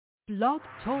Blog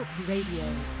Talk Radio.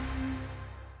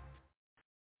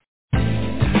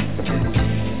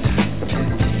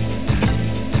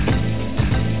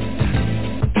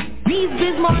 These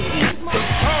Bismarck.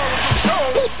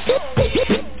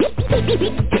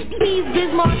 These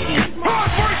Bismarck.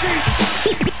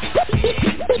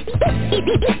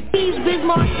 These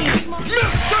Bismarck.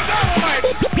 Mr. Dynamite.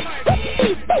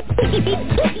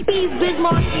 These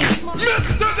Bismarck.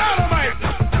 Mr. Dynamite.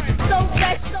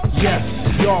 Yes,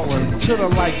 y'all are to the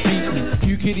like beating.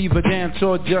 You can either dance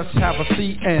or just have a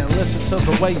seat and listen to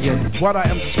the way in what I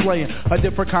am displaying. A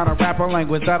different kind of rapper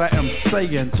language that I am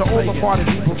saying. To all the party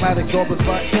people that exorbitant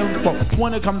for info.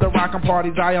 When it comes to rockin'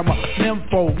 parties, I am a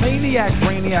nympho. Maniac,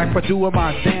 brainiac for doing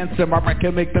my dancing. My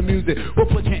record make the music will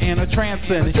put you in a trance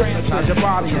and hypnotize your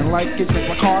body. And like it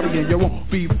like cardigan, you won't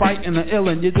be fighting the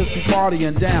illin', you just be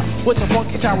partying down. With the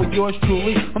funky time with yours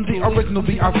truly, I'm the original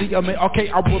B.I.Z. Okay,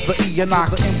 I was the E and I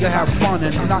aim to have fun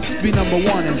and not be number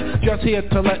one. And just here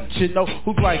to let you know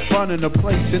who's like running the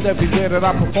place. And everywhere that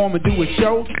I perform and do a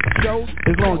show,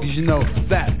 as long as you know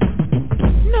that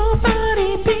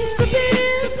nobody beats the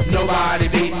biz. Nobody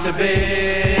beats the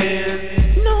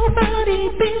biz. Nobody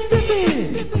beats the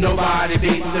biz. Nobody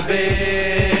beats the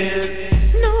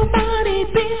biz. Nobody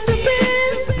beats the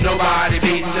biz. Nobody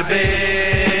beats the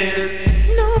biz.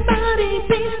 Nobody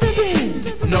beats the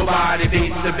biz. Nobody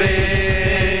beats the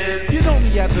biz. You know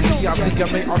me as a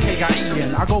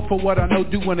V-I-C-M-A-R-K-I-E-N. I go for what I know,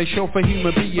 doing a show for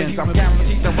human beings. I'm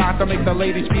guaranteed to rock to make the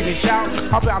ladies scream and shout.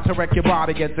 I'm about to wreck your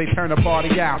body as they turn the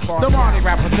party out. The Ronnie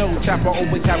rapper knows Tapper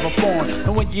always have a phone.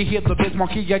 And when you hear the Biz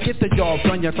Monkey, I get the job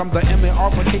done. Yes, I'm the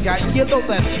M-A-R-K-I-E. You know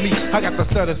that's me. I got the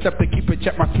stutter step to keep it,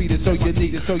 check my speed is so you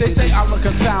need it. So they say I look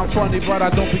and sound funny, but I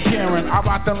don't be caring. I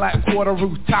rock the Latin Quarter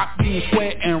rooftop, Dean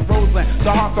Square and Roseland.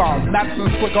 The Hot Dog,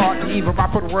 Madison Square Garden, even I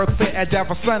put World Fit at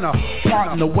Denver Center.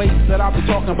 Part in the ways that I'll be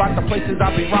talking about the places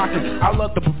I'll be rocking. I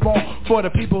love to perform for the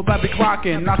people that be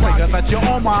clocking. Not like that your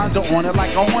own mind don't want it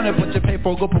like I want it, but you pay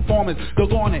for a good performance. Go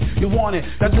on it, you want it.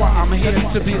 That's why I'm here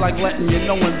to be like letting you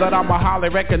knowing that I'm a highly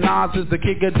recognized as the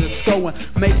king of disco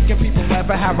and making people laugh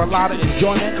and have a lot of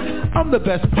enjoyment. I'm the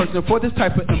best person for this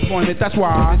type of employment. That's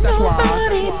why.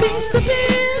 Nobody beats the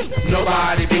biz.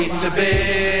 Nobody beats the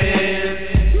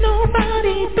biz.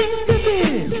 Nobody beats the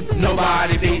biz.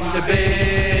 Nobody beats the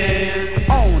biz.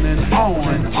 On and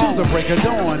on to the break of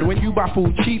dawn. When you buy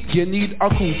food cheap, you need a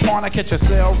coupon to catch a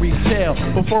sale retail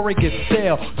before it gets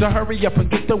stale. So hurry up and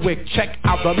get the wick, check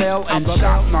out the mail and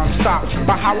shop non-stop.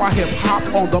 By how I hip hop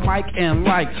on the mic and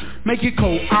like make it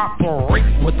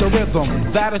cooperate with the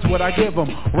rhythm. That is what I give them.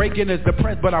 Reagan is the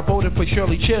press, but I voted for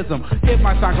Shirley Chisholm. It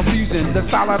might sound confusing, the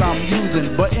style that I'm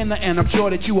using, but in the end I'm sure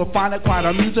that you will find it quite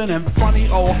amusing and funny.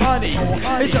 Oh honey,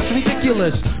 it's just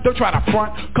ridiculous. Don't try to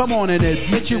front, come on and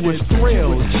admit you was thrilled.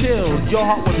 Chilled, your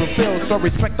heart was fulfilled, so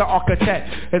respect the architect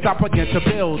as I begin to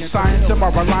build. Science and my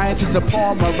reliance is a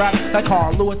form of rap. Like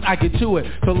Carl Lewis, I get to it,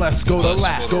 so let's go to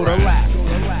lap.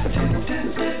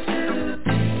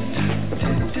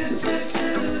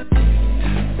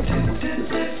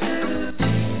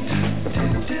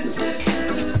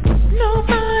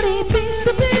 Nobody beats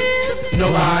the biz.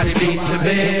 Nobody beats the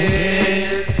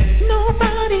biz.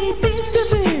 Nobody beats the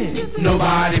biz.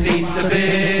 Nobody beats the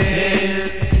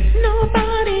biz.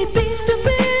 Nobody beats the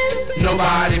biz.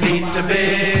 Nobody beats the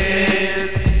biz.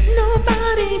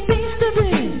 Nobody beats the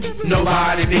biz.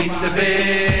 Nobody beats the biz.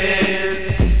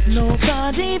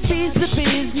 Nobody beats the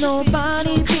biz.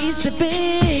 Nobody beats the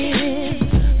biz.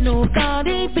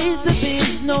 Nobody beats the biz.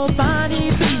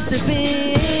 Nobody beats the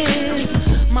biz.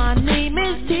 My name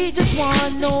is DJ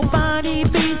Swan. Nobody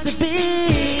beats the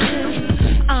biz.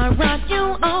 I rock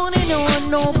you on and on.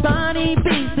 Nobody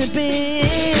beats the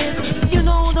biz. You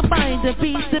know nobody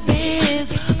beats the biz.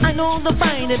 I know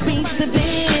nobody beats the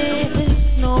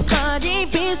biz. Nobody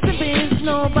beats the biz.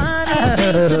 Nobody beats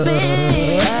the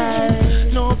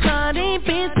biz. Nobody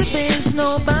beats the biz.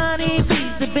 Nobody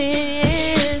beats the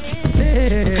biz.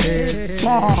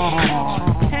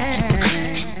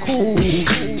 Cool.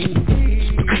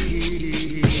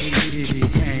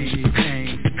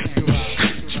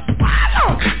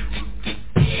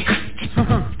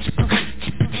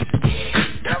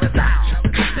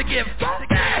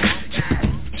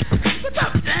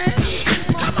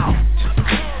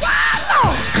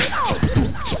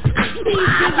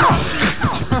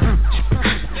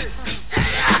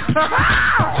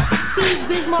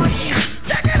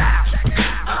 Check it out.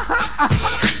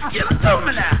 Give it to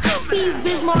me now. These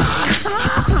Bismarck.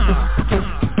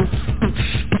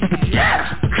 Yeah.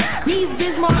 These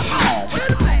Bismarck. Oh, where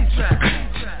the bass at?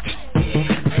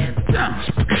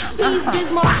 These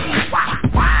Bismarck.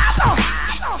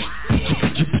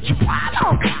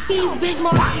 These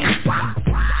Bismarck. Hey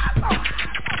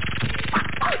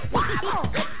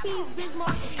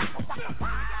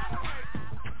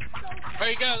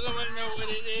guys, everybody know what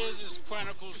it is. It's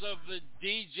Chronicles of a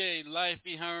DJ. Life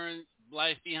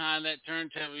behind that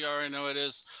turntable. You already know what it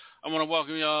is. I want to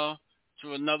welcome y'all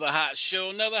to another hot show,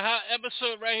 another hot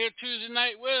episode right here Tuesday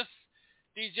night with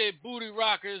DJ Booty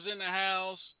Rockers in the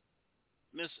house,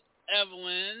 Miss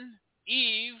Evelyn,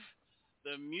 Eve,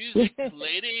 the music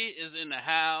lady is in the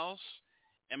house,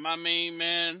 and my main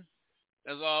man,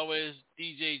 as always,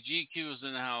 DJ GQ is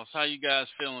in the house. How you guys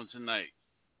feeling tonight?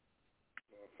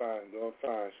 Doing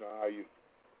fine, Sean. How are you?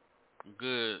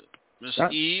 Good. Miss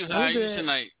Eve, how are you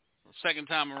tonight? Second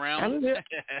time around. I'm good.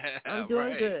 I'm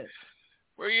doing good.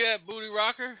 Where you at, Booty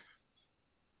Rocker?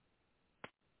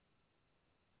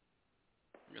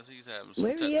 I guess he's having some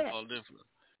technical difficulties.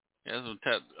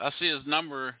 Yeah, I see his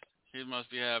number. He must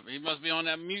be on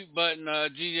that mute button,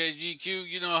 GJGQ.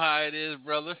 You know how it is,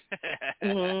 brother.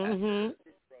 Mm-hmm.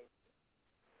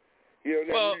 He on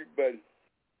that mute button.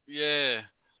 Yeah.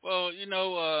 Well, you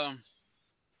know,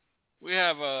 we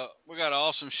got an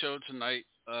awesome show tonight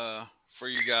for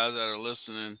you guys that are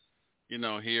listening. You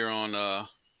know, here on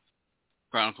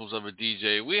Chronicles of a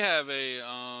DJ, we have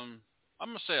I'm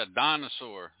gonna say a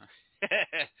dinosaur.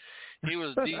 He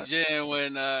was DJing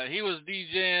when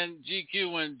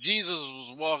GQ when Jesus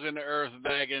was walking the earth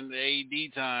back in the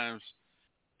AD times,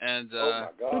 and oh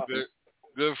my God.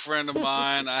 good friend of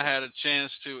mine. I had a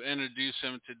chance to introduce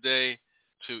him today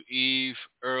to Eve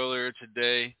earlier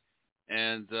today,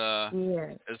 and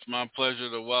it's my pleasure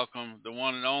to welcome the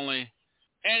one and only,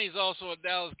 and he's also a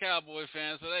Dallas Cowboy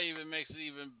fan, so that even makes it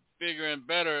even bigger and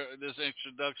better, this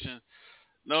introduction.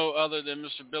 No other than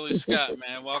Mr. Billy Scott,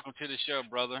 man. Welcome to the show,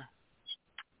 brother.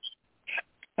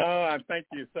 Oh, thank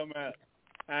you so much.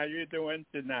 How you doing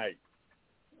tonight?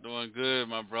 Doing good,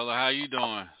 my brother. How you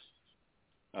doing?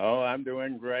 Oh, I'm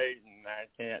doing great, and I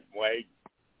can't wait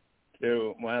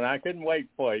I couldn't wait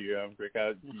for you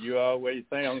because you always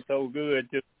sound so good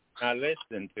just I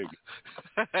listen to you.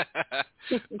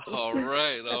 All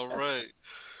right.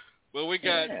 Well, we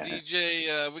got DJ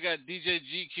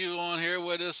GQ on here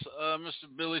with us, Mr.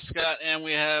 Billy Scott, and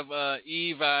we have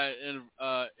Eve. I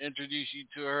introduced you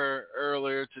to her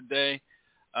earlier today.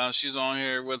 She's on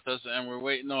here with us, and we're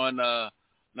waiting on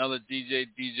another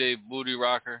DJ Booty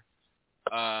Rocker,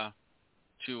 to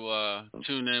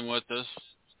tune in with us.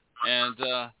 And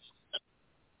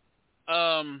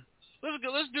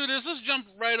let's do this. Let's jump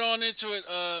right on into it,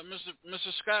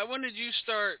 Mr. Scott. When did you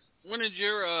start? When did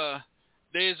your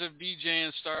days of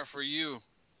DJing start for you?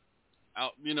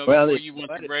 Before you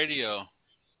went to radio.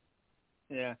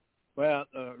 Yeah. Well,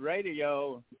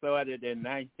 radio started in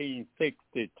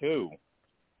 1962,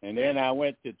 and then I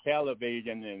went to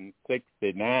television in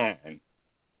 '69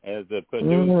 as a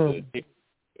producer.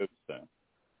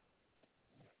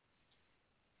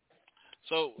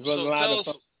 So tell us.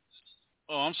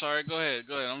 Oh, I'm sorry. Go ahead.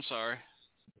 I'm sorry.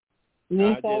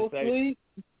 You fall asleep?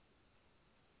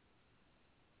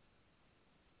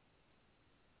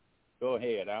 Go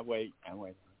ahead. I wait.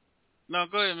 No,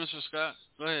 go ahead, Mr. Scott.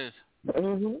 Go ahead.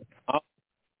 Mm-hmm.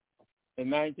 In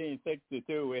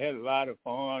 1962, we had a lot of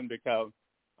fun because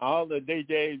all the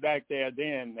DJs back there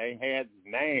then, they had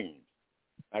names.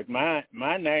 Like my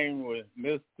name was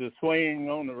Mr. Swing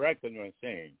on the record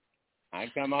machine. I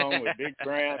come on with big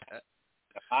brown, a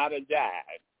lot of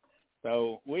jive.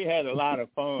 So we had a lot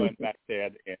of fun back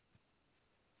there.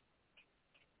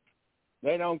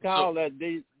 They don't call that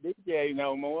DJ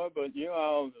no more, but you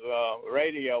all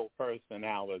radio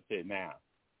personality now.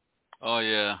 Oh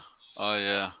yeah.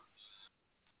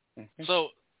 So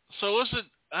what's it?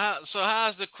 So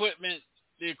how's the equipment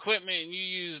you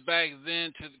used back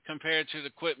then compared to the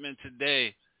equipment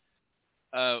today?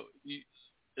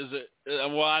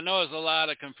 Well, I know it's a lot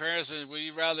of comparisons. Would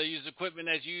you rather use equipment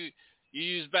that you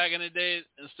used back in the day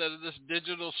instead of this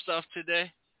digital stuff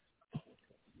today?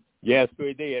 Yes,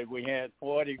 we did. We had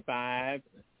 45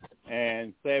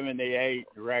 and 78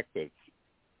 records,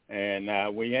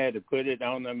 and we had to put it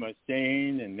on the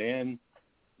machine and then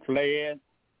play it.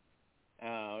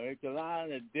 It's a lot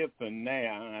of different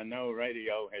now. I know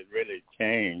radio has really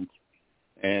changed,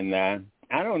 and I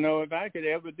don't know if I could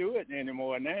ever do it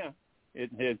anymore now. It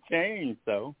has changed,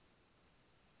 though.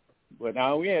 But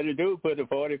all we had to do was put the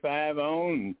 45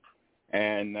 on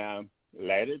and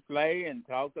let it play and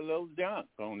talk a little junk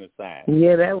on the side.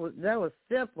 Yeah, that was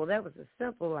simple. That was a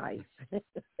simple life.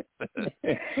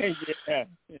 Yeah.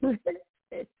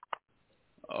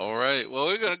 All right. Well,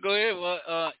 we're gonna go ahead.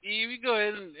 Well, Eve, you go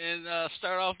ahead and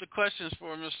start off the questions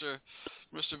for Mr.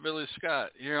 Billy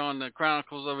Scott here on the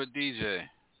Chronicles of a DJ.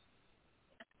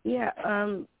 Yeah,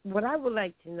 what I would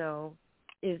like to know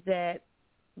is that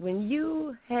when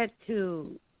you had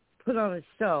to put on a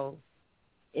show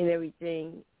and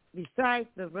everything, besides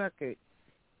the record,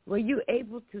 were you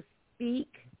able to speak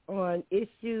on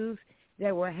issues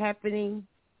that were happening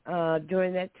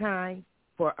during that time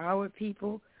for our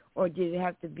people, or did it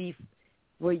have to be,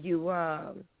 were you,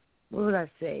 what would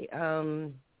I say,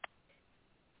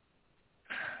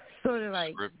 sort of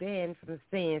like banned from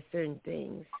saying certain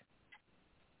things?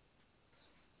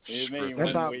 You mean when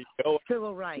about we go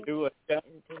civil rights do a show?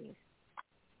 and things?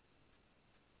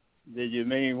 Did you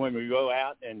mean when we go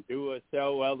out and do a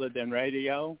show other than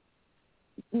radio?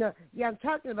 No, yeah, I'm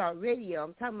talking about radio.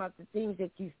 I'm talking about the things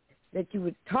that you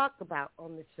would talk about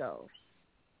on the show.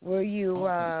 Were you,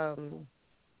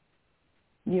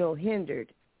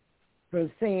 hindered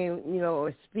from saying,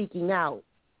 or speaking out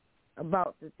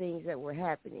about the things that were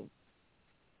happening,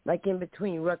 like in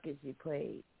between records you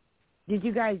played? Did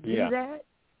you guys do that?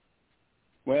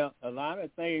 Well, a lot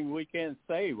of things we can't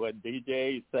say what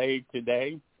DJs say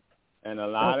today, and a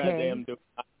lot of them do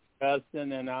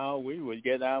cussing and all. We would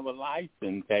get our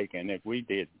license taken if we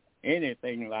did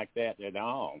anything like that at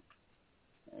all.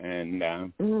 And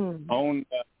as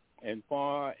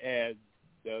far as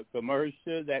the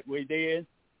commercial that we did,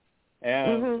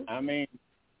 I mean,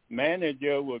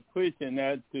 manager was pushing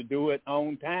us to do it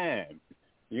on time.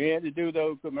 You had to do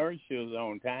those commercials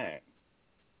on time.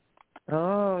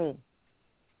 Oh,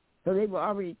 so they were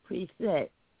already preset.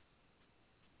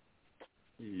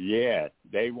 Yes,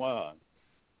 they were.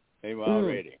 They were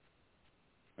already.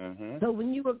 So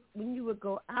when you would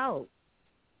go out,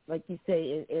 like you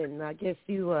say, and I guess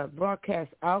you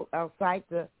broadcast outside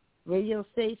the radio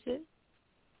station.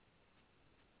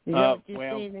 Is that what you're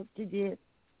saying that you did?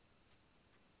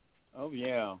 Oh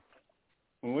yeah.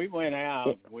 When we went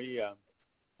out, we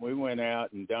went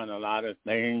out and done a lot of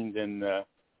things in the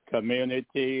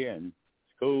community and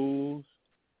schools,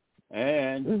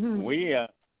 and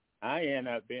I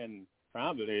ended up being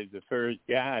probably the first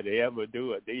guy to ever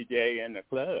do a DJ in the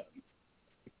club.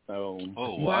 So.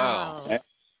 Oh wow.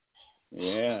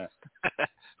 Yeah.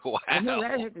 Wow. I know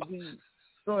that had to be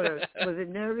sort of. Was it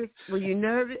nervous? Were you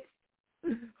nervous?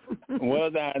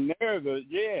 Was I nervous?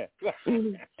 Yeah.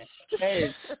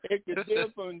 Hey, it's the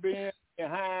difference being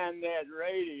behind that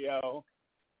radio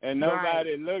and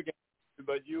nobody looking at you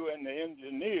but you and the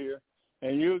engineer,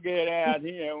 and you get out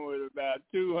here with about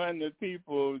 200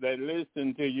 people that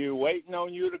listen to you, waiting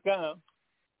on you to come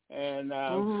and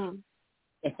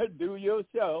do your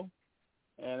show.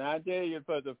 And I tell you,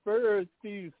 for the first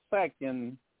few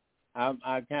seconds,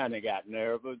 I kind of got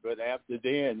nervous, but after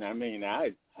then, I mean,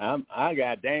 I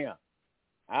got down.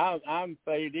 I'm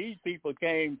saying these people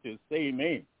came to see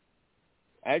me.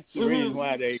 That's the reason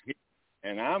why they here,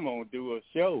 and I'm gonna do a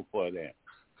show for them.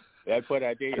 That's what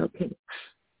I did. Okay.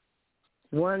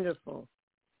 Wonderful.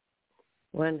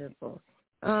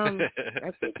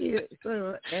 I think you sort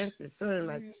of answered sort of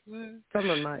like some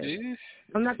of my.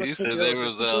 I'm not gonna say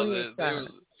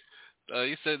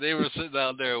you said they were sitting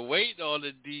out there waiting on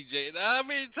the DJ. Now, how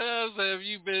many times have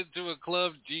you been to a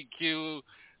club, GQ,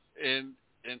 in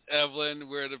Evelyn,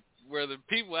 where the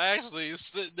people actually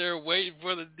sitting there waiting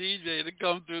for the DJ to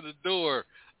come through the door?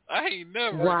 I ain't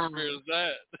never experienced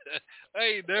that. I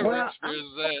ain't never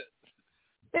experienced that.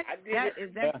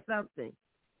 That's something.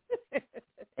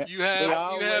 You have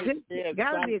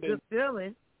gotta be a good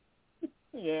feeling.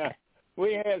 Yeah,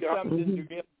 we had something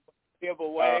to give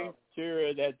away.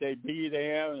 Sure that they be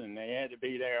there, and they had to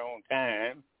be there on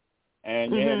time,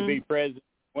 and you had to be present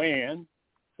when.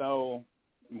 So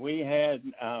we had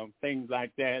things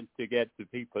like that to get the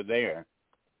people there.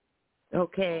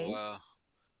 Okay. Oh, wow.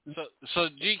 So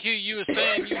GQ, you were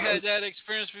saying you had that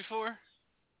experience before?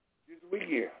 This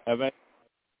weekend.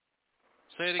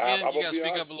 Say it again. You got to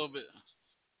speak up a little bit.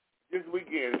 This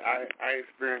weekend, I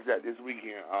experienced that this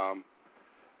weekend.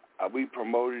 We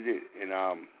promoted it, and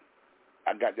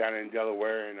I got down in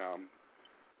Delaware, and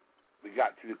we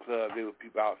got to the club. There were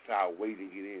people outside waiting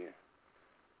to get in.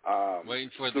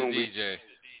 Waiting for the DJ.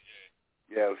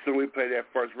 As soon as we played that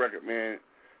first record, man,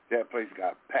 that place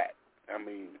got packed. I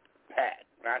mean, packed.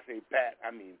 When I say packed,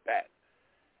 I mean packed.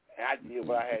 And I did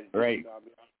what I had to do. Right.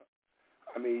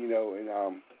 I mean,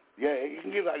 and yeah, it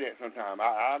can get like that sometimes.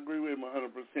 I agree with him 100%.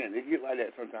 It get like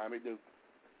that sometimes. It do.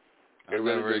 I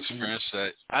never experienced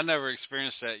that. I never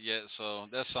experienced that yet, so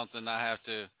that's something I have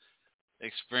to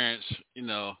experience.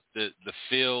 The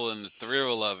feel and the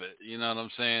thrill of it. You know what I'm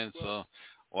saying? So,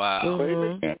 wow.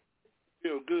 It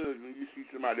feel good when you see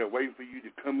somebody there waiting for you to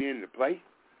come in to play.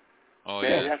 Oh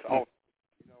man, yeah, that's awesome.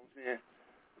 You know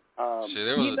what I'm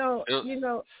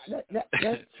saying? See,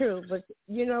 that's true. But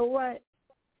you know what?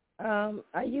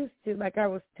 I used to, like I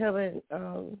was telling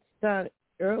Son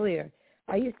earlier,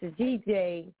 I used to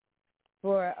DJ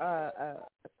for a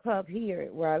club here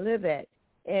where I live at,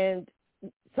 and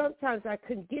sometimes I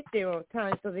couldn't get there on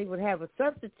time, so they would have a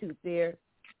substitute there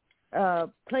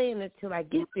playing until I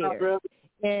get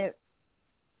there.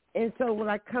 And so when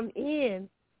I come in,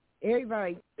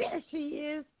 everybody, there she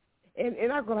is,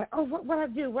 and I go like, oh, what I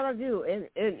do, and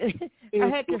I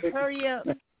had to hurry up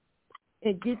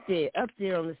and get there, up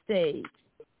there on the stage.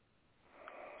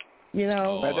 You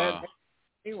know. Oh, wow.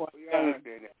 Me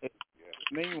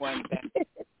one time,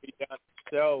 we done a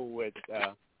show with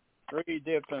 3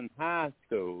 different high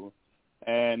schools,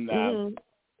 and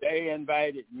they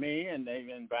invited me, and they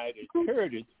invited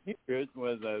Curtis. Curtis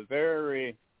was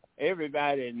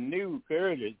everybody knew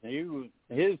Curtis.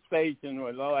 His station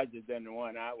was larger than the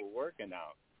one I was working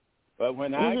on. But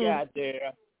when I got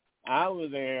there, I was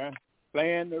there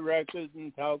playing the records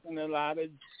and talking a lot of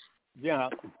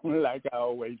junk, like I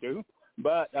always do.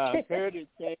 But Curtis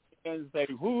came in and said,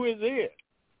 "Who is this?"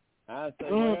 I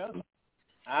said, "Well,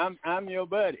 I'm your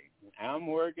buddy. I'm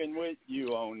working with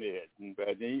you on this."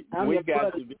 But we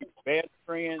got to be best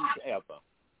friends ever.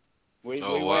 We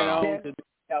went on to the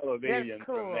television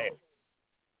from there.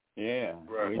 Yeah.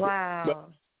 Right. Wow. But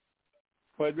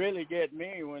what really get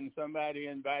me when somebody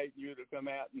invites you to come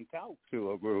out and talk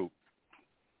to a group.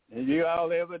 Have you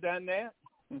all ever done that?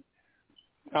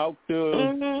 Talk to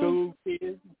school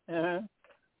kids?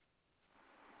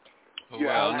 Oh,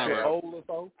 wow, I never. Older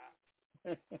folks?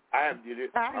 I have did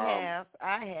it. I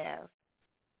have.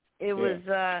 It was,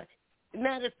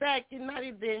 matter of fact, it might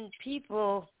have been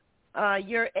people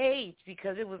your age,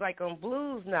 because it was like on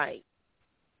blues night.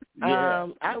 Yeah.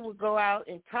 I would go out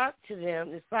and talk to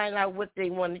them and find out what they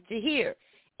wanted to hear.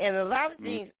 And a lot of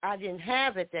things I didn't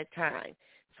have at that time.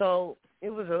 So it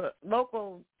was a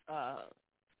local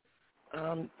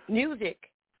music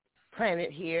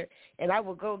planet here, and I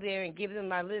would go there and give them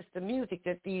my list of music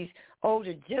that these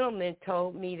older gentlemen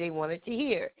told me they wanted to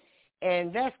hear.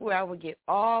 And that's where I would get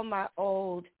all my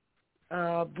old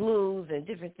blues and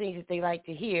different things that they like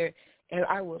to hear, and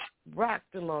I would rock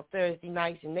them on Thursday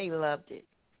nights, and they loved it.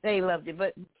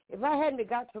 But if I hadn't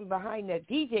got from behind that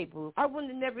DJ booth, I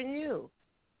wouldn't have never knew.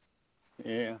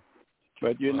 Yeah.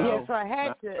 But you know. Yeah, so I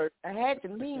had to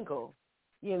mingle,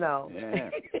 you know. Yeah.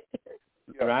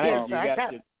 Right. Yeah,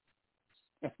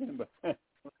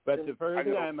 but the first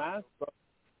time I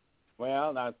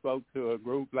spoke to a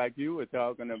group like you were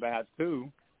talking about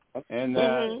too, and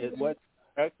it wasn't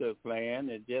record playing.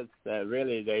 It just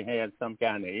really they had some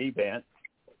kind of event,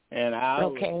 and I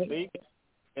was speaking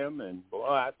to them, and boy,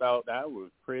 I thought that was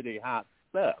pretty hot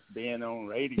stuff, being on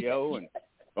radio and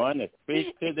going to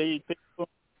speak to these people.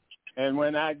 And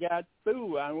when I got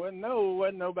through, I wouldn't know,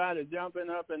 wasn't nobody jumping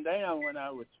up and down when I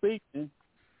was speaking.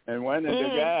 And one of the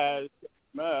guys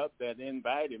came up that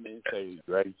invited me and said,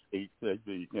 "Great speech."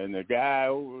 And the guy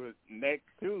over next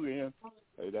to him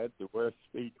said, "That's the worst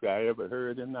speech I ever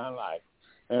heard in my life."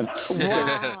 And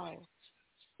wow.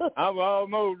 I'm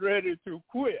almost ready to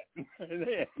quit.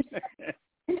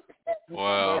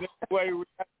 Wow. But anyway, we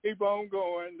got to keep on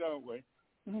going, don't we?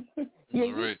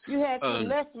 Yeah, you had to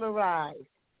mesmerize.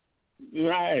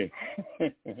 Right.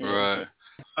 Right.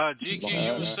 GQ,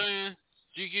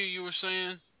 you were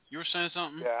saying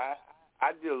something? Yeah,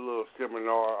 I did a little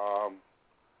seminar,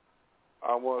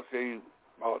 I want to say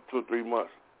about 2 or 3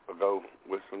 months ago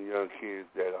with some young kids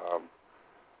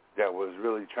that was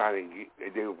really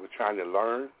they were trying to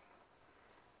learn.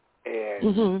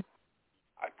 And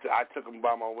I took them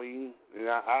by my wing, and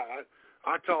I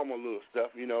taught them a little stuff,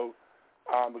 you know,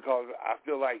 because I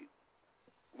feel like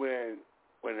when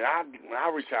I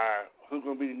retire, who's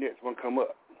gonna be the next one come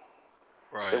up?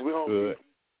 Right. If we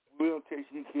don't teach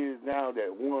these kids now that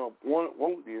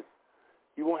want this,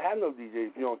 you won't have no DJs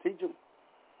if you don't teach them.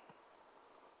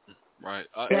 Right.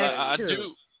 I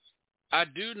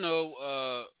do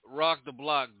know Rock the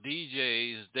Block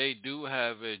DJs, they do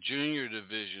have a junior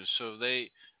division, so they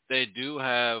do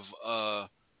have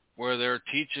where they're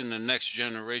teaching the next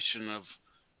generation of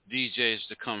DJs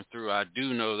to come through. I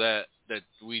do know that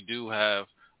we do have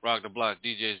Rock the Block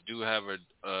DJs do have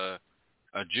a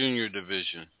junior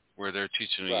division where they're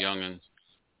teaching the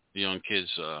young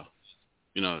kids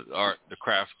you know, the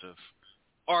craft of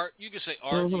art. You could say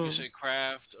art, you could say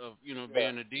craft of, you know,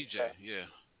 being a DJ. Yeah.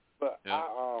 But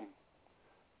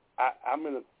I'm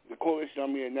in the coalition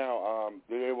I'm in now.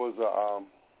 There was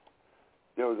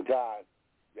a guy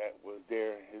that was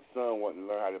there. His son wanted to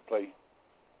learn how to play,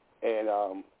 and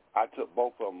I took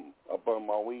both of them up on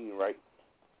my wing.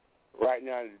 Right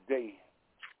now today,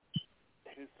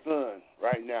 his son.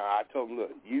 Right now, I told him,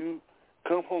 look, you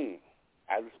come home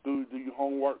Out of school, do your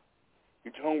homework.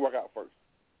 Get your homework out first.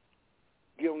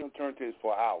 Get on them turntables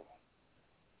for an hour.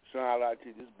 Son, I like to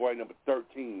you, this boy number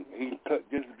 13. He can cut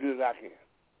just as good as I can.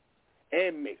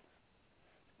 And mix.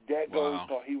 That goes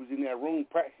because he was in that room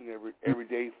practicing every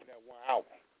day for that 1 hour.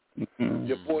 Mm-hmm.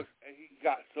 The boy, and he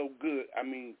got so good. I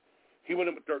mean, he went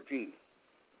number 13.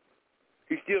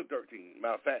 He's still 13.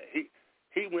 Matter of fact,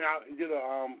 he went out and did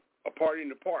a party in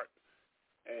the park,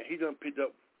 and he done picked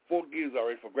up 4 gigs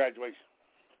already for graduation.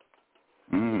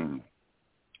 Mm.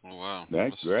 Oh wow,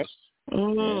 that's great.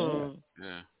 Mm.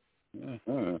 Yeah.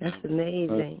 That's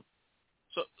amazing.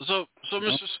 So,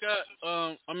 Mr.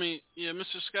 Scott,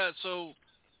 Mr. Scott. So,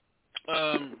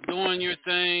 doing your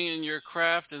thing and your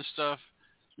craft and stuff.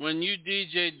 When you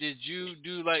DJ, did you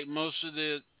do like most of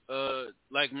the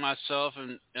like myself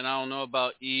and I don't know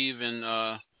about Eve and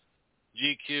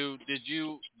GQ? Did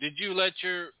you let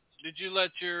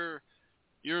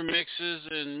your mixes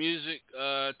and music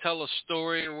tell a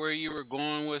story of where you were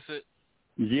going with it?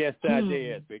 Yes, I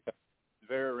did, because it's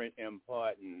very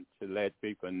important to let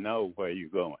people know where you're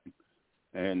going.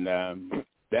 And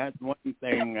that's one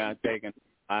thing I've taken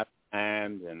a lot of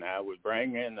times, and I would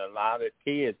bring in a lot of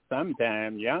kids,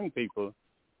 sometimes young people,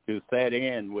 to sit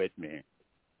in with me.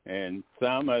 And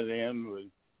some of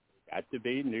them got to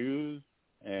be news,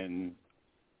 and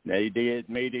they did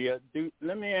media.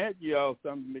 Let me ask you all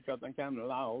something, because I'm kind of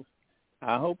lost.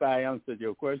 I hope I answered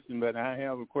your question, but I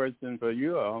have a question for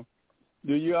you all.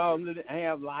 Do you all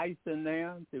have license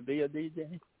now to be a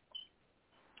DJ?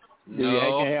 Do you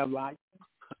have license?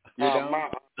 You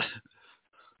don't?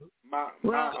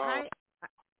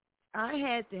 I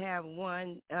had to have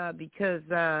one because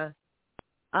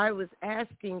I was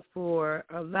asking for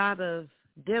a lot of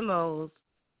demos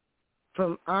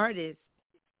from artists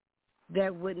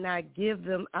that would not give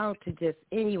them out to just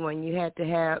anyone. You had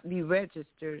to be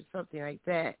registered, something like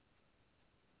that.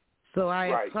 So I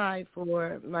applied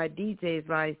for my DJ's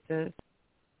license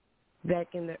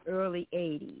back in the early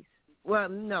 80s. Well,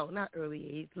 no, not early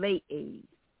 80s, late 80s.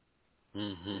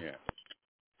 Mm-hmm. Yeah.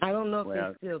 I don't know if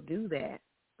they still do that,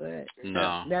 but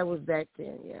that was back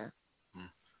then, yeah.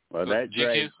 Well, that's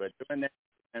great. But during that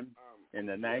time, in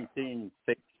the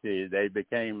 1960s, they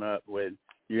became up with,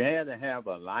 you had to have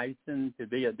a license to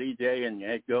be a DJ, and you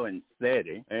had to go and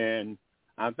steady. And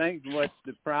I think what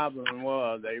the problem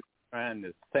was, they were trying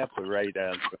to separate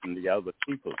us from the other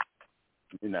people.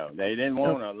 You know, they didn't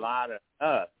want a lot of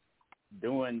us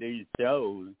doing these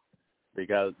shows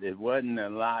because it wasn't a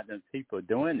lot of people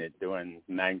doing it during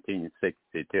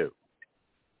 1962.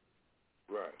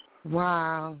 Right.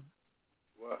 Wow.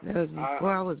 Well, that was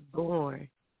before I was born.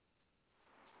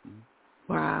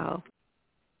 Wow.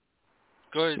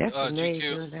 Go ahead, That's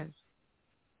amazing. GQ.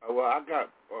 Well, I got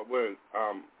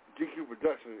GQ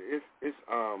Production.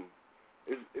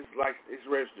 It's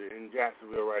registered in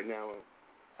Jacksonville right now.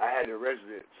 I had it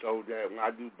registered so that when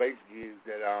I do bass gigs,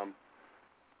 that I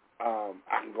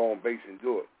can go on bass and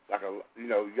do it.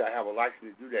 You gotta have a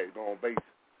license to do that. Go on bass.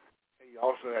 And you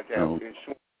also have to have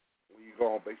insurance. When you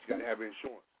go on bass, you gotta have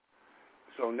insurance.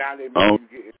 So now they make you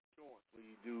get insurance when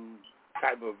you do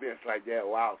type of events like that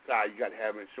or outside. You gotta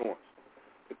have insurance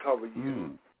to cover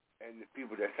you and the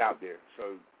people that's out there.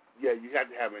 So yeah, you have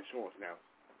to have insurance now.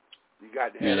 You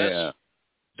got to have.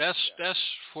 That's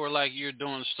for like you're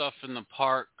doing stuff in the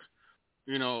park,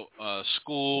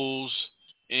 schools,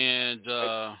 and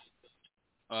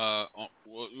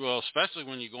well, especially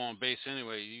when you go on base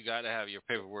anyway, you got to have your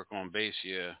paperwork on base.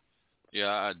 Yeah,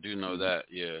 I do know that.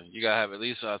 Yeah, you got to have at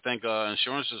least. I think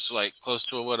insurance is like close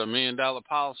to $1 million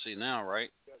policy now,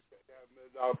 right?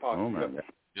 $1 million policy. Oh my God.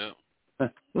 Yep.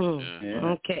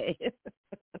 Okay.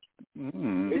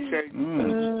 It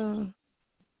changed.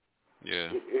 Yeah.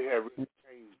 It had really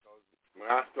changed. When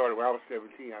I was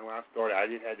 17, I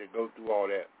didn't have to go through all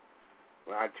that.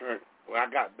 When I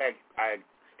got back, I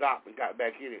stopped and got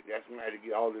back in it. That's when I had to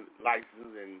get all the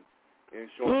licenses and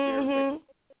insurance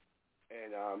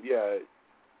and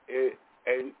everything.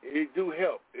 And it do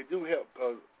help. It do help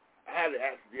because I had an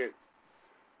accident.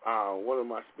 One of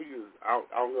my speakers, I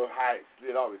don't know how it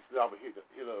slid off. It slid off and hit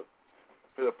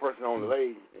a person on the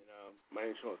leg, and my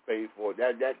insurance paid for it.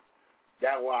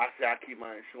 That's why I say I keep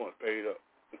my insurance paid up.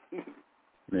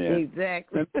 Yeah.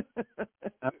 Exactly.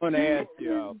 I want to ask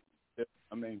y'all.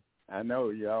 I mean, I know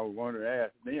y'all want to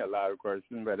ask me a lot of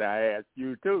questions, but I ask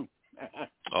you too.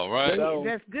 All right. So,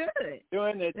 that's good.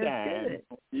 During the time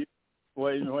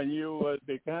when you was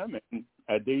becoming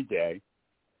a DJ,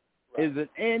 is there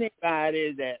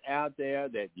anybody that out there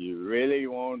that you really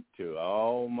want to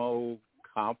almost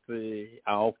copy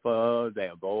off of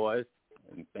their voice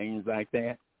and things like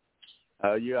that?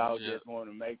 You all just want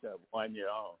to make up one your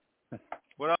own?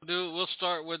 What I'll do, we'll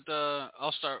start with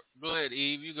I'll start. Go ahead,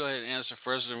 Eve. You go ahead and answer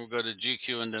first, and we'll go to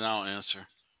GQ, and then I'll answer.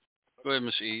 Go ahead,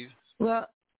 Miss Eve. Well,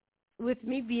 with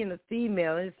me being a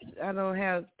female, I don't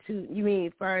have to. You mean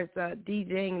as far as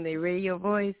DJing the radio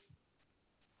voice?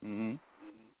 Mhm.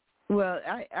 Well,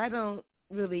 I don't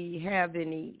really have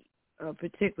any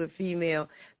particular female,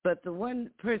 but the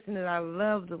one person that I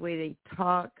love the way they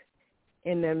talk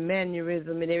and their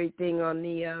mannerism and everything on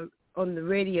the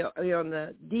radio, on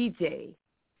the DJ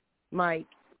mic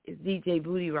is DJ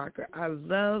Booty Rocker. I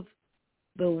love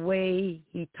the way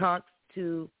he talks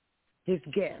to his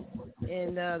guests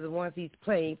and the ones he's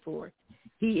playing for.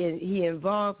 He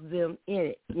involves them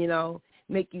in it,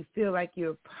 make you feel like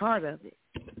you're a part of it.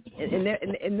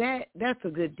 And that's a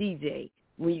good DJ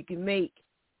when you can make,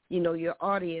 your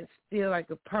audience feel like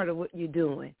a part of what you're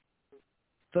doing.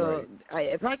 So right.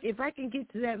 If I can get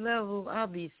to that level, I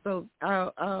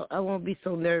won't be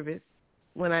so nervous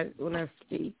when I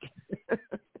speak.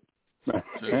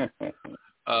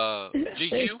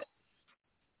 GQ.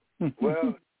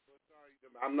 Well,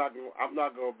 I'm not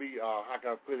gonna be how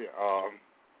can I put it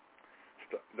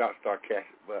not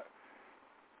sarcastic, but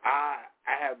I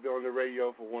have been on the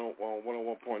radio for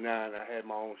 101.9. I had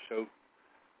my own show.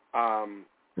 I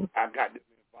got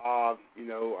involved,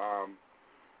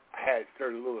 I had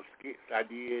certain little skits I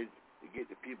did to get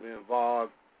the people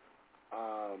involved.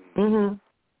 And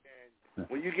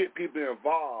when you get people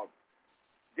involved,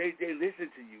 they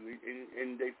listen to you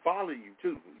and they follow you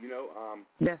too.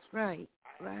 That's right.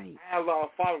 Right. I had a lot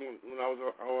of following when I was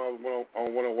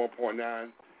on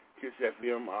 101.9 Kiss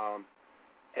FM,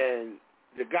 and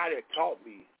the guy that taught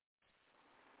me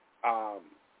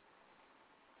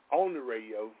on the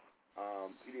radio,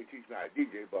 he didn't teach me how to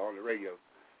DJ, but on the radio,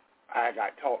 I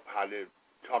got taught how to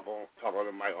talk on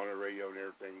the mic on the radio and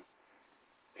everything.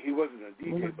 He wasn't a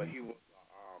DJ, but he was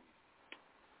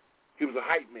a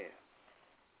hype man.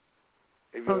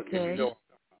 If you know.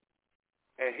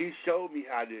 And he showed me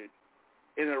how to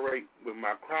interact with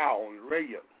my crowd on the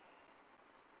radio.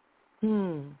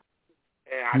 And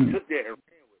I took that and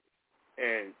ran with it.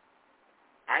 And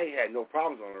I ain't had no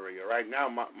problems on the radio. Right now,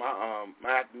 my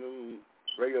afternoon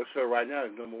radio show right now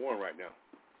is number one right now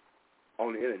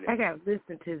on the internet. I got to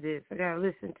listen to this. I got to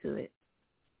listen to it.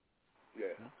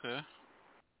 Yeah. Okay.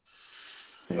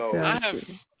 So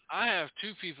I have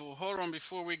two people. Hold on,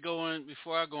 before I go in,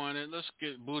 let's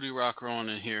get Booty Rocker on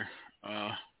in here.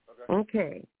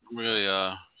 Okay. Really,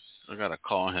 I gotta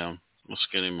call him. Let's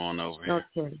get him on over here.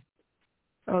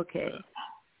 Okay.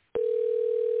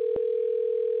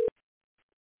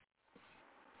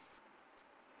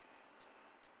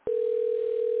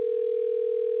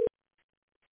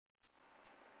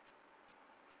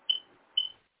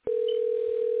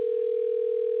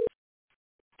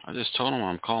 I just told him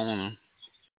I'm calling him.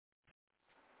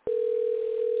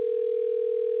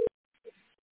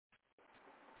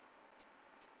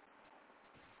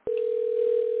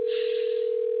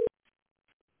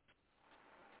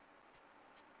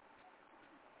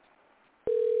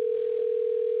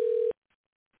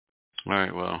 All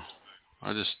right, well,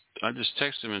 I just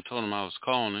texted him and told him I was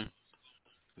calling him.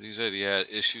 He said he had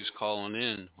issues calling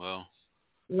in. Well,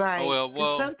 right. Oh,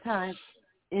 well. Sometimes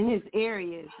in his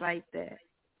area it's like that.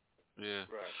 Yeah.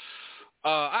 Right.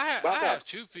 I have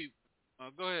two people.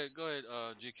 Go ahead,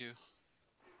 GQ.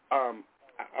 I'm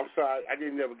sorry, I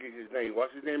didn't never get his name.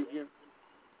 What's his name again?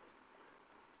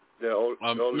 The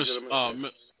older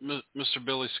gentleman. Mr.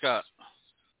 Billy Scott.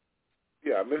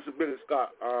 Yeah, Mr. Billy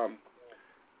Scott.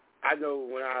 I know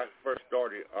when I first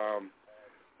started,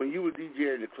 when you were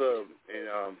DJing in the club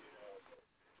and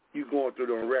you going through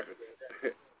them records.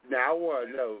 Now I want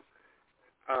to know,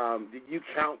 did you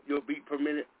count your beat per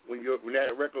minute when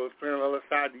that record was playing on the other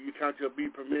side? Did you count your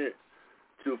beat per minute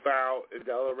to find out if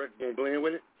the other record going to blend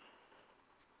with it?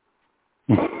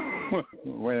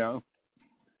 Well,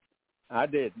 I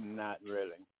did not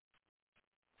really.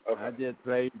 Okay. I just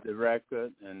played the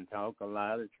record and talk a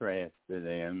lot of trash to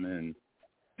them,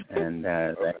 and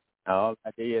that's all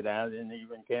I did. I didn't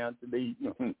even count the beat.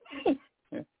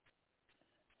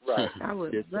 Right. I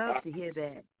would love to hear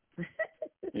that.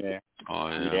 Yeah. Oh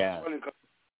yeah.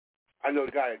 I know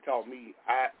the guy that taught me.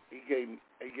 He gave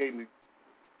me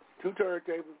 2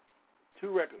 turntables, 2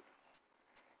 records,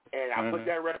 and I put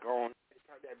that record on.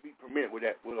 Count that beat per minute with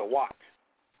a watch.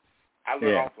 I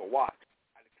learned off a watch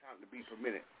how to count the beat per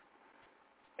minute,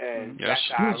 and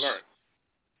that's how I learned.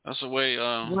 That's the way.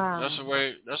 Wow. That's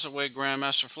the way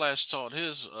Grandmaster Flash taught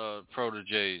his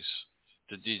proteges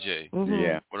to DJ. Mm-hmm.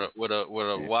 Yeah. With a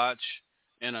watch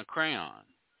and a crayon.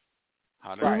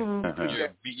 How to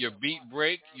your beat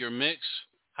break, your mix,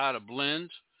 how to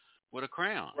blend with a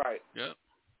crayon. Right. Yep.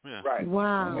 Yeah. Right.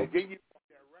 Wow. And then you mark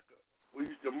that record. We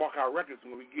used to mark our records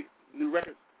when we get new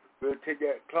records. We'll take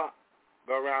that clock,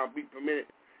 go around beat per minute,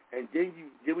 and then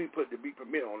we put the beat per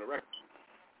minute on the record.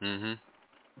 Mhm.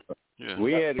 Yeah.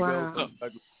 We had to Wow. go for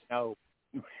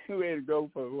we had to go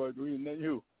for what we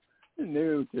knew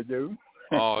to do.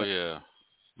 Oh yeah,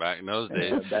 back in those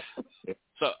days.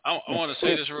 So I want to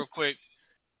say this real quick.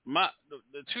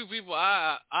 The two people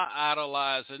I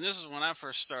idolized, and this is when I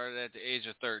first started at the age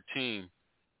of 13.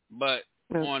 But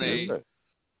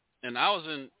and I was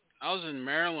in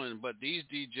Maryland, but these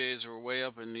DJs were way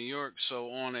up in New York.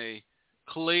 So on a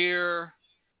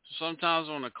sometimes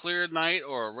on a clear night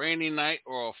or a rainy night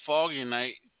or a foggy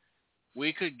night,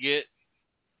 we could get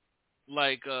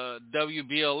like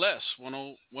WBLS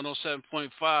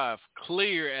 107.5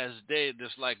 clear as day,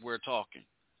 just like we're talking.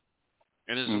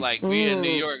 And it's like we in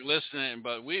New York listening,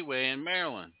 but we way in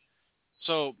Maryland.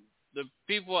 So the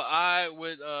people I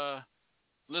would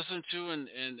listen to, and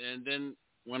then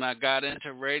when I got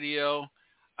into radio,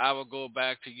 I would go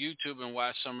back to YouTube and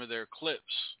watch some of their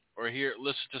clips or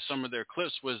listen to some of their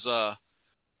clips. Was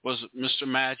Mr.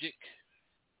 Magic,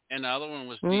 and the other one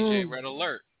was DJ Red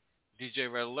Alert,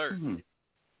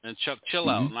 and Chuck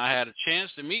Chillout. And I had a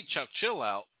chance to meet Chuck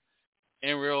Chillout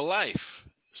in real life.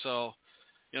 So,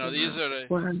 you know, these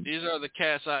are the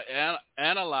cats I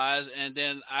analyzed, and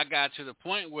then I got to the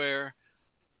point where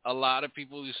a lot of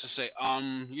people used to say,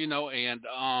 you know, and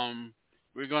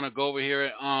we're gonna go over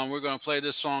here and we're gonna play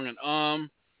this song and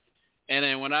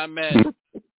then when I met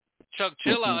Chuck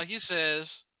Chillout, he says,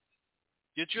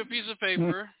 get you a piece of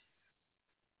paper,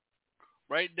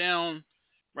 write down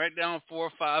 4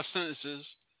 or 5 sentences,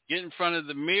 get in front of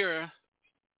the mirror,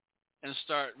 and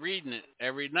start reading it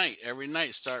every night. Every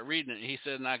night, start reading it. He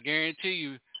said, and I guarantee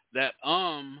you that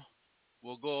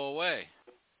will go away.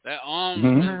 That has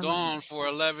been gone for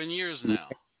 11 years now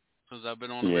since I've been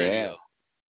on the radio.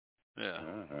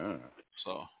 Yeah.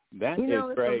 So that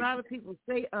is great. A lot of people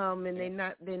say and they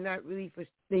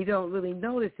don't really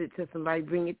notice it till somebody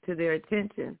bring it to their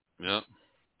attention. Yep.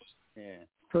 Yeah.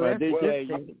 So but that's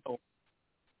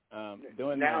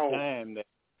during that time that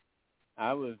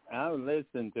I was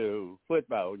listening to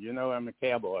football. You know, I'm a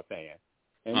Cowboy fan,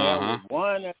 and there was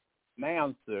one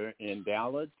announcer in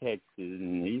Dallas, Texas,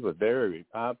 and he was very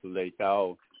popular,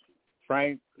 called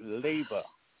Frank Lieber,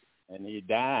 and he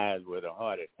died with a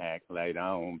heart attack later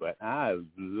on. But I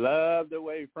loved the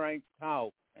way Frank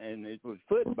talked, and it was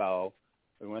football.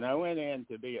 But when I went in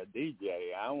to be a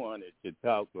DJ, I wanted to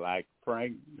talk like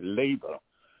Frank Lieber.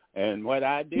 And what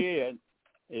I did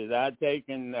is I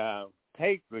taken a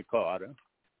tape recorder,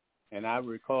 and I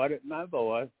recorded my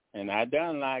voice, and I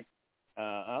done like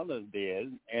others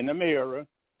did in the mirror,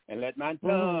 and let my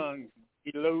tongue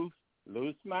be loose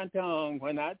my tongue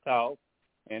when I talk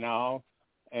and all.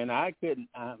 And I couldn't,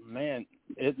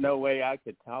 there's no way I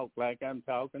could talk like I'm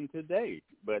talking today.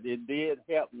 But it did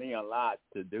help me a lot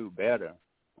to do better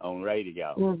on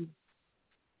radio.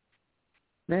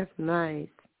 That's nice.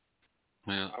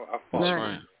 Yeah, that's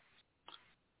right.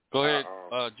 Go ahead,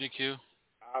 GQ.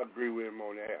 I agree with him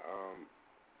on that.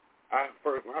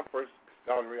 When I first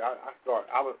started radio, I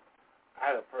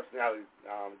had a personality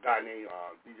guy named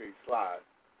DJ Slide,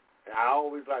 and I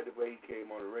always liked the way he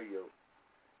came on the radio.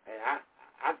 And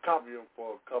I copied him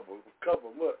for a couple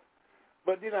of months.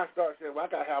 But then I started saying, well, I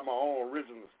got to have my own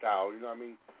original style, you know what I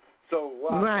mean? So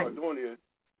what I started doing is,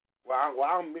 while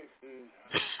I'm mixing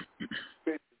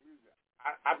music,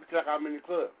 I feel like I'm in the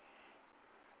club.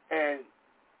 And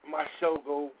my show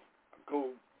go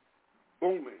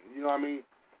booming, you know what I mean?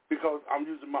 Because I'm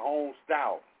using my own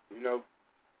style, you know?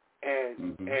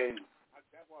 And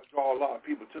that's why I draw a lot of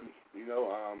people to me, you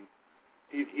know?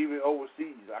 Even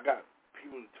overseas, I got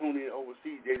people tune in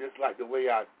overseas. They just like the way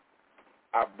I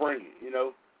bring it, you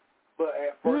know. But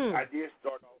at first, I did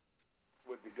start off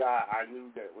with the guy I knew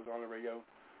that was on the radio,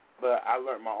 but I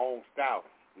learned my own style,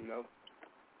 you know.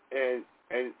 And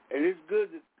it's good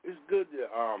to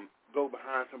go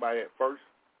behind somebody at first.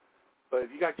 But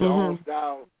if you got your own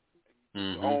style,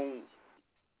 your own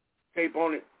tape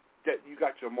on it, that you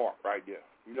got your mark right there.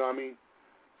 You know what I mean?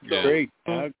 So, great.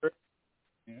 I agree.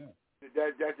 Yeah.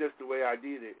 That's just the way I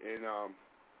did it, and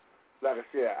like I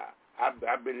said,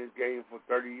 I've been in this game for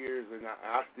 30 years, and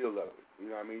I still love it. You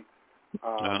know what I mean? I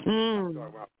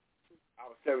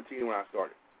was 17 when I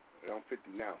started, and I'm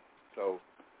 50 now. So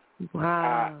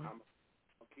I'm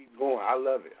keep going. I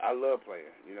love it. I love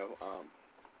playing. You know,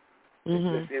 it's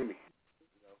just in me.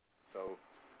 You know? So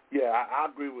yeah, I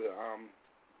agree with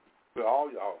all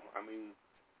y'all. I mean,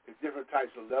 there's different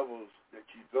types of levels that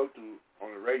you go through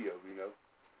on the radio. You know.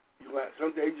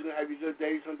 Some days you're going to have your good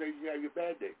days, some days you have your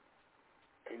bad days.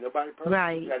 Ain't nobody perfect.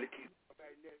 Right. You got to keep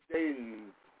back next day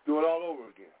and do it all over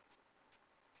again.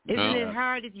 Isn't it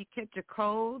hard if you catch a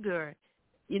cold or,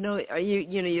 are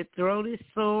your throat is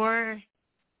sore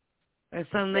or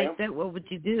something like that? What would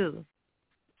you do?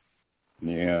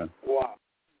 Yeah. Well,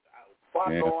 I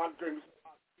drink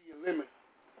tea and lemon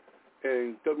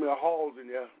and throw me a halls in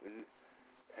there, and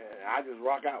I just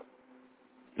rock out.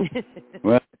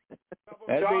 Well,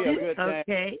 that'd be a good time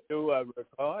to do a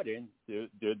recording.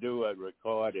 To do a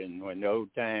recording when those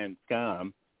times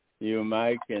come, you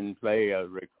might can play a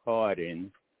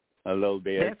recording a little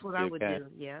bit. That's what I would do.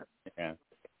 Yeah. Yeah.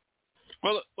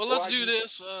 Well, let's do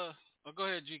this. Go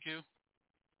ahead, GQ.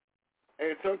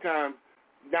 And sometimes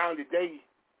down the day,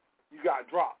 you got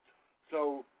drops.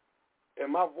 So, if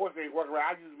my voice ain't working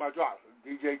right, I use my drops.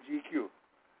 DJ GQ.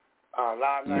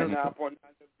 Live 99.9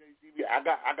 WJGB. I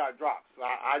got drops. So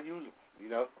I use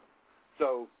them,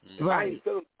 So, I use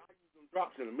them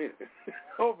drops in a minute.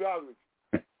 I'll be honest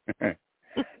with you.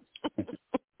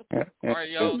 All right,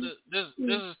 y'all. This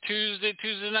is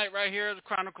Tuesday night right here. The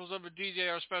Chronicles of a DJ.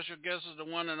 Our special guest is the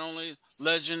one and only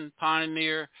legend,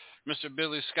 pioneer, Mr.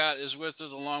 Billy Scott is with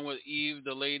us, along with Eve,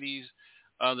 the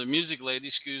music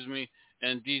lady,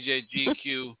 and DJ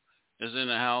GQ is in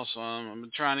the house. I've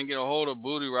been trying to get a hold of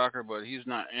Booty Rocker, but he's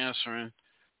not answering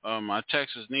my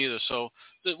texts neither. So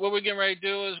what we're getting ready to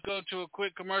do is go to a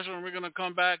quick commercial, and we're going to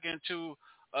come back into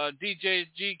DJ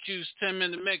GQ's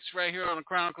 10-minute mix right here on the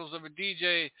Chronicles of a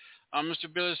DJ,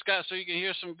 Mr. Billy Scott, so you can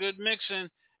hear some good mixing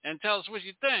and tell us what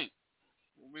you think.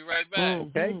 We'll be right back.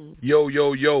 Okay. Yo.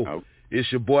 It's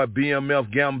your boy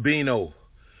BMF Gambino,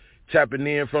 tapping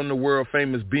in from the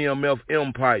world-famous BMF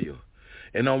Empire.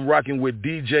 And I'm rocking with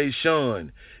DJ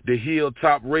Sean, the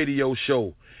Hilltop Radio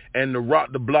Show, and the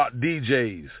Rock the Block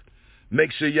DJs.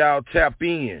 Make sure y'all tap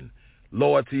in.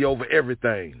 Loyalty over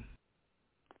everything.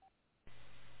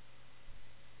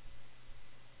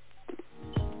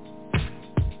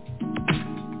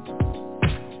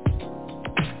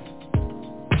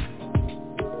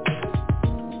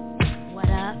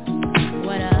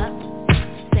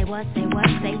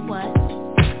 Say what?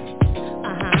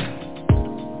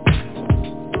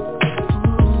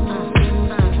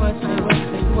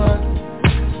 What?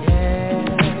 Yeah.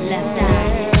 Left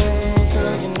eye.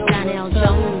 Donnell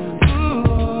Jones.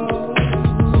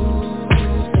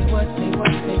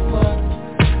 Say what?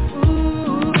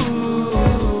 Ooh,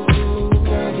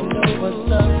 girl, you know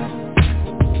what's up.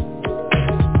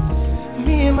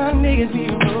 Me and my niggas be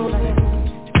rolling,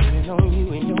 depending on you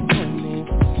and your women.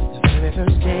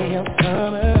 First day of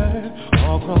summer,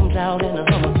 all chromed out in a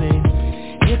Hummer, babe.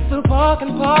 It's a park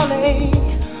and parlay.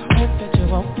 Hope that you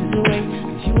walk this way,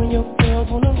 'cause you and your girls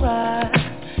wanna ride.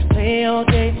 Play all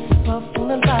day, puff on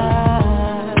the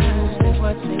line. Say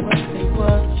what?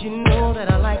 You know that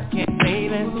I like it,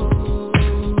 baby. Ooh,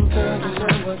 girl, you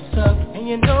know what's up, and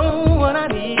you know what I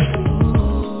need.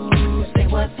 Ooh, say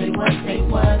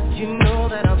what? You know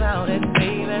that I'm about it,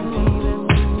 baby.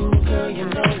 Ooh, girl, you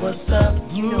know what's up.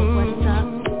 You know what's up.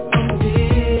 I'm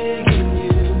digging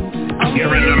you.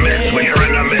 You're in the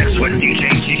mix with DJ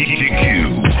GQ.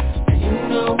 You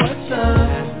know what's up.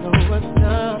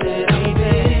 That I'm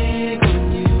digging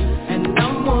you, and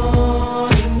I'm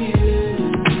wanting you.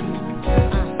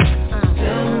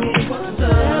 Tell me what's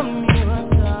up.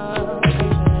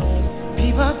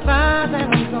 People find that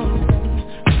I'm something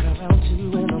around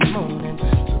 2 in the morning,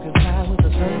 looking fine with the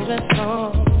sundress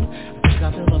on. I think I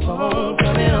feel the phone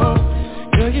coming on.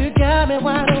 Girl, you got me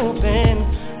wide open,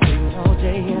 waiting all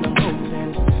day and I'm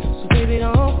hoping. So baby,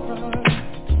 don't run,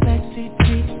 backseat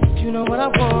seat, you know what I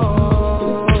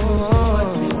want.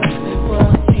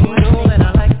 You know that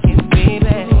I like it,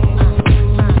 baby.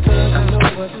 Girl, I know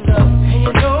what's up, and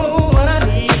you know what I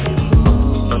need.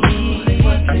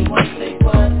 Say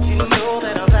what, you know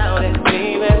that I'm about it,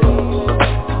 baby.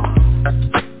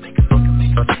 Make a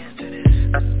dance to this.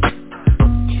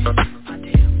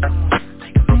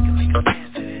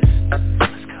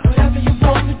 Whatever you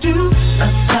want to do,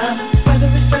 whether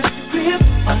it's first to grip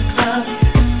or the club.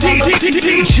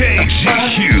 DJ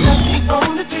GQ. Whatever you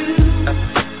want to do,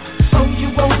 oh you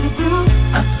want to groove,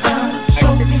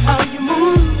 show me how you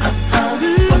move,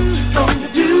 what you gonna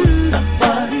do,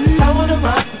 I wanna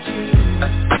rock with you.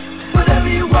 Whatever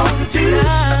you want to do,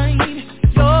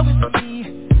 you're with me,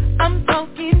 I'm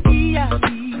talking VIP,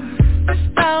 this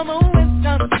time I'm with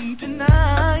me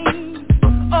tonight.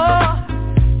 Oh,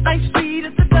 life sweet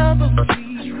as a double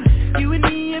treat, you and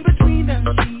me in between the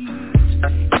sheets.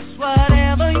 It's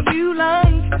whatever you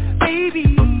like, baby.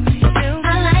 I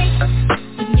like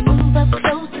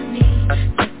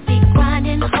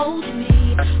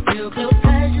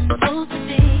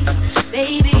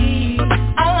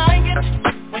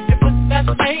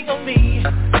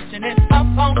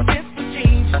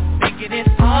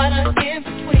harder in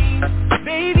between.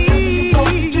 Baby,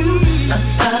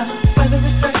 whether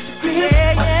it's best to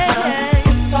grip,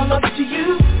 it's all up to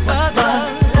you.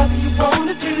 Whatever you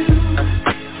wanna do,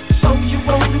 so you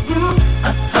wanna groove.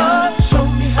 Show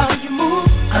me how you move.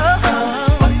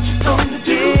 What you gonna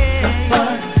do?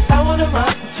 I wanna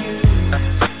rock with you.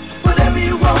 Whatever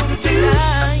you wanna do.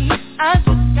 I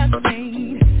just got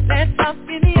paid. Let's hop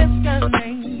in the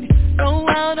Escalade. Go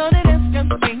out on an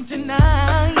Escalade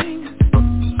tonight.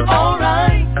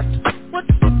 Alright, what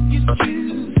if you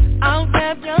choose? I'll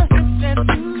grab your hips and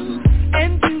move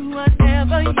and do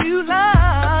whatever you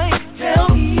like. Tell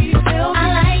me. I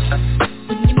like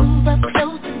when you move up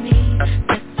close to me.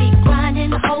 Just be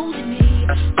grinding, holding me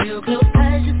real close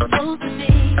as you're supposed to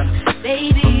be,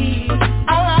 baby.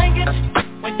 I like it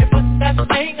when you put that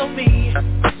thing on me,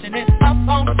 pushing it up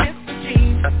on this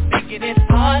machine, making it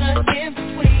harder in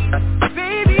between,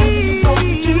 baby.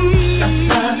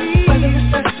 Whether it's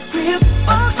best to grip,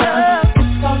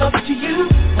 it's all up to you.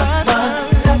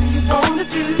 Whatever you wanna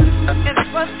do, it's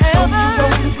whatever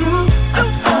you wanna do.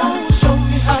 Show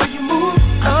me how you move.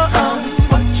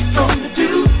 What you gonna do?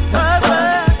 I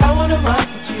wanna rock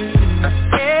with you.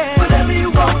 Whatever you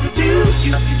wanna do,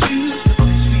 you can choose the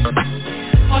sweet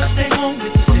or stay home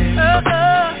with the dairy.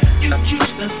 You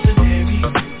choose the scenario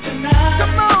tonight.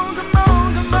 Come on.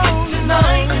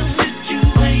 Tonight the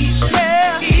situation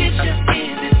is your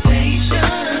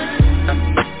invitation.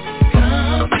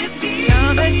 Come with me.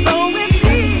 Come and go with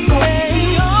me.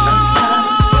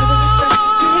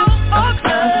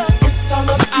 It's all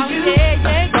up to you.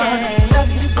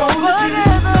 Whatever you wanna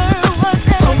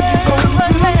do.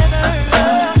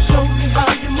 Show me how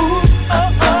you move.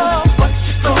 What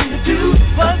you gonna do?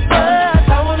 I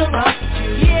wanna rock with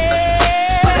you.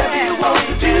 Whatever you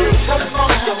wanna do. Come on,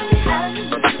 show me how you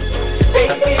move.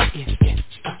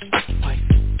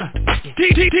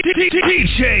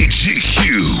 DJ GQ.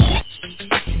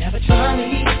 You never try me,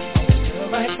 always feel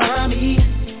right by me.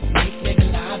 Make nigga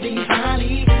lie behind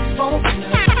me. Won't be only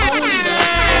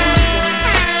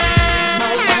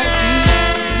my wife,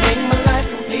 make my life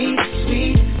complete,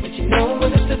 sweet. But you know when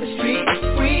it's to the street,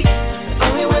 freak.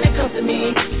 Only when it comes to me,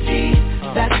 see.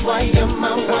 That's why you're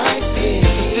my wife,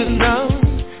 Didn't know,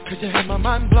 'cause you had my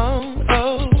mind blown.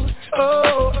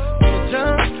 Oh, you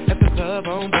jump at the club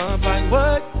on bump like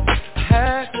what? I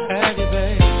had to have you,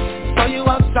 babe. saw you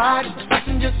outside,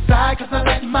 passenger side, 'cause I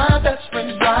let my best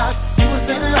friend drive. You was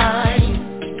in line.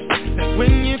 That's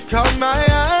when you caught my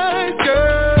eyes,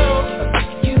 girl.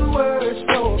 You were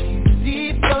so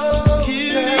beautiful.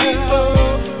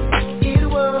 It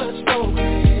was so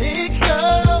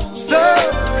critical.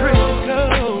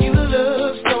 You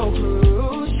look so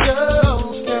crucial,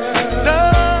 girl.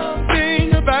 Something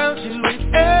about you is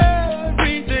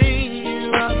everything.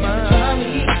 You are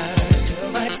mine.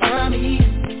 Right by me,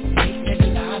 make nigga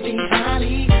lie behind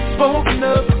me. Spoken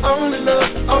of, only love,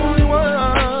 the only one.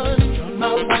 You're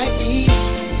my wifey,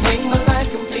 make my life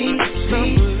complete.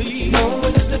 Sweet, no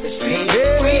one is in the street.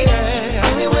 Free,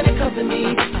 only when it comes to me.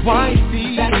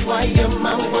 Wifey, that's why you're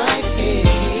my wifey.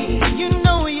 You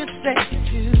know you're sexy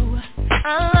too.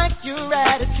 I like your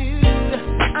attitude.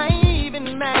 I ain't even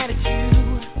mad at you.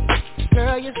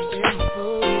 Girl, you're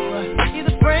simple.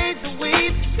 Either braids or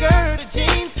weave, skirt or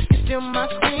jeans, you're still my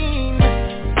queen.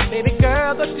 Baby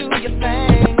girl, go do your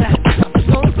thing. I'm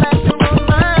so glad you're on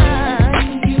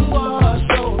mine. You are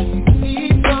so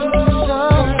beautiful.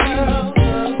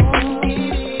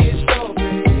 It is so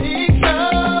big.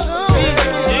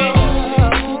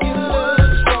 You look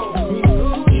so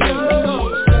crucial.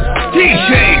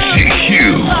 DJ GQ.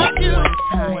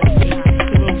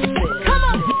 Come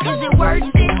on, is it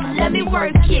worth it? Let me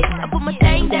work it. I put my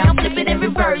thing down, flip it and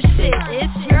reverse it.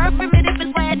 It's your primitive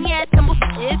and glad yet.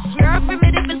 It's your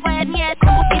primitive and glad yet.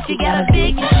 If you got a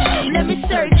big, let me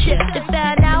search it to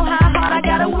find out how hard I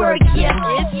gotta work. Yeah,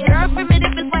 it's your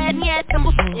primitive and glad yet. It's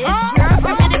your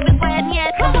primitive and glad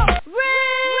yet. Come on,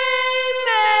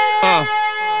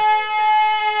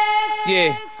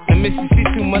 yeah, now Missy, she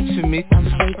too much for me.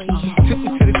 Took me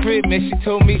to the crib, man, she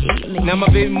told me. Now my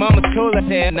baby mama told her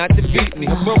hair not to beat me.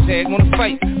 Her broke tag wanna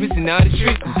fight, Missy now to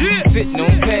treat me. Sitting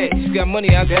on pad, she got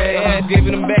money out there.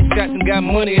 Giving them back shots and got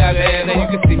money out there. Now you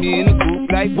can see me in the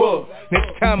group like, whoa.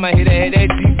 Next time I hit her head, that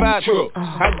G5 truck.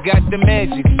 I got the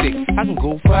magic stick, I can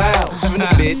go for hours. From the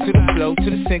bed to the floor, to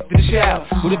the sink, to the shower.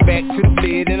 With it back to the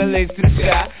bed and her legs to the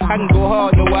sky. I can go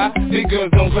hard, know why? Big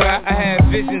girls don't cry. I have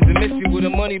visions of Missy with her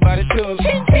money by the tub.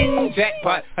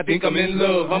 Jackpot, I think I'm in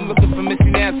love. I'm looking for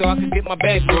Missy now so I can get my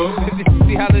back, bro.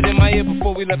 She hollered in my ear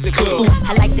before we left the club.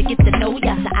 I like to get to know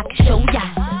ya so I can show ya.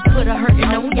 Put a hurtin'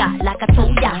 on ya like I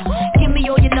told ya. Give Give me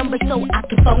all your numbers so I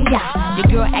can phone ya. Your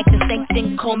girl act the same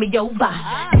thing, call me over.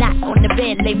 Not on the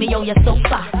bed, lay me on your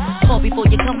sofa. Call before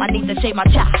you come, I need to shave my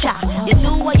cha-cha. You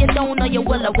do or you don't, or you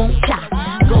will, I won't cha.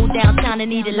 Go downtown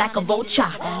and eat it like a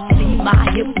vulture. See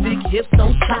my hips, big hips,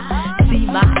 so tight. See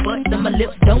my butt and my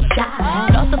lips don't die.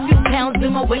 Lost a few pounds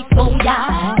in my waist, oh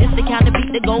yeah. It's the kind of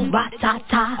beat that go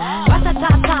ra-ta-ta.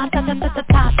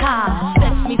 Ra-ta-ta-ta-ta-ta-ta-ta-ta.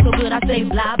 Sex me so good I say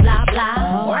blah, blah,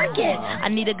 blah. Work it, I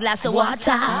need a glass of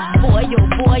water. Boy, oh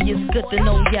boy, it's good to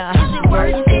know ya. Is it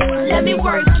worth it? Let me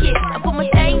work it. I put my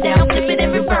thing down, flip it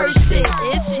and reverse it.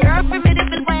 It's your primitive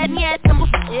and bland yet.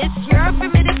 It's your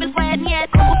primitive and bland yet.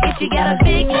 If you got a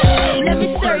big, let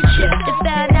me search it. To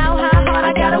find out how hard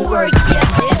I gotta work it.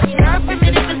 It's your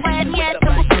primitive and bland yet.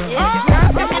 It's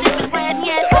your primitive and bland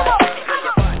yet.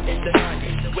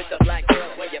 With the black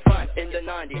girls where you fun in the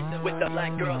 90s. With the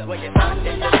black girls where you fun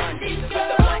in the 90s. With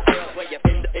the black girls where you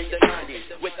in the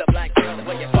 90s. With the black girls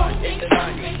where you fun in the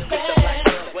 90s. With the black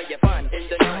girls where you fun in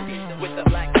the 90s. With the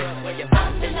black girls where you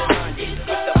fun in the 90s.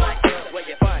 With the black girls where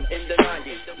you fun in the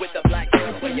 90s. With the black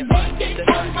girls where you fun in the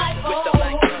 90s. With the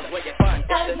black girls where you fun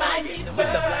in the 90s.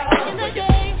 With the black girls where you fun.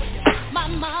 My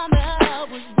mama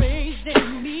was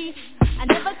raising me. I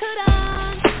never could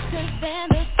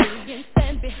understand the thing and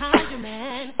stand behind you,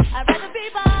 man. I'd rather be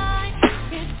by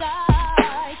his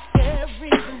side,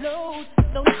 carrying the load,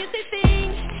 so he can see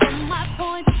things from my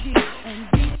point of view and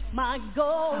reach my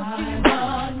goal. You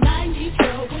are 90,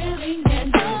 so willing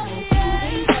and able,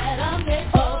 proving that I'm there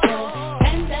for,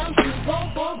 and down to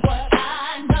go for what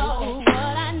I know,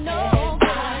 I'm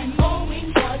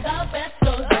going for the best,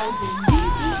 so don't be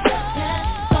easy, just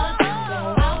have fun, go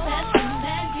out past the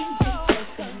man, you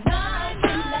take a night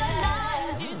and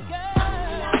last, you girl,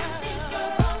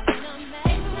 and I'm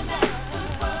making the best of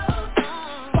the world,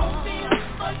 won't feel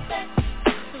perfect.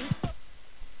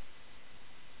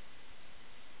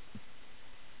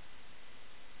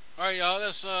 All right, y'all.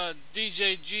 That's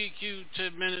DJ GQ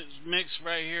 10 minutes mix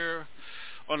right here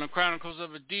on the Chronicles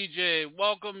of a DJ.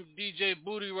 Welcome, DJ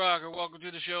Booty Rocker. Welcome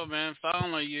to the show, man.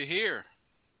 Finally, you're here.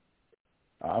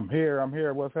 I'm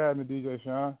here. What's happening, DJ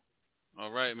Sean?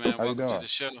 All right, man. How you Welcome to doing? the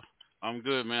show. I'm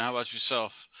good, man. How about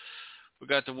yourself? We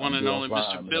got the one I'm and doing only fine,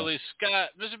 Mr. man. Billy Scott.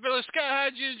 Mr. Billy Scott,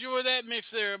 how'd you enjoy that mix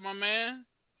there, my man?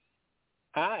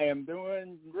 I am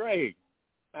doing great.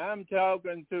 I'm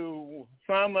talking to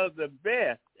some of the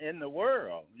best in the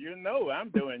world. You know I'm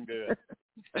doing good.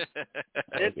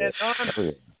 It's an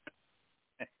honor.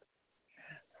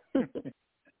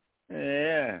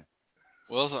 Yeah.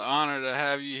 Well, it's an honor to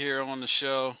have you here on the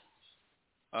show,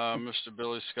 Mr.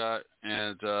 Billy Scott.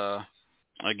 And,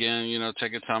 again,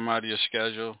 taking time out of your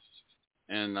schedule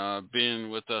and being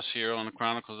with us here on the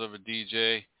Chronicles of a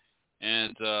DJ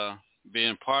and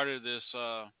being part of this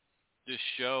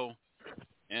show.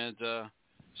 And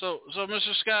so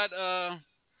Mr. Scott,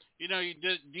 you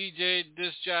did DJ,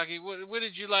 disc jockey. What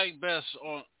did you like best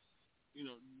on,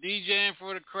 DJing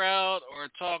for the crowd or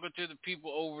talking to the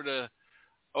people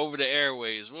over the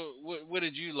airways? What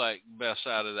did you like best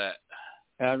out of that?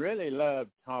 I really love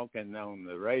talking on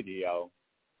the radio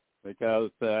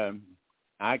because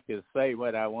I could say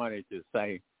what I wanted to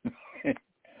say.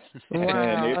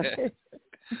 Wow.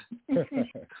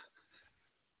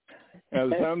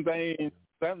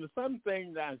 Some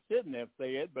things I shouldn't have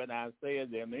said, but I said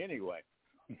them anyway.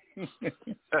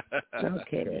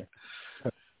 Okay.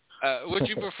 Would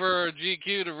you prefer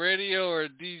GQ to radio or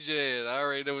DJ? I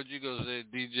already know what you're going to say,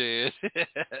 DJ.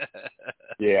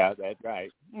 Yeah, that's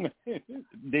right.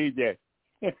 DJ.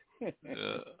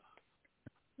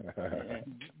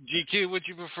 GQ, what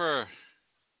you prefer?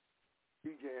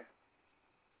 DJ.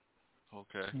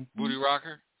 Okay. Booty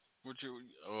Rocker?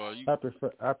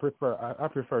 I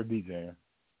prefer DJing.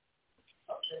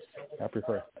 I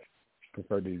prefer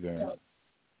DJing.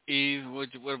 Eve,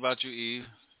 what about you, Eve?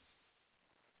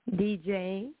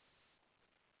 DJ.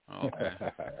 Okay.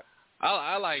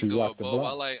 I like doing both.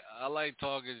 I like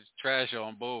talking trash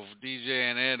on both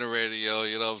DJing and the radio.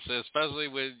 You know what I'm saying? Especially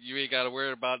when you ain't got to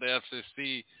worry about the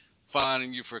FCC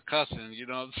finding you for cussing. You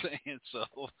know what I'm saying? So.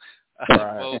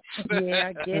 Right. Yeah,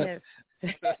 I guess.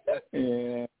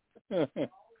 Yeah.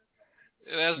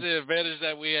 That's the advantage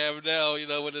that we have now.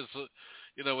 With this,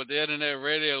 with the internet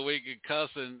radio, we can cuss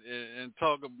and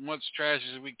talk as much trash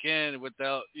as we can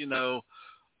without,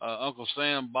 Uncle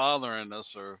Sam bothering us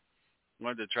or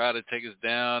wanting to try to take us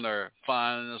down or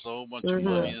fining us a whole bunch of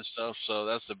money and stuff. So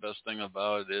that's the best thing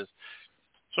about it is.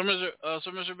 So,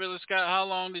 Mr. Billy Scott, how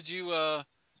long did you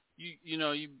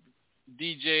you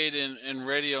DJ'd in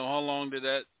radio? How long did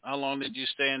you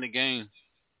stay in the game?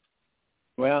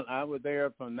 Well, I was there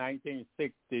from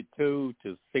 1962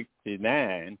 to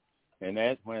 69, and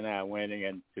that's when I went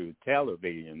into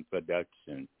television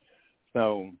production.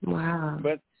 So, wow.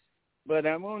 But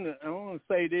I want to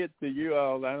say this to you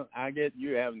all. I guess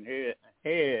you haven't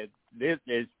had this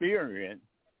experience.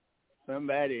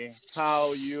 Somebody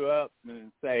call you up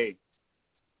and say,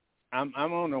 I'm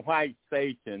on a white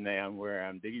station now where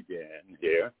I'm DJing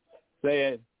here.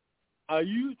 Said, are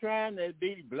you trying to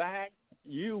be black?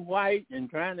 You white and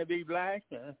trying to be black?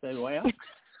 And I said, well,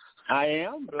 I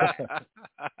am black.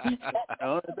 The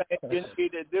only thing you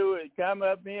need to do is come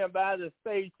up here by the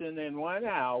station in 1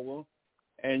 hour,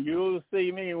 and you'll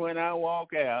see me when I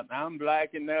walk out. I'm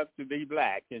black enough to be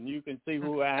black, and you can see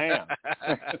who I am.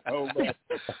 So,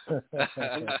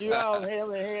 you all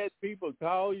haven't had people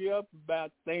call you up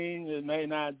about things that may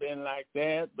not have been like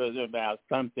that, but about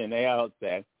something else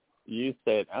that you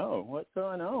said, oh, what's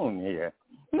going on here?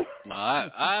 No, I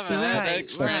haven't had that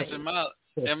experience in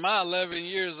my 11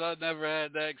 years. I've never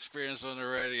had that experience on the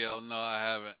radio. No, I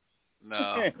haven't.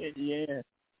 No. Yeah.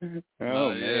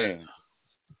 No, man.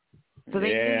 So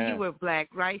they knew you were black,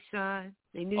 right, Sean?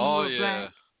 They knew you were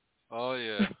black? Oh,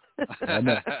 yeah.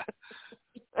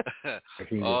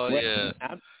 Oh, yeah.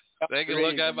 They can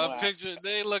look at my picture.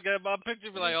 They look at my picture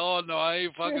and be like, oh, no, I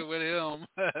ain't fucking with him.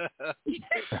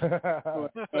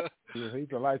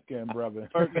 He's a light-skinned brother.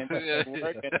 Working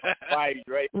white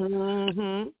radio.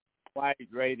 Mm-hmm. White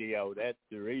radio. That's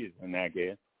the reason, I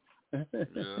guess.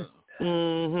 Yeah.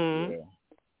 Mm-hmm.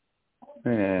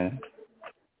 Yeah.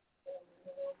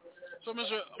 So,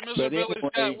 Mr. Billy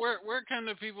Scott, where can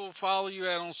the people follow you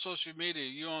at on social media?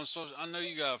 You on social? I know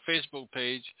you got a Facebook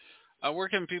page. Where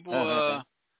can people,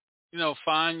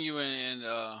 find you and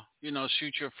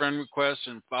shoot your friend requests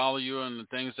and follow you and the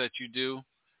things that you do,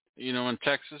 in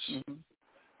Texas? Mm-hmm.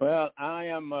 Well, I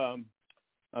am a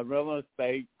real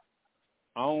estate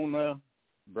broker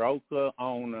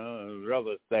owner of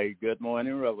real estate. Good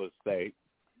Morning Real Estate.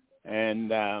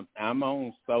 And I'm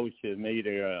on social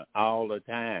media all the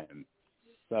time.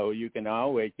 So you can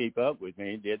always keep up with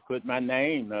me. Just put my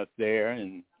name up there,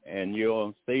 and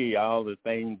you'll see all the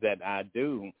things that I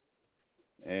do.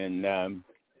 And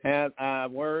I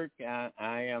work. I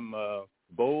am a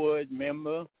board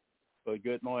member for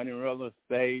Good Morning Real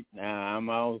Estate. I'm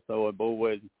also a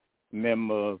board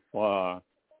member for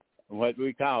what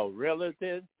we call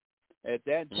Realtors. At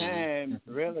that time,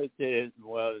 Realtors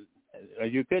was,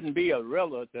 you couldn't be a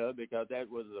realtor because that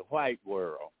was the white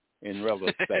world in real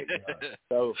estate.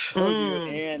 So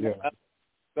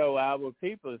our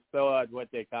people started what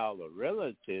they call a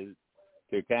realtors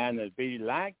to kind of be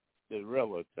like the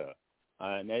realtor.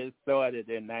 And they started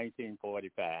in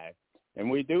 1945.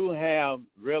 And we do have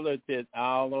realtors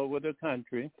all over the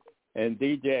country. And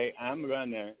DJ, I'm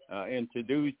going to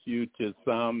introduce you to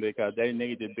some because they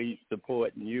need to be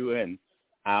supporting you and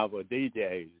our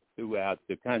DJs throughout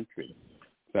the country.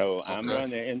 So I'm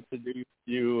going to introduce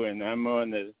you, and I'm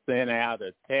going to send out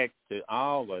a text to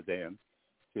all of them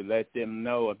to let them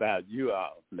know about you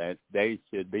all, that they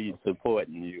should be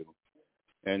supporting you.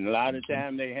 And a lot of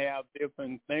times they have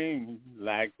different things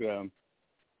like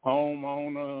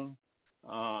homeowner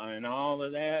and all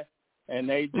of that, and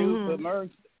they do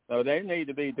commercials. So they need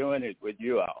to be doing it with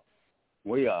you all.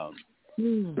 We are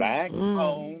black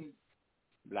home,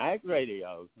 black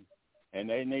radios, and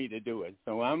they need to do it.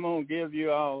 So I'm going to give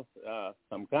you all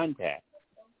some contacts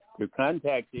to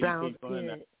contact these people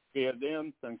and give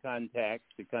them some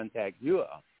contacts to contact you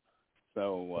all.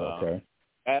 So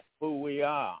that's who we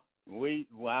are.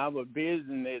 Our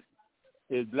business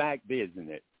is black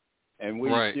business, and we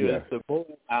should support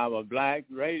our black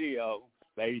radio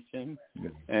station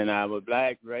and our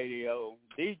black radio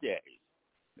DJs.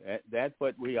 That's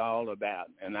what we all about,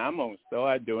 and I'm going to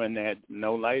start doing that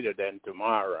no later than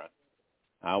tomorrow.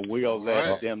 I will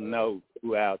let them know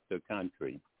throughout the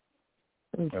country.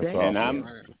 And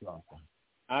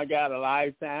I got a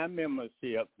lifetime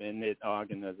membership in this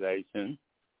organization,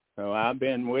 so I've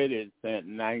been with it since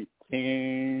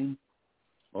 19.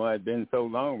 Well, it's been so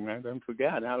long, I done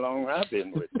forgot how long I've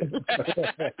been with it.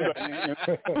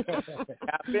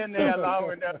 I've been there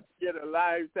long enough to get a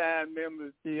lifetime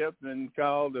membership and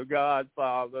called the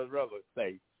Godfather of Real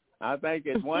Estate. I think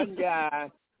it's one guy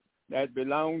that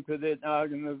belonged to this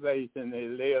organization they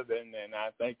live in, and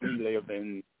I think he lives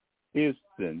in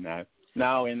Houston,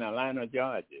 now in Atlanta,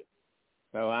 Georgia.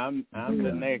 So I'm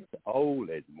the next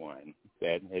oldest one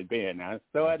that has been. I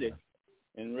started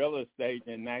in real estate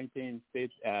in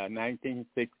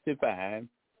 1965,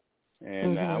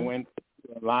 and I went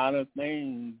through a lot of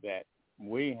things that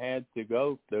we had to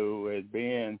go through as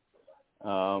being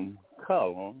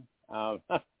color.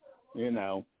 But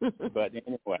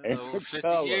anyway, 50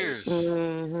 color. years.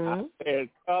 I said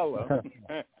color.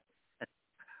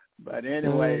 But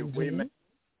anyway, we made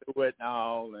it through it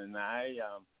all, and I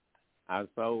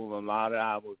sold a lot of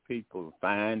our people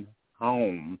find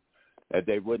homes that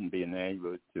they wouldn't be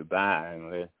able to buy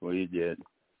unless we did.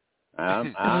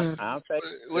 I'll say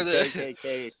the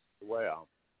KKK as well.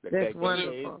 That's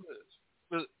wonderful.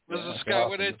 Mr. Scott,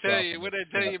 what they tell you? What they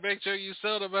tell you? Make sure you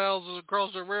sell the houses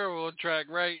across the railroad track,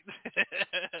 right?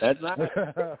 That's right.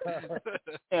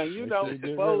 And you don't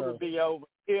supposed to be over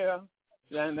here.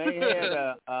 And they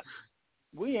had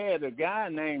we had a guy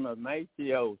named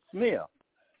Maceo Smith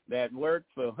that worked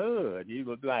for HUD. He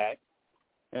was black.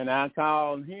 And I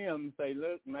called him and say,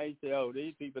 look, Maceo,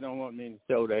 these people don't want me to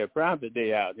show their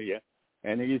property out here.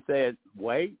 And he said,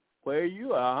 wait, where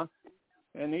you are.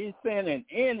 And he sent an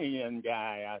Indian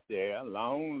guy out there,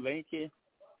 long, lanky,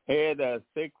 had a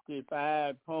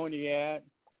 65 Pontiac,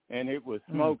 and it was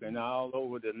smoking all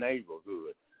over the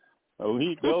neighborhood. So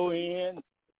he go in,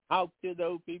 talk to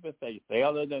those people, say,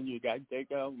 sell it, and you got to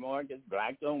take off mortgage.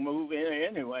 Blacks don't move in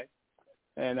anyway.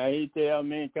 And he tell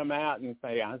me, come out and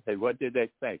say, I said, what did they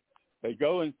say? They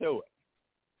go and do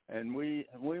it. And we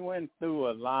went through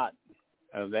a lot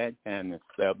of that kind of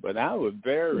stuff, but I was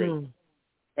very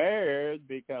prepared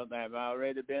because I've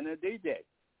already been a DJ.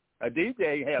 A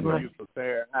DJ helps you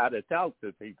prepare how to talk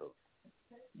to people.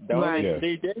 Don't you,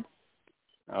 DJ?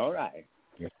 All right.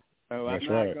 Yeah. So I'm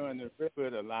not going to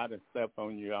put a lot of stuff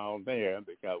on you all there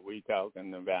because we're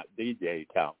talking about DJ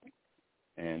talk.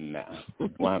 And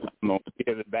well, I'm going to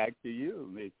give it back to you,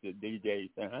 Mr. DJ,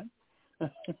 son.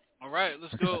 All right,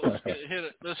 let's go.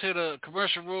 Let's hit a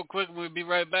commercial real quick, and we'll be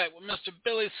right back with Mr.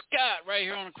 Billy Scott right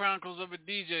here on the Chronicles of a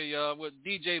DJ, y'all, with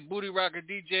DJ Booty Rocker,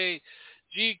 DJ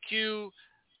GQ,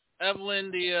 Evelyn,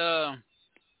 the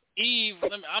Eve.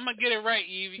 I'm going to get it right,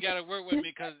 Eve. You got to work with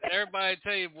me because everybody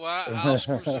tell you, boy, I'll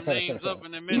screw some names up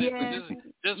in a minute. But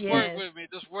just work with me.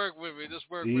 Just work with me. Just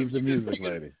work Eve's with me. Eve's the music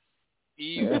lady.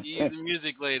 Eve the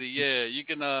music lady. Yeah, you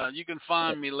can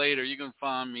find me later. You can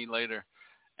find me later.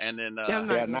 And then,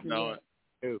 we'll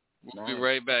be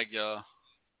right back, y'all.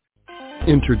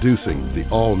 Introducing the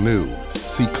all-new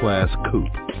C-Class Coupe.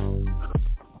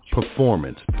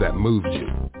 Performance that moves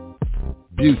you.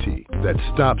 Beauty that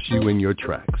stops you in your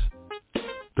tracks.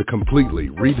 The completely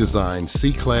redesigned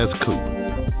C-Class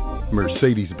Coupe.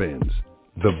 Mercedes-Benz.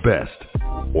 The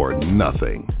best or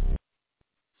nothing.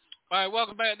 All right,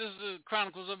 welcome back. This is the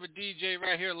Chronicles of a DJ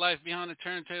right here, Life Behind the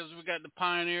Turntables. We got the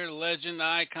pioneer, the legend, the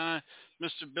icon.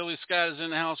 Mr. Billy Scott is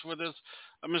in the house with us.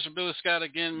 Mr. Billy Scott,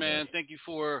 again, man, thank you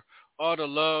for all the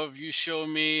love you show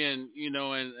me and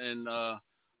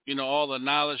all the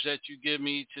knowledge that you give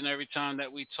me each and every time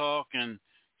that we talk and,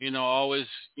 always,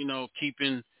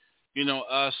 keeping,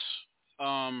 us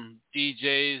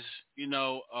DJs,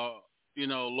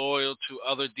 loyal to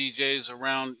other DJs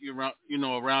around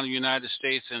the United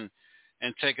States and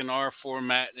taking our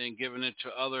format and giving it to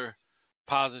other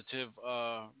positive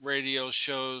radio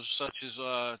shows such as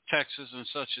Texas and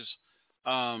such as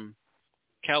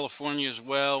California as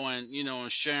well, and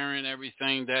and sharing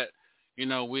everything that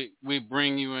we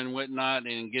bring you and whatnot,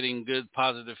 and getting good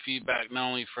positive feedback not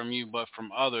only from you but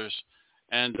from others,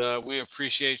 and we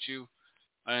appreciate you,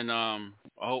 and I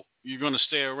hope you're going to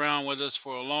stay around with us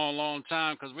for a long, long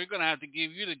time because we're going to have to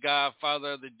give you the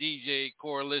godfather of the DJ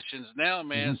coalitions now,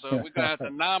 man. So we're going to have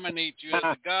to nominate you as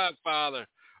the godfather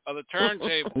of the turntable.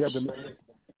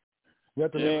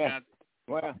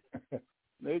 Well,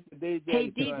 Mr. DJ.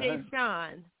 Hey, DJ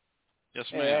Sean. Yes,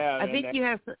 ma'am. I think you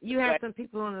have some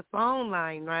people on the phone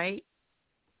line, right?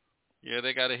 Yeah,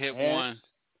 they got to hit one.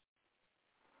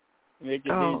 Mr.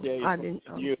 DJ,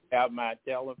 you have my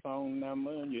telephone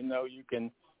number. You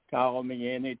can call me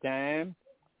anytime,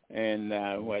 and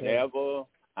whatever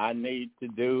I need to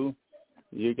do,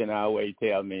 you can always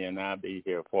tell me, and I'll be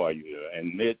here for you.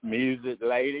 And Miss Music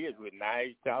Lady, it was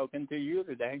nice talking to you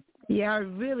today. Yeah, I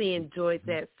really enjoyed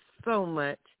that so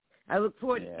much. I look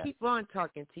forward to keep on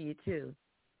talking to you, too.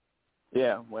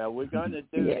 Yeah, well, we're going to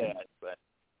do that, but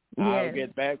I'll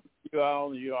get back with you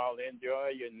all. You all enjoy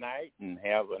your night and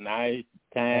have a nice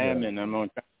time, and I'm going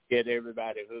to try to get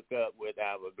everybody hooked up with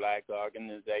our black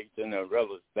organization of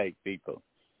real estate people.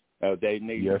 They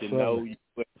need to know you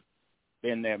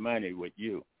spend their money with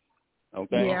you.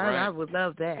 Okay? Yeah, I would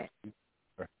love that.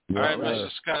 All right, Mr.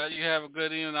 Scott, you have a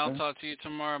good evening. I'll talk to you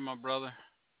tomorrow, my brother.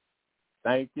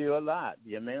 Thank you a lot.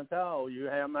 You mean call. You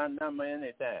have my number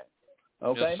anytime.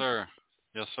 Okay? Yes, sir.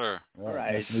 Yes, sir. All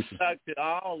right. Talk to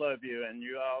all of you, and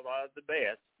you all are the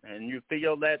best. And you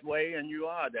feel that way, and you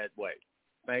are that way.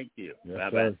 Thank you. Yes,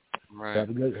 bye-bye. Right. Have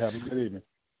a good evening.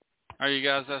 All right, you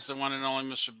guys, that's the one and only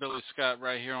Mr. Billy Scott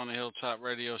right here on the Hilltop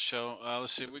Radio Show.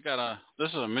 Let's see, this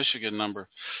is a Michigan number.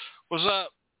 What's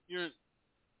up?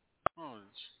 Oh,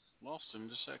 it's lost him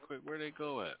just that quick. Where'd they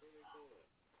go at?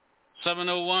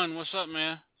 701, what's up,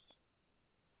 man?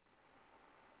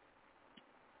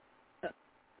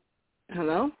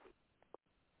 Hello?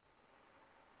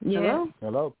 Yeah. Hello?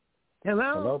 Hello?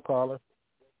 Hello? Hello, caller.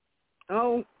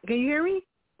 Oh, can you hear me?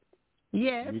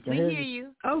 Yes, We can we hear hear you.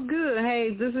 you. Oh, good.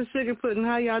 Hey, this is Sugar Pudding.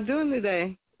 How y'all doing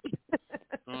today?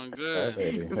 Doing good.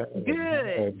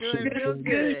 Good. Doing real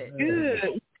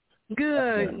good.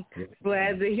 Good.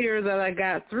 Glad to hear that I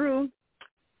got through.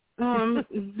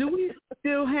 Do we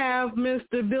still have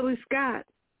Mr. Billy Scott?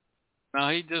 No,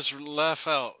 he just left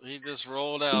out. He just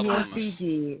rolled out Yes, on us. he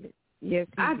did. Yes,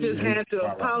 he I did. just had to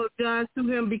apologize to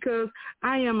him because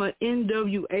I am an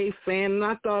NWA fan, and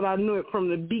I thought I knew it from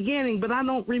the beginning, but I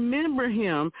don't remember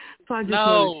him. So I just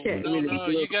want to check with him a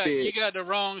little you bit. got the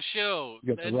wrong show.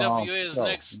 You got the wrong NWA is show.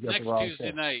 next You got the wrong Tuesday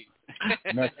show. night.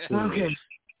 Next Tuesday.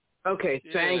 Okay.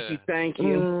 Yeah. Thank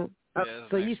you. Yeah,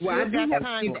 So you still Well, I do got have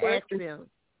time some to ask questions. them.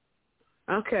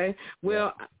 Okay.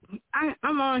 Well,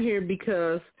 I'm on here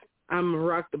because I'm a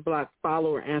Rock the Block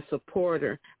follower and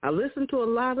supporter. I listen to a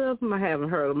lot of them. I haven't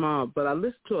heard them all, but I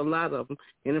listen to a lot of them.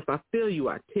 And if I feel you,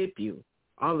 I tip you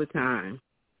all the time.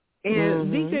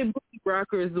 And DJ Booty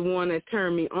Rocker is the one that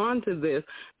turned me on to this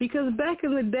because back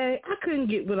in the day, I couldn't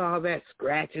get with all that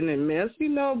scratching and mess,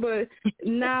 but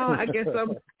now I guess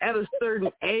I'm at a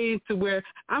certain age to where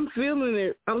I'm feeling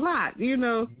it a lot,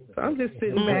 So I'm just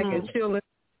sitting back and chilling.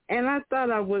 And I thought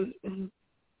I would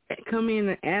come in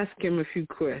and ask him a few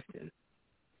questions.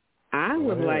 I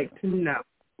would like to know,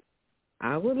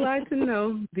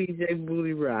 DJ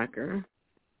Booty Rocker,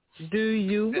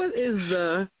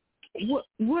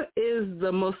 what is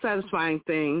the most satisfying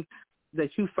thing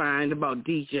that you find about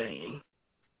DJing?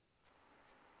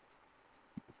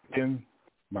 Making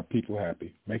my people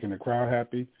happy, making the crowd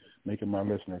happy, making my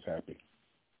listeners happy.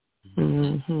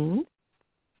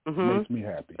 Makes me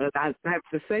happy. I have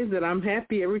to say that I'm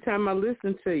happy every time I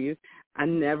listen to you. I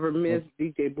never miss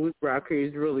DJ Booty Rocker.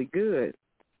 He's really good.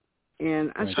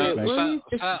 And I said,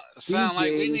 sound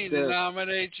like we need to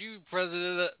nominate you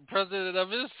president of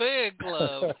his fan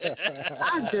club.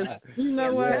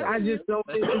 I just don't.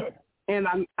 And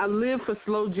I live for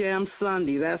Slow Jam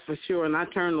Sunday, that's for sure. And I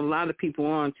turn a lot of people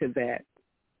on to that.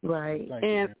 Right.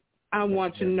 And I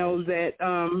want to know that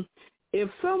if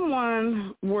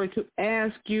someone were to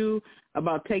ask you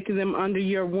about taking them under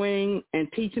your wing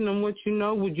and teaching them what you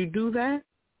know, would you do that?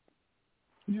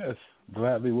 Yes,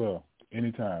 gladly will,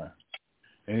 anytime.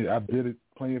 And I did it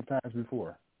plenty of times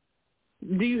before.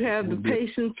 Do you have the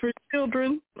patience for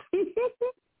children?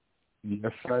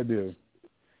 Yes, I do.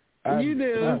 You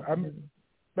do. I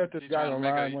met this guy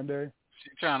online one day.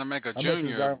 She's trying to make a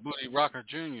junior, Booty Rocker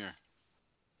Jr.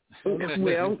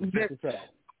 Well,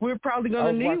 we're probably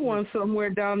going to need one somewhere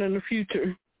down in the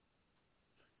future.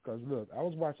 Because, look, I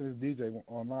was watching this DJ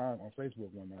online on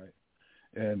Facebook one night,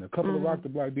 and a couple of Rock the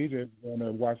Block DJs were on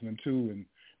there watching him, too, and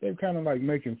they were kind of, like,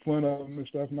 making fun of him and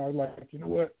stuff, and I was like, you know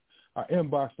what? I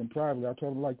inboxed him privately. I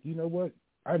told him, like, you know what?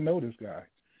 I know this guy.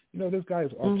 This guy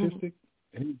is autistic,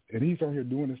 and he's on here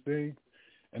doing his thing.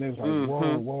 And it was like,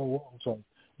 whoa. So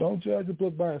don't judge a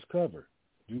book by its cover.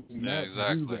 Do not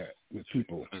do that with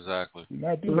people. Exactly. Do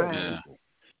not do that with people.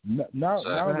 Now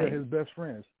they're his best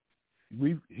friends.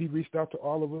 He reached out to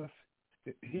all of us.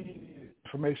 He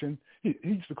information. He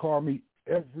used to call me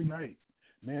every night.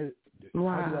 Man, how do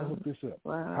I hook this up?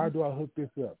 How do I hook this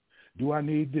up? Do I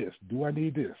need this? Do I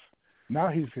need this? Now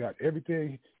he's got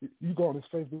everything. You go on his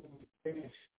Facebook page.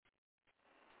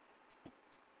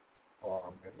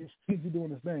 Oh man, he's doing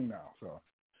his thing now. So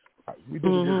we did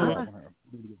a good job on him.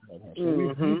 So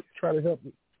we try to help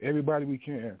everybody we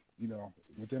can,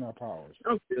 within our powers.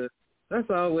 Oh, good. That's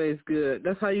always good.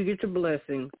 That's how you get your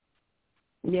blessings.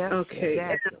 Yeah. Okay.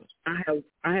 Exactly.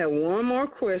 I have one more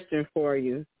question for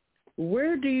you.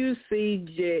 Where do you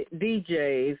see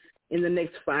DJs in the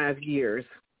next 5 years?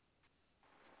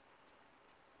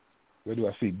 Where do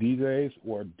I see DJs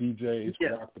or DJs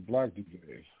Rock the Block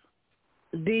DJs?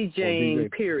 DJing,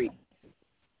 period.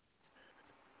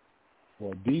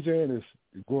 Well, DJing is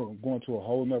going to a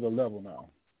whole nother level now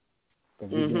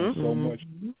because we're doing so much,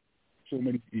 so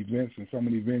many events and so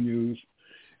many venues.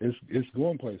 It's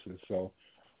going places. So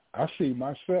I see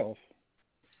myself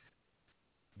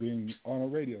being on a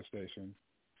radio station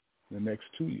in the next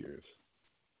 2 years.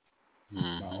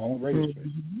 My own radio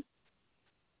station.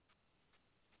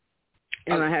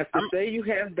 And I have to say, you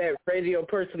have that radio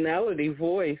personality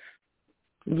voice.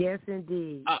 Yes,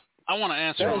 indeed. I want to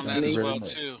answer on that as well,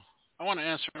 too. I want to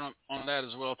answer on that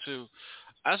as well, too.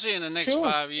 I see in the next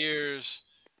 5 years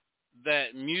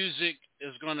that music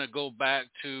is going to go back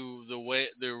to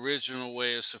the original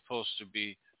way it's supposed to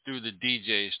be. through the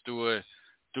DJs, through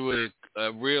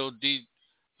a real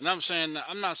and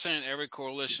I'm not saying every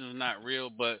coalition is not real,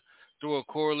 but through a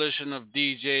coalition of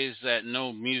DJs that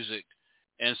know music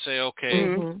and say,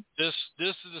 okay, this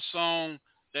is the song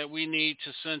that we need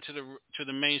to send to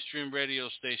the mainstream radio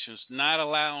stations, not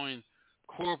allowing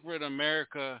corporate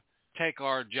America take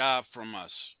our job from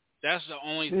us. That's the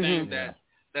only thing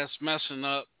that's messing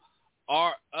up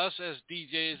us as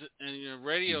DJs and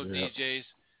radio DJs.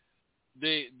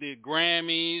 The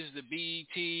Grammys, the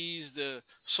BETs, the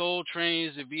Soul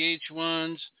Trains, the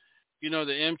VH1s, the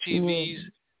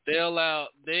MTVs, they allow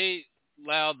the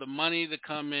money to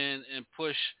come in and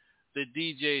push the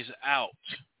DJs out.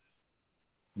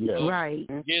 Yeah. Right.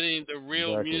 Getting the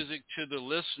real music to the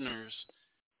listeners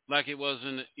like it was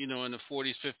in the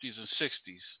 40s, 50s, and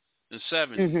 60s and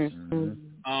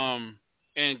 70s.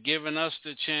 And giving us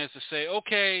the chance to say,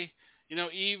 okay,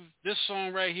 Eve, this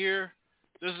song right here,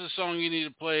 this is a song you need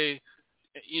to play,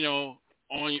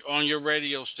 on your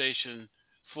radio station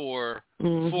for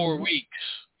 4 weeks.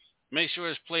 Make sure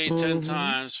it's played 10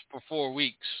 times for 4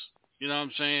 weeks. You know what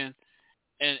I'm saying?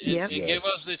 And give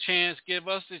us the chance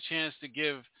to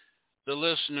give the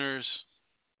listeners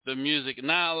the music,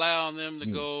 not allowing them to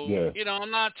go,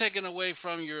 I'm not taking away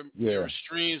from your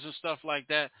streams and stuff like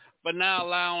that, but not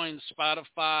allowing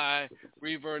Spotify,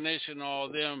 Reverb Nation, all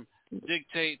of them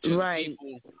dictate to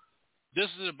people, this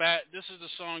is the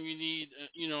song you need,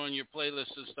 in your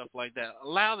playlist and stuff like that.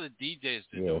 Allow the DJs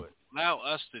to do it. Allow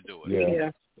us to do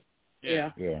it.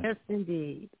 Yeah. Yes,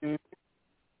 indeed.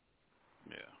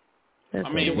 I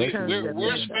mean,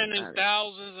 we're spending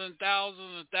thousands and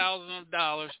thousands and thousands of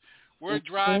dollars. We're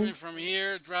driving from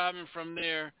here, driving from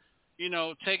there,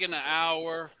 taking an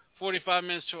hour, 45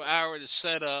 minutes to an hour to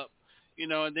set up,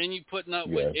 and then you putting up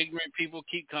with ignorant people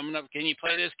keep coming up. Can you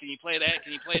play this? Can you play that?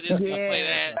 Can you play this? Can you play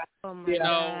that? Oh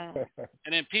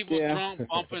and then people drunk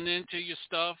bumping into your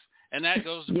stuff, and that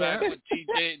goes back what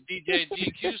DJ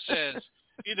GQ says.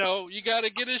 You got to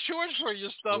get insurance for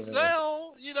your stuff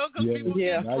now, because people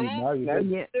get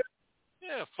drunk.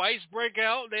 Fights break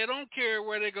out. They don't care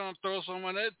where they're going to throw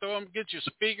someone at. Get your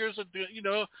speakers.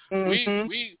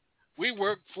 We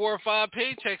work 4 or 5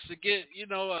 paychecks to get,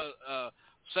 a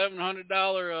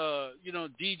 $700,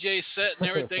 DJ set and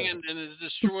everything, and it's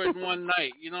destroyed in one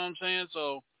night. You know what I'm saying?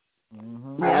 So,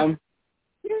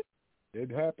 it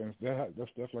happens. That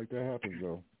stuff like that happens,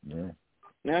 though. Yeah,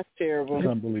 that's terrible. It's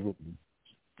unbelievable.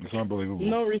 It's unbelievable.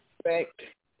 No respect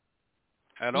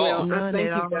at all. Well,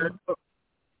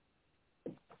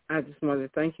 I just wanted to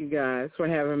thank you guys for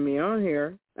having me on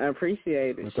here. I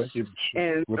appreciate it. Well, thank you.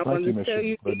 And I want to tell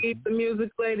you, Steve, the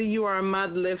music lady, you are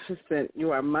magnificent.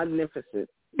 You are magnificent.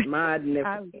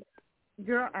 Magnificent.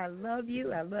 Girl, I love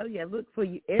you. I look for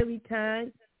you every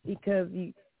time because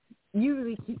you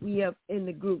really keep me up in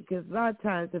the group. Because a lot of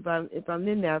times if I'm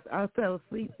in there, I fell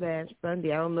asleep last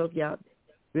Sunday. I don't know if y'all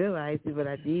realized it, but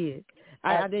I did.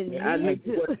 I didn't mean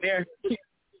to.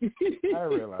 I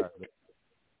realized it.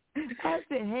 I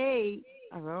said, hey.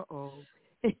 Uh-oh.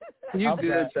 You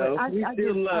good, though. I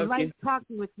like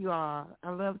talking with you all. I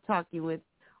love talking with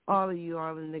all of you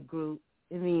all in the group.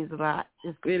 It means a lot.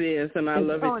 It is, and I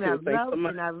love it, too. Thanks so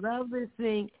much. And I love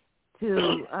listening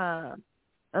to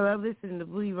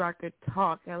Booty Rocker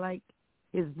talk. I like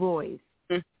his voice.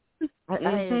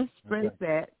 I expressed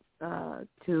that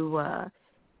to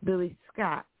Billy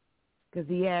Scott because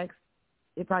he asked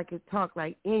if I could talk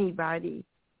like anybody,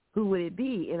 who would it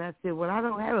be? And I said, well, I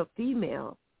don't have a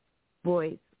female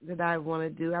voice that I want to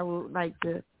do. I would like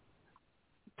to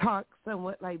talk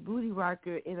somewhat like Booty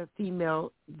Rocker in a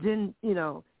female gender.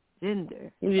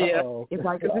 Yeah. If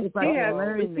I can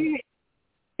learn that.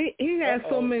 He has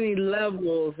so many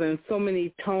levels and so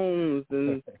many tones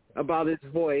and about his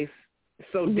voice.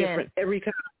 So different every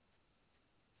time.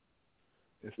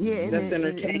 That's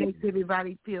entertaining. It makes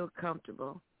everybody feel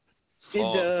comfortable.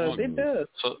 It does.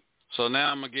 So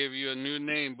now I'm gonna give you a new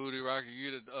name, Booty Rocker.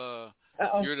 You're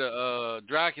the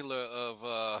Dracula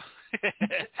of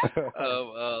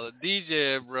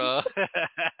DJ, bro.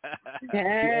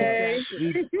 Hey.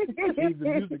 Eve the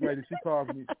music lady. She calls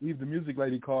me. Eve the music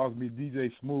lady calls me DJ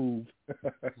Smooth.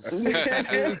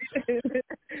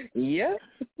 Yep.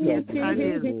 Yes, I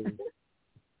do.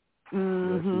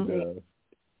 Yes,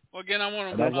 well, again, I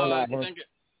want to thank you.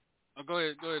 Go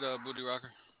ahead, Booty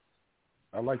Rocker.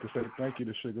 I'd like to say thank you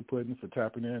to Sugar Pudding for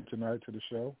tapping in tonight to the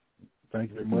show. Thank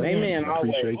you very much. Amen. I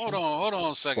appreciate you. Hold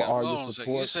on a second.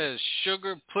 You said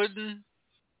Sugar Pudding?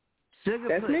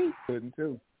 That's me. Pudding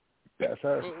too. That's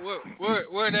her.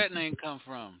 Where that name come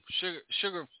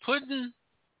Sugar Pudding?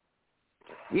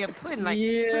 Yeah, pudding like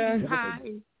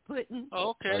pudding. Oh,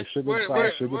 okay. Like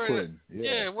sugar pudding.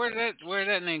 Yeah, where did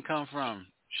that name come from?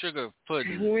 Sugar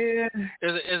pudding. Well,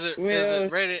 is it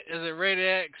rated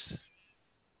X?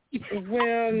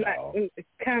 Well, no.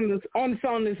 Kind of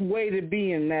on this way to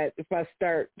being that if I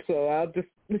start, so I'll just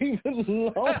leave it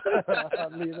alone.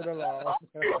 Leave it alone.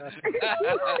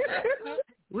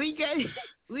 We got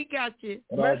you.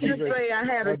 Let's just say I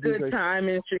had a good time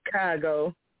in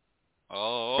Chicago.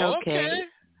 Oh, okay.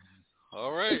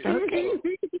 All right. Okay.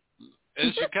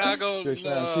 In Chicago,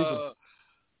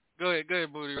 go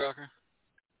ahead, Booty Rocker.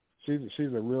 She's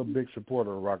a real big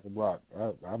supporter of Rock the Block.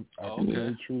 I can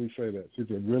really truly say that. She's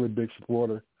a really big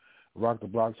supporter of Rock the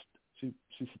Block. She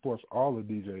supports all the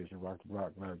DJs in Rock the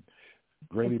Block, and I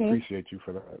greatly appreciate you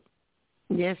for that.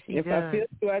 Yes, if I feel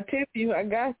you, I tip you. I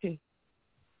got you.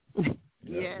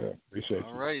 Yeah, appreciate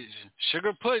all you. Right,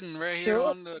 sugar pudding right here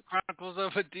on the Chronicles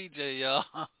of a DJ, y'all.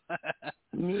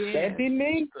 Yeah, that'd be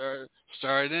me.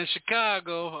 Started in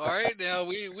Chicago. All right, now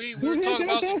we were talking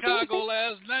about Chicago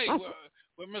last night.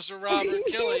 With Mr. Robert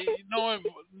Kelly, knowing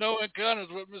encounters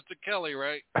with Mr. Kelly,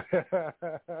 right?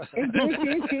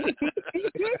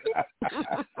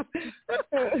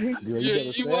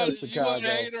 you wasn't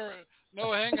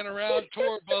hanging around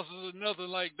tour buses and nothing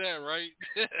like that, right?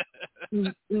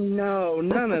 No,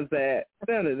 none of that.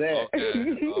 None of that.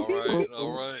 Okay,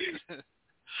 all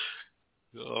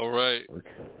right.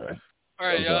 All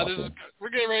right, y'all. Awesome. We're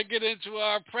getting ready to get into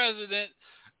our president.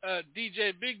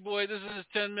 DJ Big Boy, this is his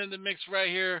 10-minute mix right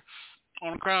here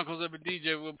on Chronicles of a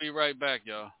DJ. We'll be right back,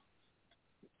 y'all.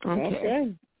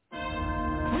 Okay.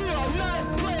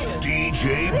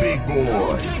 DJ Big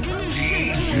Boy.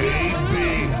 DJ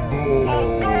Big Boy.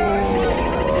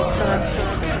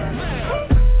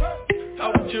 I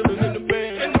was chillin' in the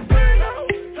band,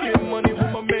 getting money with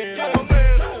my man. I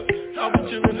was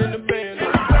chillin' in the band,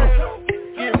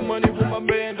 getting money with my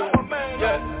band.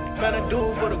 Yeah, man, I do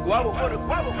it for the guavo.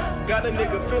 Got a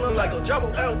nigga feeling like El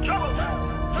Chavo.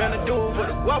 Man, I do it for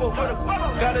the guavo.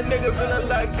 Got a nigga feeling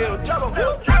like El Chavo.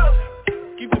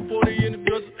 Keep the 40 in the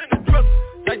dresser.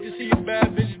 Like to see a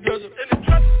bad bitch dresser.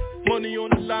 Money on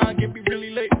the line, get me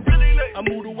really late. I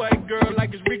move the white girl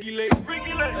like it's Ricky Lake.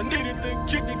 I need a thick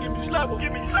chick to give me slapper.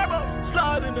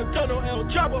 Slide in the tunnel, El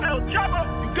Chavo.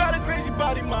 You got a crazy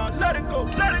body, man, let it go.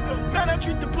 Man, I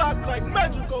treat the block like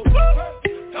magical.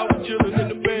 I was chillin' in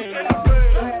the band,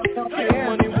 getting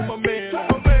money with my man. I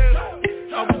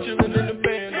was chillin' in the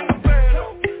band,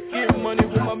 getting money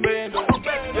with my man.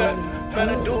 Yeah, man,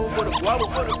 I do it for the guavo.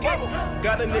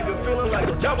 Got a nigga feeling like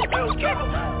a Jabo.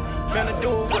 Man, I do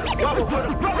it for the guavo.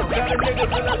 Got a nigga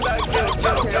feeling like El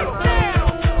Jabo.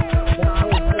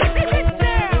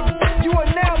 You are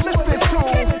now listening to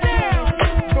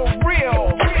The Real,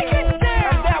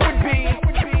 and that would be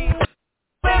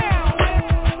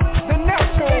the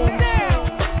Neptune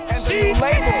and the new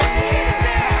label.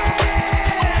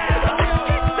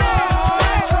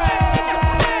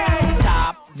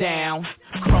 Top down,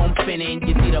 chrome spinning,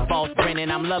 you see the boss grinning.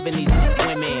 I'm loving these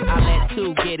women, I let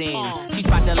two get in. She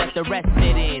tried to let the rest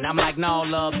fit in. I'm like, no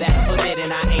love, that's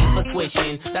forbidden. I ain't for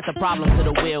squishing, that's a problem to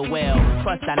the wheel well.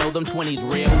 Trust, I know them 20s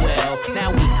real well.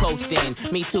 Now we coasting,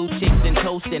 me two chicks and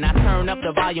toasting. I turn up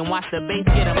the volume, watch the bass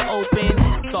get them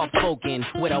open. Soft spoken,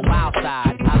 with a wild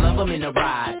side. I love them in the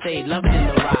ride, say love it in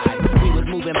the ride. We was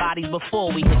moving bodies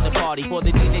before we hit the party. Before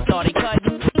the DJ started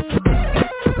cutting.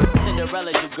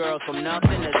 Cinderella, you girls from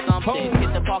nothing to something.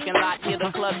 Hit the parking lot, hear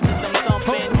the club system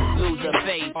thumping. Lose the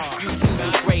faith, you two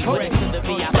be great. With it to the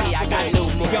VIP, I got new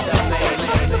moves to make.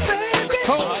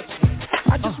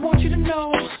 I just want you to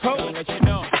know,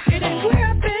 it ain't where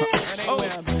I've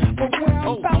been, but where I'm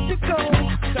about to go.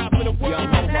 Top of the world,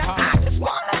 now I just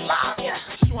wanna love you,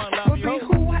 but be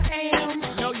who I am.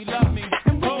 Know you love me,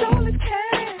 and with all this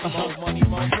cash, more money,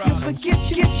 more problems. Forget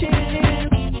your chance,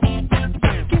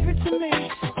 give it to me.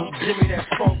 Give me that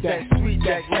funk, that sweet,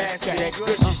 that nasty, that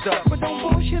gushy stuff. But don't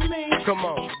bullshit me. Come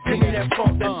on, give me that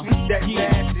funk, that sweet, that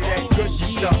nasty, that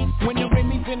gushy stuff. When the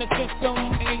Remy's in the system,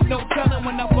 ain't no telling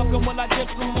when I fuck 'em, will I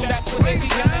just them. That's what they be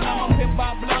yelling. I'm a pimp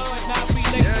by blood, not be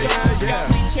late.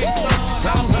 Got me chased on,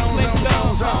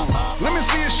 Let me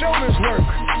see your shoulders work.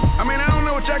 I mean, I don't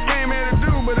know what y'all came here to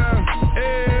do, but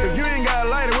if you ain't got a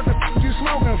lighter, what the you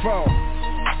smoking for?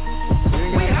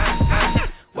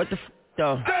 What the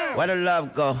though? Where the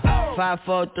love go? 5,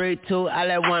 4, 3, 2, I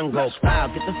let one go. Wow,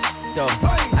 get the though.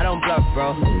 I don't bluff,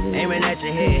 bro. Aiming at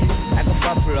your head like a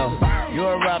buffalo. You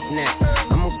a roughneck,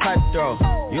 I'm a cutthroat.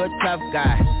 You a tough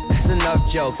guy, that's enough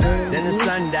jokes. Then the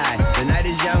sun dies, the night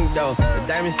is young though. The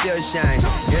diamond still shine,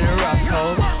 you're in a rough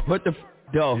hole. What the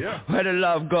though? Where the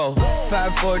love go?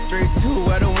 5, 4, 3, 2,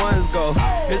 where the ones go?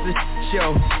 It's a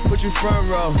show, put you front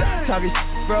row. Talking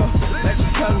bro, let the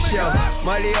tongue show.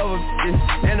 Money over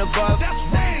and above,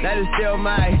 that is still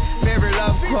my favorite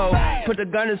love quote. Put the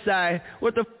gun aside,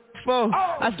 what the for?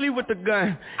 I sleep with the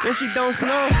gun, and she don't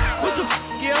snow. What the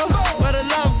yo? Where the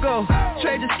love go?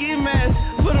 Trade the ski mask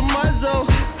for the muzzle.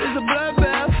 It's a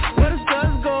bloodbath, where the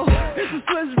suns go? It's a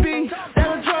Swiss beat, that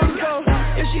the drugs go.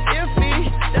 If she iffy,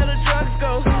 that the drugs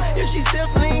go. If she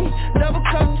simply double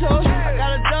cup toast, I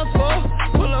got a duffel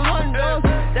full of hundos,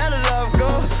 that the love go.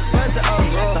 Where's the up,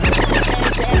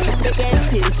 big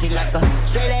ass titty, she like a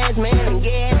straight ass man and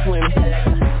gay ass women.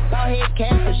 Bald head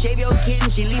cat, so shave your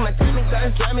kitten. She leave my tummy,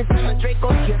 gun, slam me, my Draco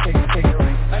kill.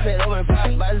 I said over and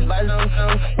pop, buzz, on,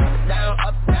 down,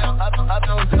 up, down on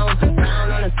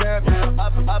the syrup, down,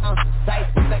 up, on sight,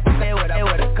 say what I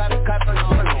would, cup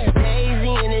on.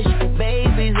 Daisy in it, she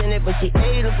babies in it, but she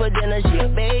ate her for dinner. She a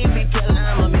baby killer,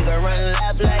 I'ma make her run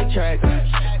lap like track.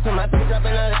 Put my pics up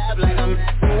in her lap like I'm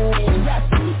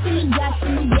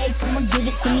yeah, I'ma give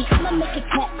it to me, I'ma make it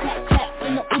clap, clap, clap,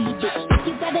 in the oogie bitch.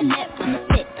 You got a nap from the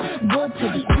fit, go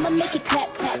titty, I'ma make it clap,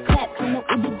 clap, clap, in the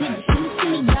oogie bitch. See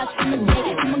me, y'all, see me,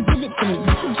 yeah, I'ma give it to me. You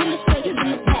can give it straight from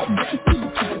the pack, but you see the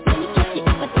chicken. Let me kiss it, if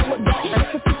I throw it back,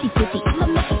 it's a 50-50. I'ma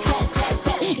make it clap, clap,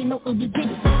 clap, in the oogie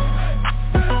bitch.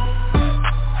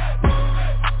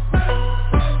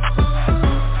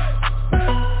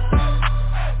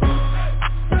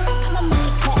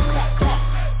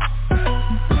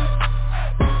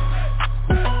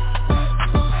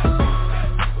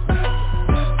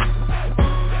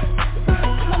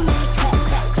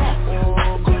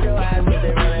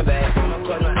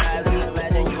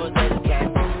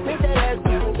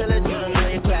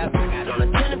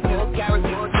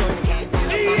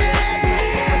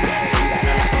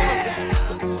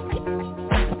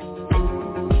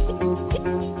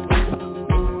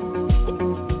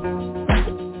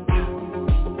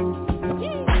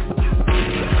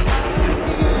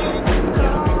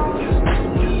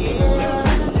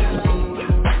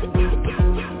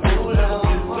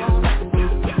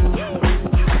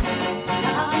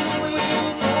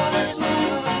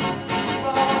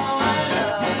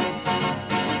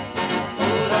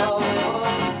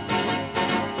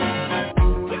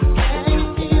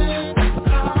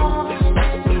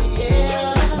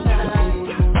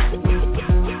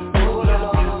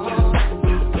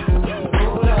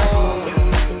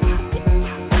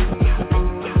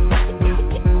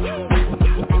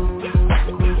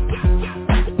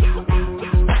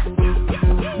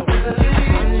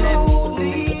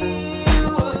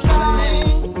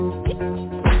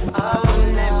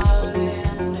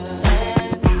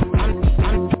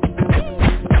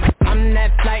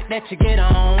 That you get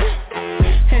on,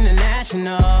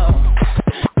 international.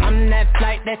 I'm that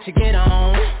flight that you get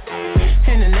on,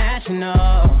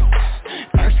 international.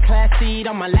 First class seat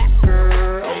on my lap,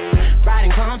 girl,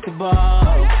 riding comfortable.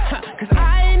 Cause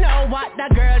I know what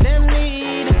that girl them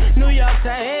need. New York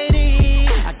to Haiti,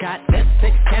 I got that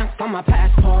 6 stamps on my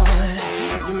passport.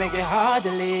 You make it hard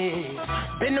to leave.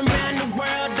 Been around the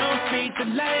world, don't speak the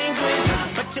language,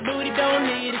 but your booty don't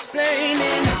need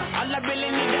explaining. All I really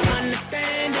need to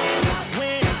understand is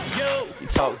when you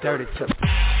talk dirty to me.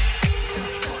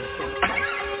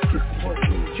 This is what a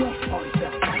New York party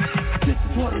sounds like. This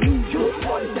is what a New York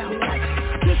party sounds like.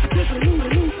 This is a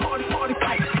new party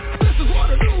like. This is what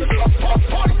a New York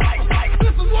party like.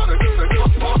 This is what a New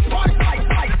York party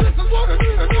like. This is what a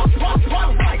New York party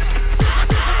like.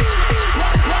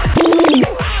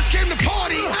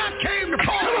 I came to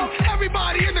party.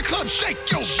 Everybody in the club, shake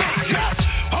your body.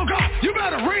 Oh God, you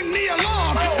better ring the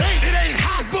alarm. It ain't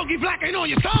hot, boogie black ain't on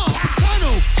your thumb.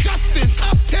 Tunnel, Justin,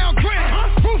 Uptown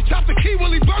Grand, rooftop, the Key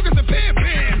Willie Burgers and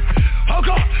Pan. Oh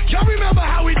God, y'all remember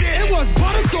how we did? It was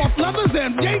butter, soft leathers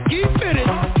and Yankee fitted.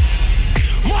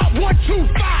 Mark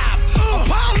 125,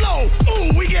 Apollo,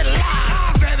 ooh, we get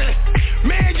live, baby.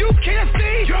 Man, you can't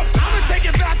see. I'ma take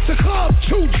it back to Club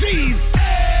 2G's.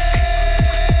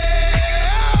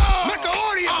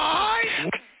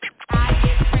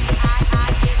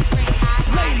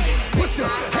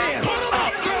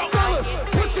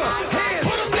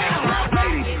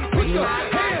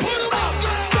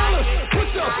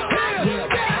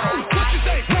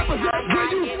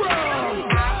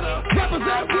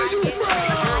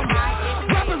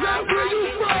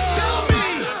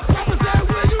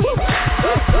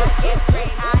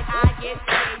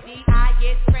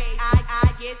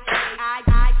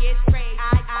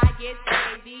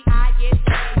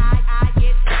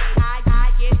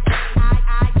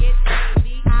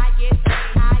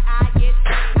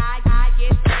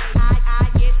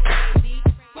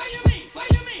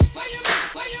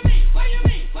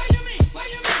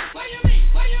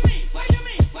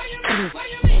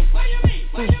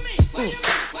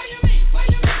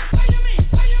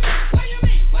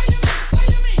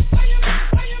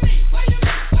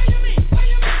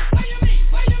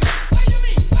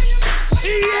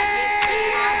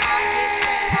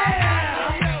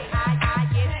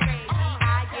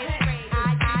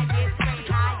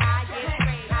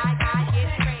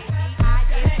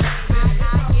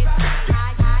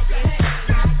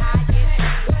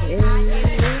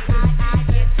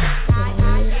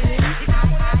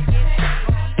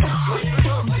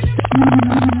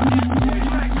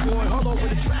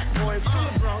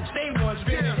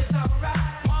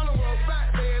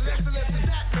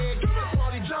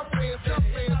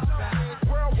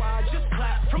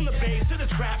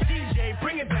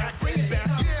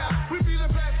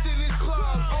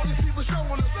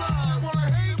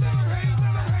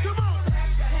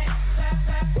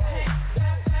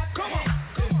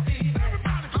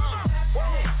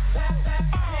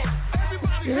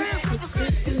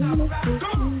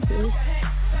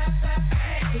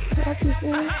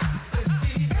 I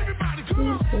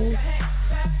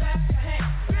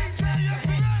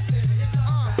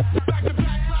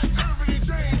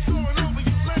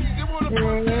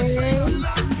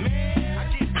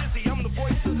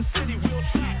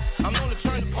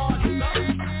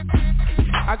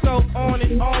go on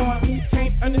and on,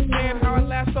 can't understand how I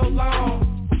last so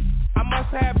long. I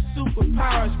must have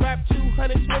superpowers, rap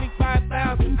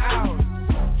 225,000 hours.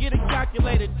 Get a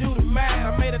calculator, do the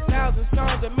math. I made 1,000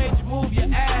 songs that made you move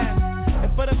your ass.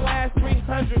 And for the last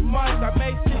 300 months, I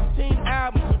made 16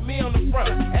 albums with me on the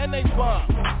front, and they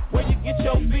bump. Where you get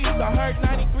your beats? I heard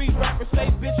 93 rappers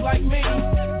say bitch like me.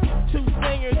 2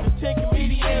 singers and 10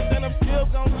 comedians, and I'm still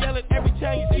gonna yell it every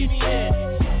time you see me in.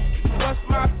 What's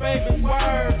my favorite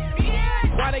word?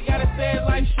 Why they gotta say it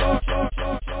like short?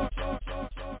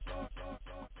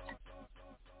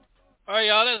 All right,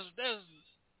 y'all. That's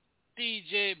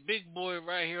DJ Big Boy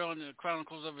right here on the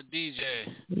Chronicles of a DJ.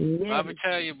 Yeah. I would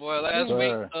tell you, boy. Last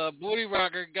week, Booty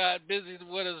Rocker got busy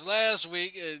with us last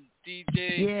week, and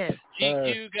DJ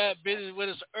GQ got busy with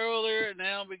us earlier.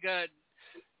 Now we got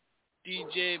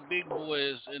DJ Big Boy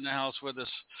is in the house with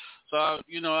us. So, I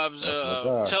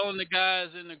was telling the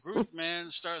guys in the group,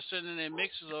 man, start sending their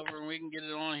mixes over and we can get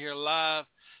it on here live,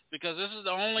 because this is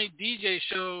the only DJ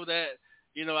show that,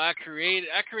 I created.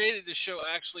 I created the show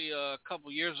actually a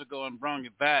couple years ago and brought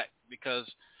it back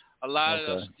because a lot of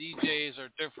us DJs are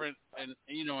different and,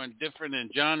 and different in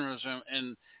genres,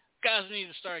 and guys need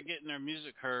to start getting their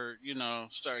music heard,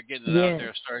 start getting it out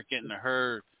there, start getting it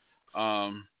heard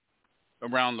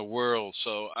around the world.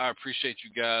 So I appreciate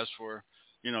you guys for,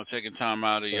 taking time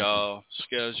out of y'all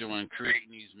schedule and creating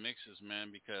these mixes,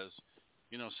 man, because,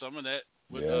 some of that,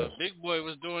 what Big Boy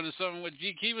was doing and some of what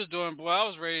GK was doing, boy, I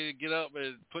was ready to get up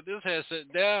and put this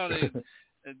headset down and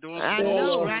doing some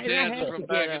old dances from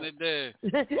back in the day.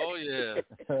 Oh, yeah.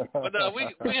 But we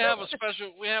have a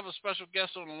special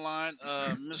guest on the line,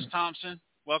 Miss Thompson.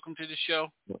 Welcome to the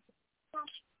show.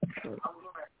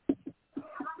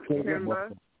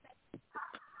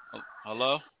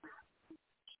 Hello?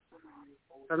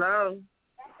 Hello.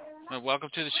 Welcome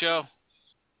to the show.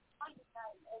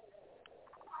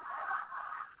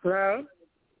 Hello.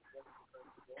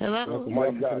 Hello.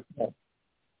 My God.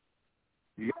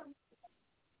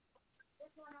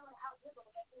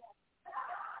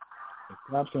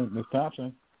 Miss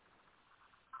Thompson.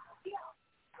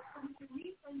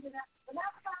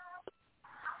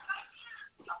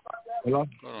 Hello.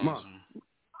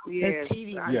 Yes.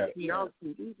 He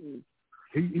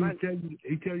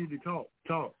tell you to talk.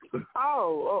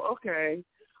 Oh, okay.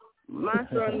 My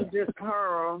son just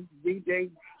Carl,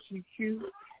 DJ QQ.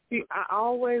 I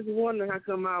always wonder how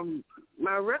come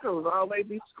my records always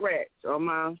be scratched on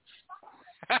my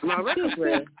record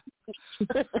player.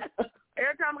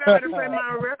 Every time I got ready to play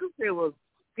my records, it was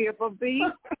skip a beat. I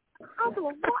was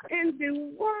like, what in the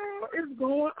world is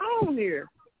going on here?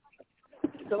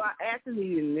 So I asked him,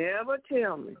 he never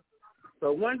tell me.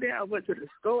 So one day I went to the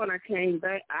store and I came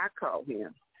back. I called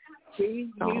him.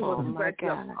 He was scratching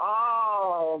up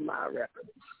all my records.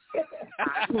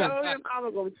 I told him I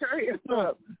was gonna turn him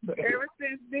up. So ever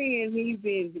since then, he's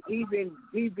been a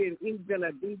DJ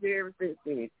ever since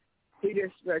then. He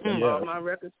just scratched up all my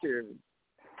records too.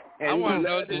 I want to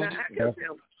know.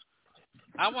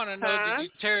 I want to know. Did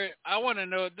you tear? I want to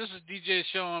know. This is DJ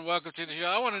Sean. Welcome to the show.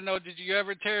 I want to know. Did you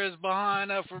ever tear his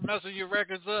behind up for messing your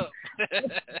records up?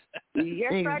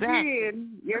 Yes, I did.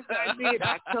 Yes, I did.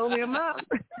 I tore him up.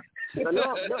 Those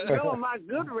are my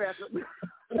good records.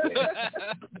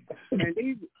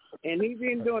 and he's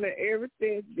been doing it ever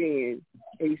since then.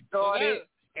 He started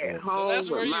at home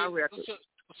with my records.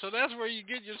 So that's where you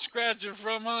get your scratching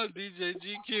from, huh, DJ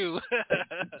GQ?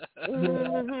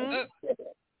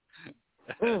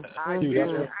 I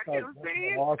kept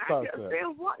saying,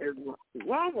 what is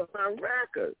wrong with my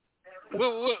records?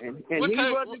 And he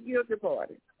was the guilty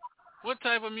party. What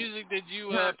type of music did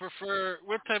you prefer?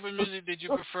 What type of music did you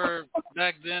prefer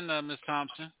back then, Miss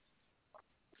Thompson?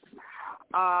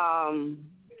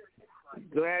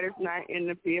 Gladys Knight in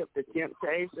the Pit, The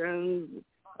Temptations.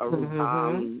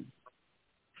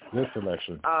 This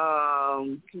selection.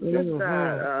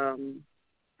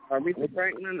 Aretha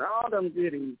Franklin, all them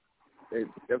goodies.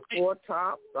 The Four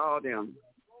Tops, all them.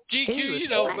 GQ, you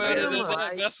know better than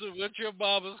that. Messing with your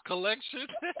mama's collection.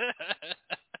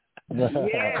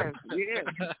 Yes,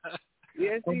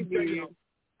 he did.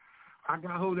 I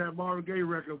got hold of that Marvin Gaye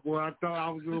record, boy. I thought I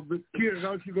was going to kill you.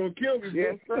 Thought you going to kill me, boy.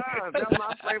 Yes, sir. That's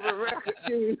my favorite record,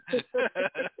 too.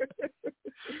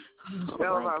 That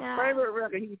was my favorite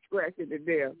record. He scratched it to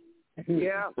death.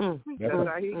 Yeah, that's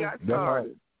how he got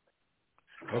started.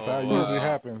 That's how it usually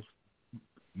happens.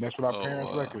 That's what our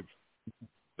parents' records.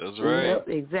 That's right. Yep,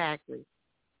 exactly.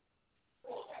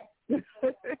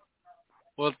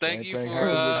 Well, thank you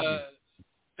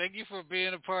for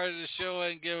being a part of the show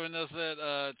and giving us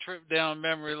that trip down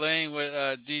memory lane with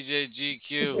DJ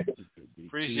GQ.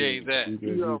 Appreciate that.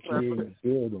 You're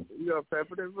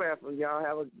pepper the rapper. Y'all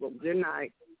have a good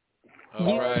night.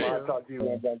 All right. I'll talk to you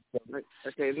later.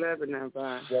 Okay, love it now.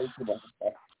 Bye.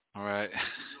 All right.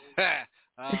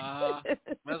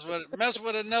 Mess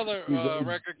with another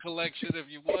record collection if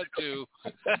you want to.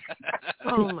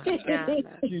 Oh my God!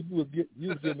 You was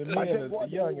getting me in at a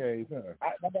young age, huh?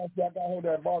 I got hold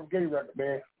of that Marvin Gaye record,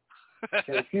 man.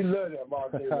 And she loved that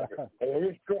Marvin Gaye record. And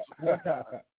it struck one time.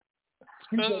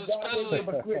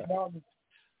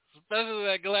 Especially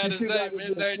that Gladys Knight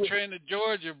Midnight Train to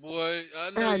Georgia, boy.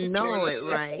 I know it,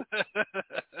 right?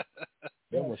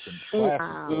 There was some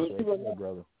classics right,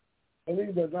 brother.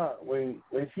 Believe it or not, when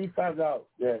she found out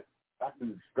that I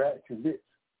could scratch and bits,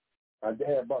 my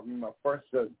dad bought me my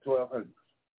first 1200.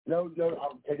 No,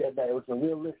 I'll take that back. It was a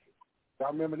real listen.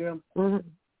 Y'all remember them?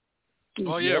 Mm-hmm.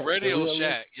 Oh yeah, Radio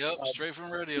Shack. Yep, straight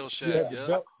from Radio Shack.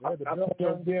 Yep. I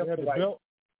turned them for like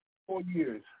 4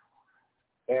 years.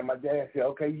 And my dad said,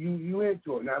 okay, you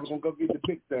into it. Now we're going to go get the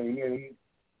big thing. And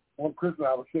one Christmas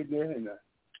I was sitting there and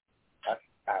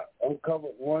I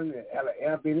uncovered one that had an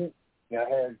amp in it. And I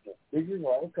had the figures.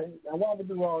 Well, okay, now why would I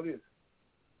do all this?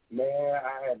 Man,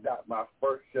 I had got my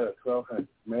first 1200,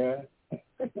 man.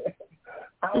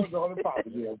 I was on the pop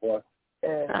deal, boy.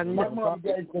 And my mom and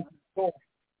dad went to the store.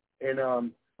 And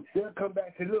they'll come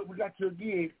back and say, look, we got you a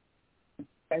gig.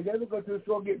 And then we'll go to the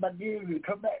store, get my gig, and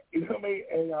come back. You know what I mean?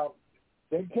 And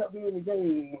they kept me in the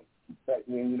game back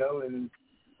then, you know, and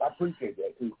I appreciate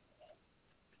that, too.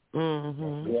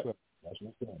 Mm-hmm. Yeah. That's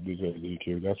what's up, DJ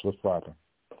DQ. That's what's popping.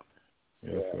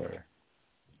 Yes, sir.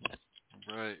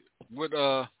 Right. What,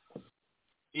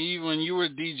 Eve, when you were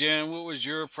DJing, what was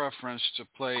your preference to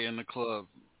play in the club?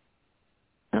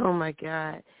 Oh, my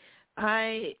God.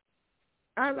 I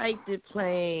liked it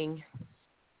playing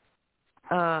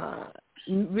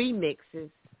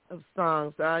remixes of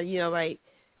songs. You know, like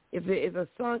if a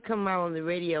song come out on the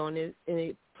radio and it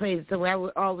plays, so I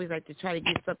would always like to try to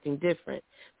get something different.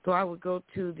 So I would go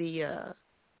to the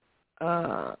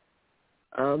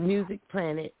Music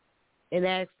Planet and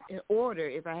ask and order,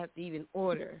 if I have to even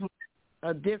order,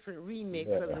 a different remix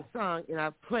of the song, and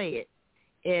I play it.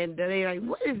 And they're like,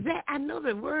 what is that? I know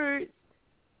the words.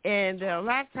 And a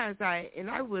lot of times I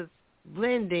was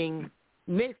blending,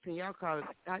 mixing, I called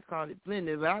it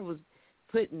blending, but I was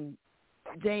putting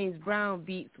James Brown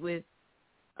beats with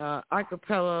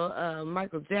acapella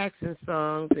Michael Jackson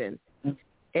songs,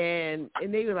 and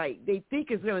they were like, they think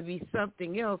it's going to be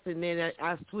something else, and then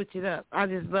I switch it up. I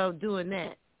just love doing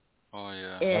that. Oh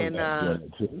yeah. And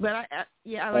but I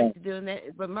like to doing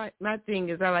that. But my thing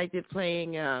is I like it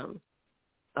playing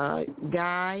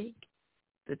Guy,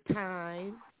 The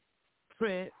Time,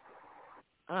 Prince.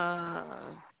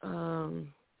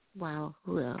 Wow,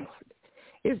 who else?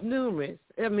 It's numerous.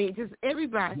 I mean, just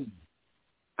everybody.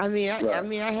 I mean,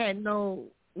 I had no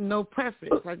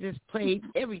preference. I just played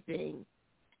everything.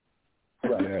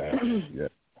 Yeah.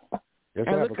 Yes,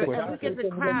 I look at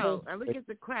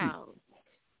the crowd.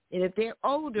 And if they're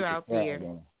older out there,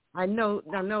 I know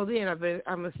then I'm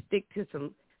going to stick to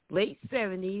some late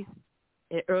 70s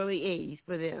and early 80s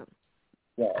for them.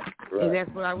 Yeah, right. And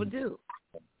that's what I would do.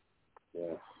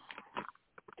 Yeah.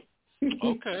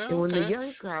 Okay. And when the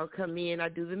young crowd come in, I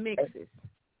do the mixes.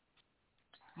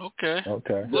 Okay.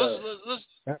 Let's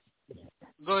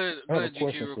go ahead. I have a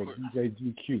question for DJ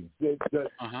GQ.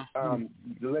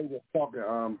 The lady that's talking,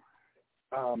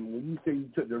 when you say you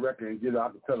took the record and did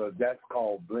acapella, that's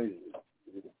called blending.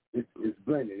 It's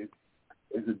blending.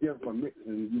 It's a different from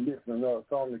mixing. You mix another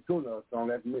song into another song,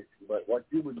 that's mixing. But what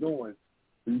you were doing,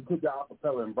 you took the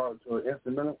acapella and brought it to an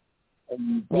instrumental.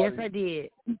 Yes, I did.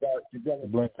 You got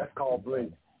it. That's called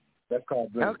blending.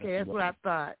 Okay, that's what I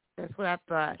thought. Yes,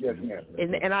 ma'am.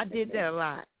 And I did that a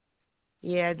lot.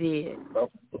 Yeah, I did.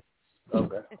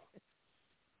 Okay.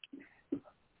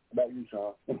 About you,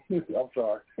 Sean. I'm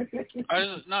sorry.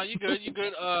 No, you good.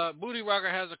 Booty Rocker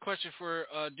has a question for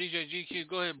DJ GQ.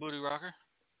 Go ahead, Booty Rocker.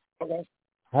 Okay.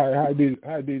 Hi, DJ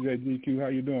GQ. How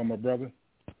you doing, my brother?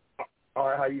 All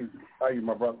right. How you,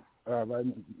 my brother? Right,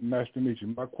 nice to meet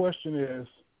you. My question is,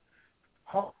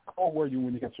 how old were you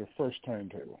when you got your first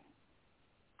turntable?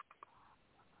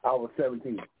 I was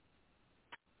 17.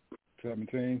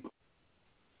 17?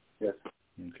 Yes.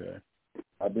 Okay.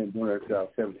 I've been doing it since I was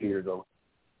 17 years old.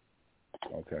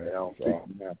 Okay. Yeah, I'm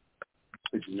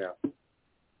 50 now.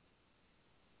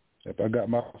 If I got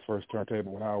my first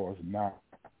turntable when I was 9.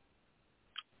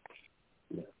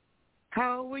 Yeah.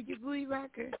 How old were you, Booty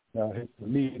Rocker? Hit the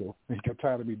needle. He got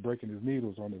tired of me breaking his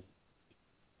needles on his.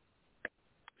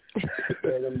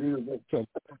 So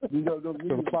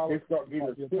the followers start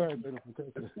getting your turntable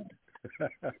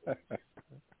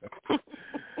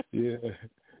Yeah,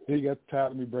 he got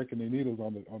tired of me breaking the needles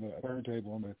on the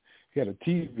turntable. He had a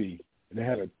TV and it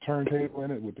had a turntable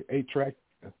in it with the 8-track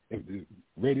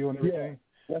radio and everything.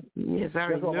 Yeah. Yes, I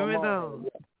remember those.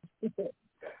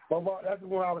 My mom, that's the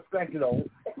one I was thinking of.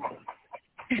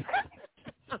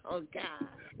 Oh God.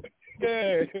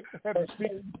 Yeah, had to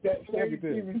speak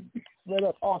everything. Straight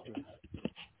up awesome.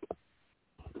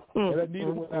 And that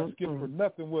needle was not skipping for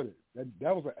nothing with it.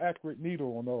 That was an accurate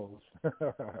needle on those.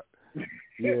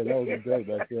 Yeah, that was the day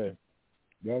back there.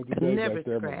 That was the day back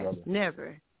there, my brother.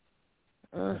 Never.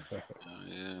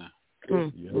 Yeah.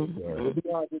 To be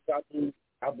honest with you,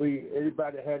 I believe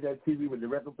everybody had that TV with the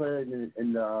record player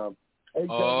and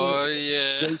oh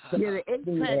yeah. Yeah, the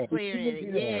 8-track player in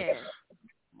it. Yeah.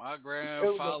 My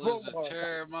grandfather used to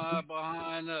tear my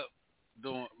behind up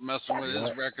messing with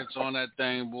his records on that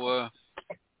thing, boy.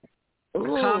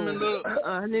 Common little.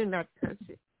 I knew not to touch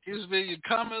it. Excuse me, you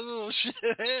common little shit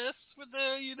ass. What the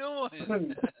hell you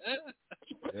doing?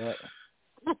 Yeah.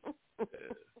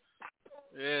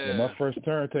 Yeah. My first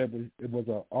turntable, it was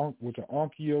an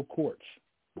Onkyo Quartz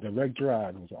direct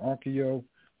drive. It was an Onkyo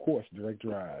Quartz direct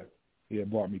drive. He had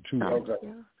bought me 2 of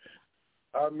them.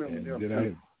 I remember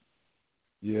them.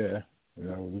 It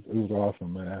was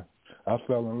awesome, man. I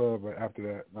fell in love after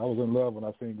that. I was in love when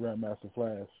I seen Grandmaster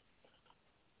Flash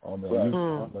on the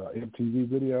MTV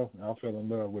video. I fell in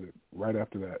love with it right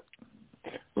after that.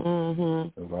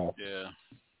 Mm-hmm. It was awesome. Yeah.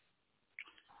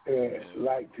 And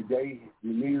like today, the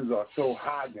needles are so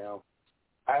high now.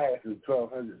 I had some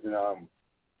 1200s, and I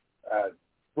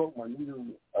broke my needle.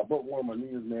 I broke one of my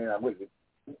needles, man. I went to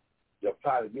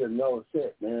try to get another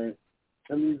set, man.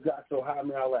 Some needles got so high,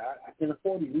 man. I was like, I can't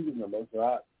afford these needles no more. So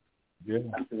I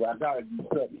said, well, I gotta do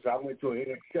something. So I went to an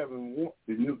NX7,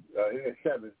 the new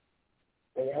NX7,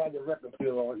 and it had the record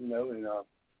feel on, and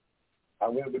I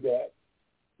went with that.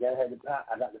 Then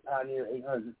I got the Pioneer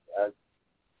 800.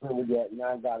 With that, and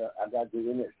I got the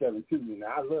NX7 too. And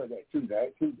I love that too.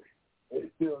 That too,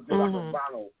 it feels just like a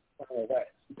vinyl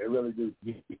wax. It really do.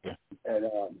 And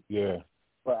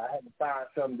but I had to find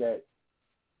something that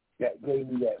gave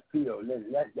me that feel. And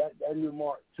that new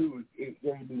Mark II, it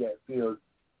gave me that feel.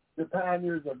 The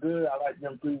Pioneers are good. I like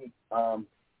them too.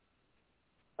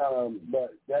 But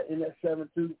that NX7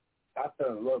 too, I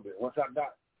fell in love with it. Once I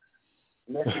got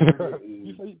messing with it,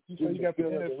 you say you got the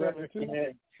NX7 too?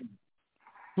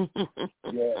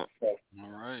 Yeah. All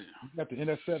right. You got the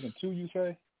NS7 too, you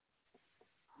say?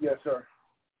 Yes, sir.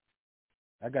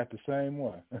 I got the same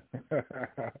one.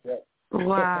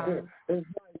 Wow.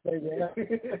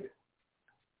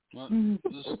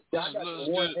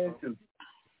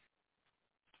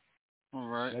 All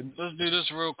right. Let's do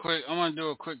this real quick. I'm going to do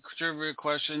a quick trivia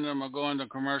question. I'm going to go into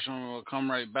commercial and we'll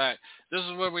come right back. This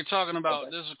is what we're talking about.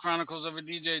 Okay. This is Chronicles of a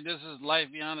DJ. This is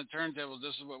life behind the turntables.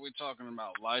 This is what we're talking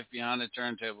about. Life behind the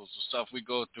turntables. The stuff we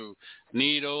go through.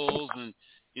 Needles and,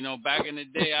 back in the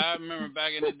day. I remember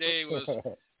back in the day was,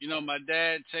 my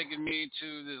dad taking me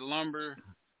to the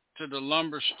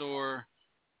lumber store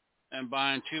and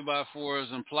buying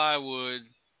 2x4s and plywood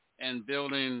and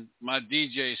building my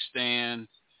DJ stand.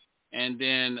 And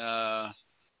then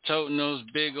toting those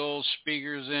big old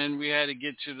speakers in. We had to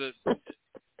get to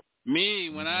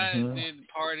when I did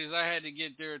parties, I had to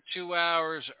get there 2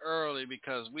 hours early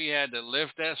because we had to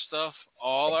lift that stuff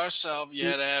all ourselves. You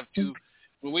had to have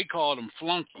we called them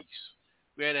flunkies.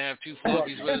 We had to have 2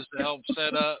 flunkies with us to help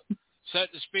set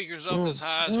the speakers up as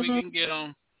high as we can get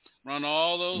them, run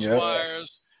all those wires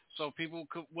so people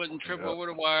wouldn't trip over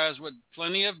the wires with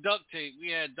plenty of duct tape. We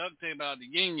had duct tape out the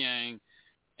yin-yang.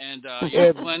 And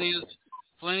plenty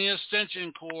of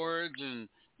extension cords and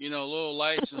little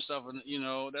lights and stuff, and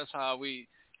that's how we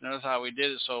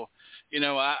did it. So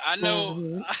I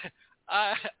know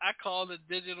I call the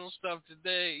digital stuff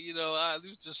today. I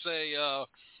used to say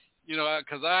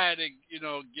because I had to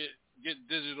get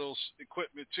digital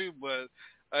equipment too, but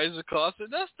I used to call. I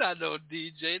said that's not no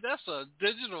DJ. That's a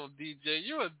digital DJ.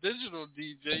 You're a digital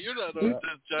DJ. You're not no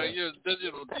DJ. You're a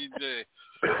digital DJ.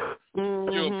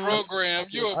 You're a program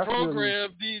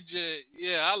DJ.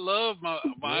 Yeah, I love my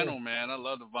vinyl, man. I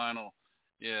love the vinyl.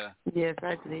 Yeah. Yes,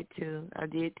 I did too.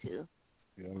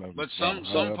 Yeah, but some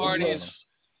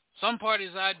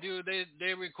parties I do,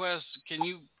 they request, can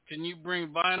you bring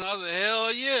vinyl? I said,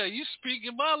 hell yeah, you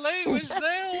speaking my language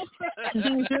now.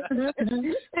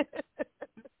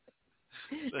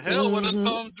 The hell with a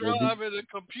thumb drive and a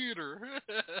computer.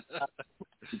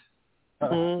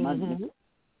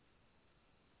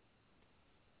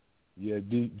 Yeah,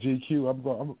 GQ.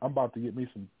 I'm about to get me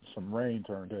some Rain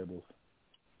turntables.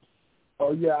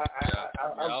 Oh yeah, I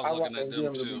was looking at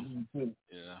them too.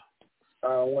 Yeah.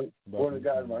 One of the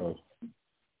guys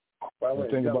I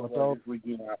went to Delaware this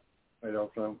weekend.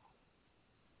 Some.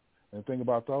 And the thing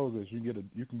about those is you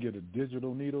can get a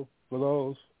digital needle for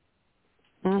those.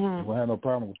 Mm-hmm. You won't have no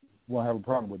problem. You won't have a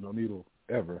problem with no needle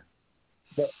ever.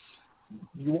 But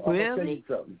I'm gonna tell you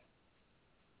something.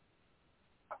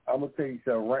 Hold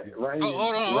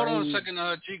on a second,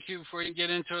 GQ. Before you get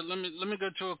into it, let me go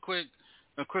to a quick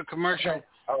commercial. Okay.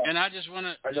 Right. And I just want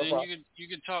to, and you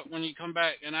can talk when you come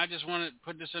back. And I just want to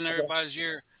put this in everybody's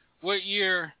ear. What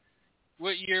year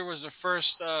was the first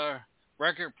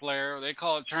record player? They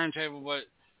call it turntable, but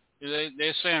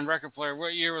they're saying record player.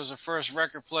 What year was the first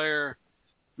record player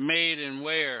made and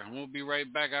where? We'll be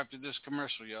right back after this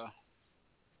commercial, y'all.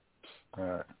 All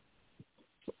right.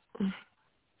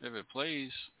 If it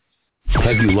plays.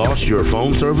 Have you lost your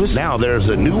phone service? Now there's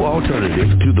a new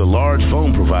alternative to the large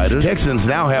phone providers. Texans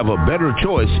now have a better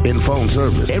choice in phone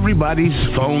service. Everybody's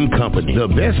Phone Company. The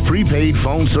best prepaid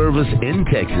phone service in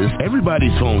Texas.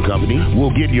 Everybody's Phone Company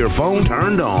will get your phone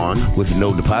turned on with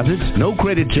no deposits, no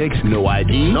credit checks, no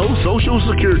ID, no social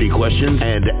security questions,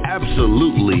 and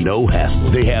absolutely no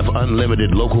hassle. They have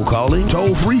unlimited local calling,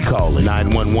 toll-free calling,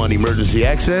 911 emergency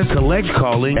access, collect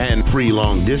calling, and free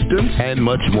long distance, and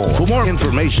much more. For more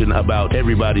information about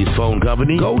Everybody's Phone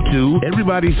Company, go to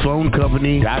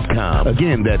everybody'sphonecompany.com.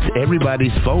 Again, that's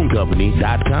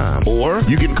everybody'sphonecompany.com. Or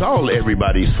you can call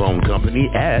Everybody's Phone Company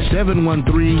at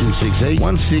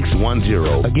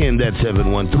 713-268-1610. Again, that's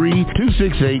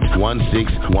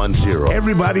 713-268-1610.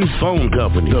 Everybody's Phone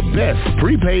Company, the best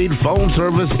prepaid phone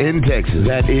service in Texas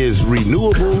that is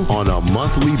renewable on a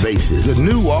monthly basis. The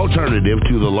new alternative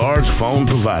to the large phone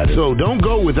provider. So don't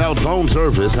go without phone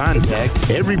service. Contact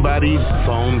Everybody's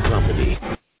Phone Company. All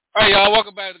right, y'all.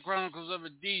 Welcome back to Chronicles of a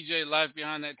DJ, Life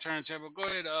Behind That Turntable. Go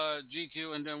ahead,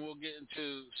 GQ, and then we'll get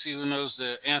into see who knows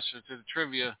the answer to the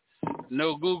trivia.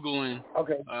 No Googling.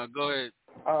 Okay. Go ahead.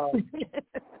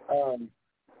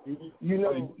 You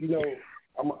know,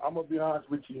 I'm gonna be honest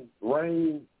with you.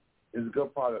 Rain is a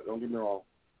good product. Don't get me wrong,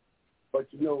 but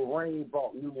Rain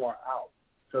brought Newmar out,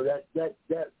 so that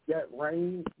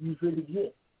Rain you finna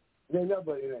get. There's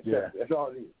nobody in that set. That's all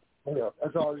it is.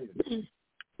 That's all it is.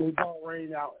 They brought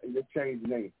Rain out and they changed the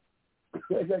name.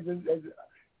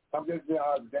 I'm just being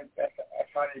honest. That's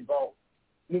how they brought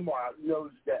Newmar out. You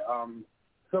notice that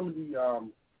some of these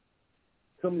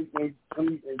things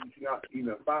you cannot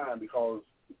even find because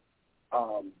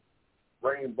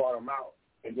Rain brought them out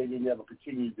and then they never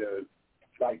continued to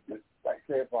like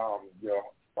say some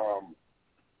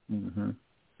of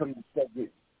the stuff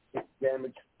gets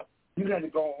damaged. You had to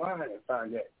go online and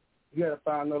find that. You had to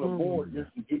find another board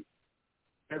just to get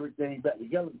everything back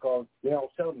together because they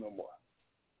don't sell them no more.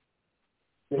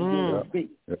 They did a fee.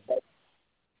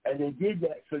 And they did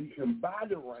that so you can buy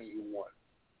the Rain one.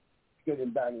 You can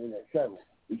buy it in that 7.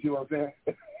 You see what I'm saying?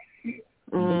 You see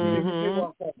what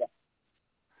I'm talking about?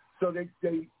 So they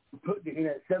put the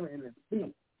NX 7 in the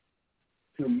fee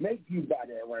to make you buy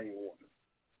that Rain one.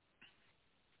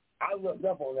 I looked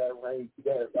up on that Rain,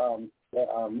 that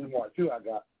Newmar 2 I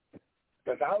got.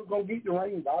 Because I was going to get the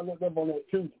Rain, but I looked up on that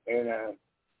too. And I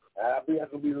think that's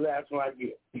going to be the last one I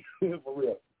get. For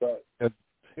real. But I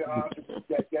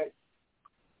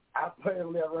played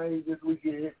on that Rain this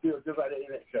weekend. It feels just like the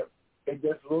NX 7. It's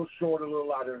just a little shorter, a little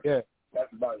lighter. Yeah.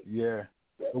 That's about it. Yeah.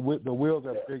 The wheels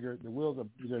are bigger. The wheels are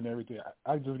bigger and everything.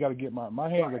 I just got to get my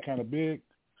hands are kind of big,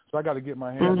 so I got to get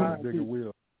my hands on a bigger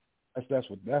wheel. That's the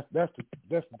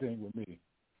thing with me.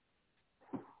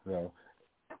 So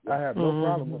I have no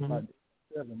problem with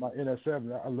my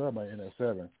NS7. I love my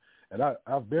NS7, and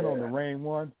I've been on the Rain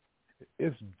one.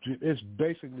 It's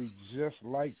basically just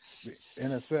like the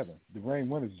NS7. The Rain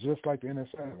one is just like the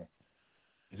NS7.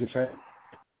 It just has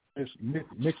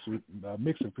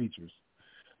mixer features.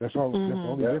 That's all. That's the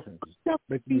only difference.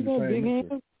 Basically the same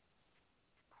mixer.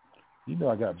 You know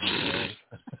I got big hands.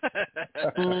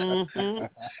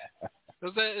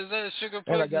 Is that a sugar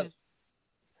pudding?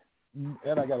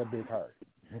 And I got a big heart.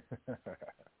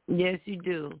 Yes, you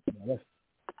do. Yes.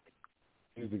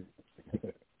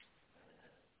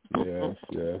 All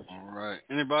right.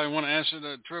 Anybody want to answer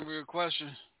the trivia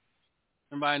question?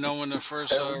 Anybody know when the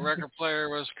first record player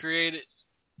was created?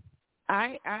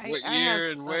 What year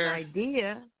have and where? An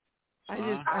idea. I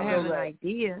have an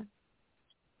idea.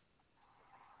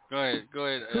 Go ahead,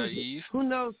 Eve. Who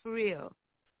knows for real?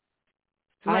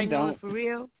 I don't. For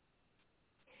real?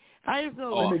 I just know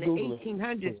it was in the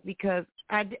 1800s because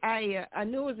I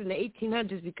knew it was in the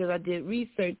 1800s because I did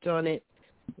research on it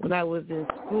when I was in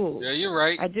school. Yeah, you're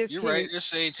right. You're right. It's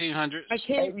the 1800s.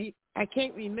 I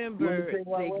can't remember the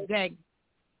exact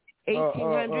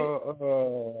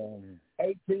 1800.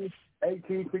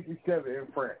 1857 in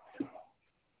France.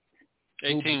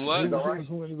 18 what?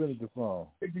 Who invented the phone?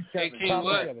 18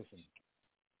 what?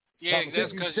 Yeah,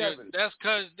 that's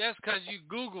because you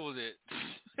Googled it.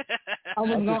 I was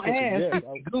gonna ask.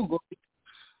 Google.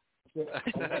 I was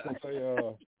gonna say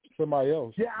somebody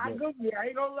else. Yeah, I Googled it. I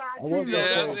ain't gonna lie to you.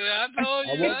 I told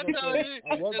you.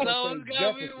 There's always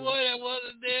gotta be one that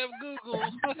wasn't damn Google.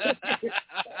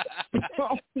 I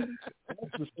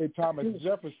was to say Thomas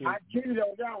Jefferson. I cheated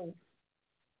on that one.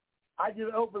 I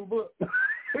just open book.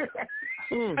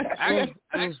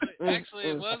 Actually,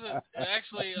 it wasn't.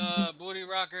 Actually, Booty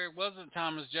Rocker, it wasn't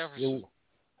Thomas Jefferson.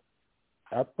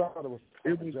 I thought it was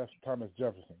Thomas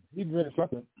Jefferson. He invented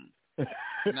something.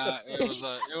 Nah, he's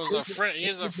a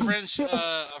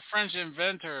French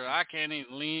inventor. I can't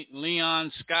even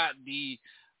Leon Scott de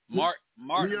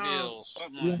Martville,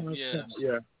 something like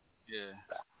that. Yeah.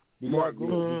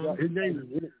 His name is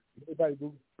everybody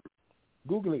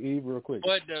Google it, Eve, real quick.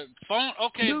 But the phone,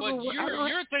 okay, Google, but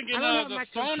you're thinking of the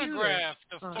phonograph.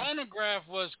 The phonograph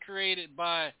was created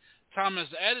by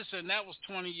Thomas Edison. That was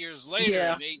 20 years later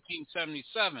in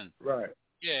 1877. Right.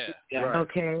 Yeah. Right.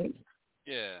 Okay.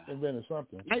 Yeah. Invented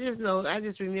something. I just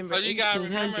remember. But you gotta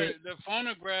remember, the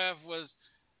phonograph was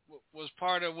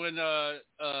part of when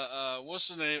what's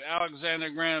the name,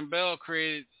 Alexander Graham Bell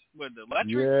created the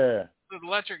electric. Yeah. The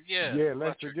electric, yeah. Yeah,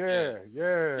 electric, yeah.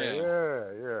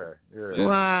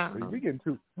 Wow. We getting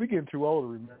too old to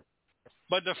remember.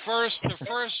 But the first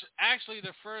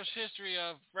history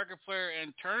of record player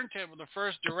and turntable, the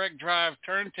first direct drive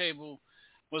turntable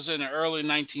was in the early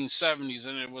 1970s,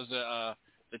 and it was the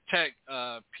Tech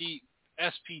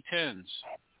SP10s.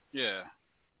 Yeah.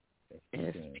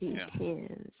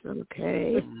 SP10s.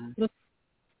 Okay.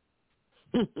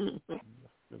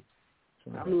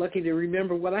 I'm lucky to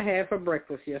remember what I had for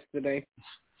breakfast yesterday.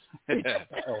 I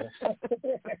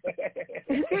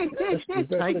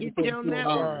get you on that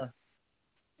one.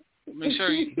 Make sure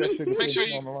you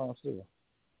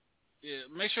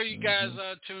guys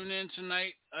tune in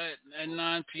tonight at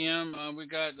 9 p.m. We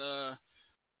got the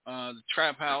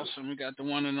Trap House, and we got the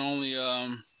one and only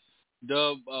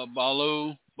Dub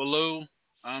Baloo.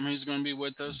 He's going to be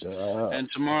with us. And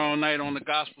tomorrow night on the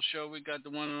Gospel Show, we got the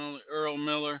one and only Earl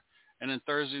Miller. And then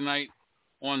Thursday night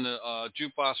on the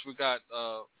jukebox, we got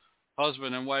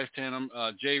husband and wife tandem,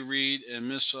 Jay Reed and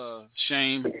Miss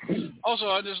Shane. Also,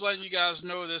 I'm just letting you guys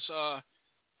know this.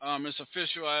 It's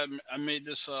official. I made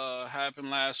this happen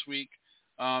last week.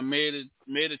 May the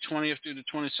 20th through the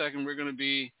 22nd, we're going to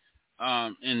be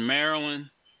in Maryland,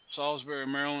 Salisbury,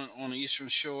 Maryland, on the Eastern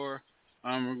Shore.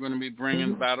 We're going to be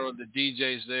bringing Battle of the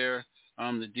DJs there.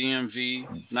 The DMV,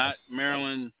 not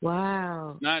Maryland.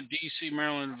 Wow. Not D.C.,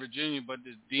 Maryland, Virginia, but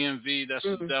the DMV, that's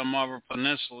the Delmarva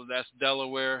Peninsula. That's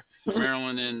Delaware,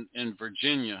 Maryland, and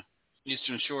Virginia.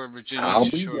 Eastern Shore, Virginia,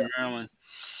 Eastern Shore, Maryland.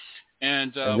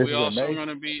 And we also going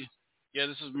to be,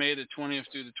 this is May the 20th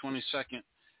through the 22nd.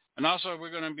 And also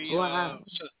we're going to be,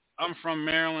 I'm from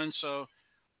Maryland, so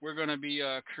we're going to be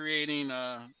creating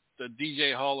the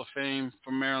DJ Hall of Fame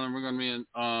for Maryland. We're going to be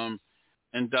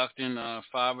inducting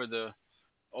 5 of the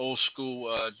old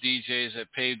school DJs that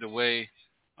paved the way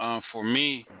for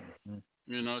me,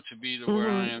 to be to where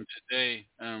I am today.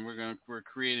 And we're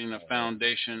creating a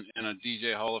foundation and a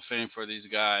DJ Hall of Fame for these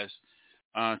guys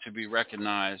to be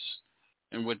recognized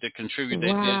and what they contribute they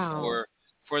did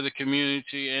for the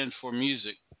community and for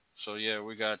music. So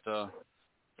we got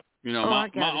my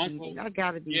uncle. I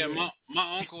gotta be. Yeah,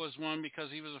 my uncle was one because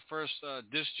he was the first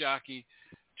disc jockey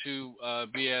to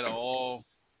be at an all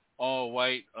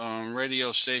white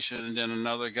radio station, and then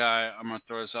another guy, I'm gonna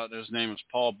throw this out there, his name is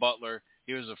Paul Butler.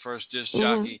 He was the first disc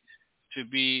jockey to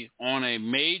be on a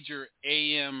major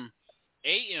AM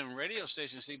radio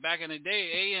station. See, back in the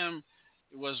day, AM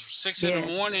was 6 in the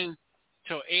morning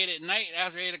till 8 at night.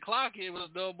 After 8 o'clock, it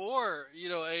was no more.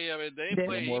 AM. They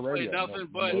played nothing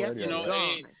but he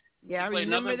played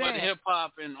nothing but hip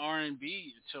hop and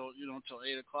R&B till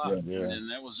 8 o'clock, and then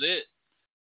that was it.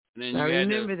 And then you had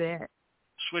to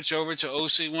switch over to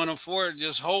OC 104,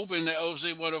 just hoping that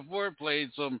OC 104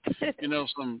 played some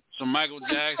Michael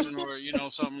Jackson or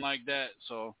something like that.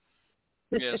 So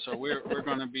so we're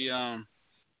gonna be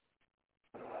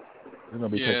taking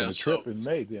a trip in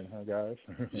May then, huh, guys?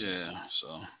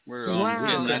 So we're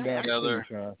getting that together.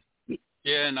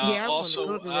 And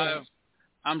also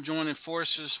I'm joining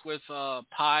forces with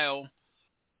Pile.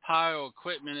 Pile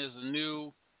Equipment is a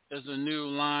new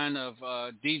line of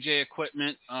DJ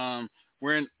equipment. I'm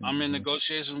in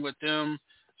negotiations with them,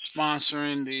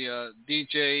 sponsoring the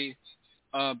DJ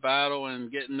battle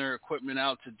and getting their equipment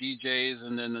out to DJs,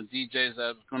 and then the DJs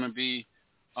that's going to be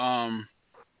on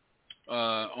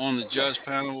the judge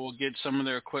panel will get some of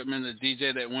their equipment. The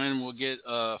DJ that wins will get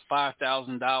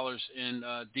 $5,000 in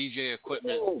DJ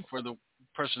equipment for the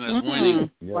person that's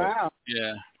winning. Wow.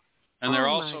 Yeah. And they're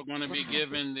also going to be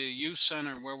giving the youth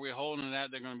center where we're holding it at.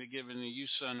 They're going to be giving the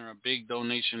youth center a big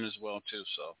donation as well too.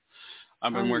 So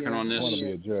I've been working on this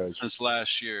since last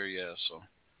year. Yeah. So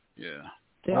yeah.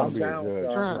 I want to be a judge.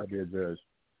 I want to be a judge.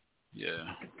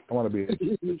 Yeah. I want to be a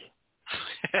judge.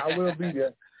 I will be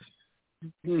there.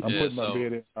 I'm putting my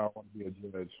bid in. I want to be a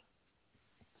judge.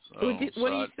 So,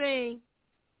 what are you saying?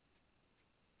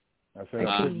 I said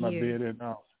I'm putting my bid in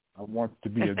now. I want to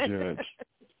be a judge.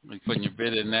 You're putting your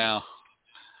bid in now.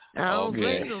 I don't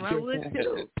blame him. I would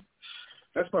too.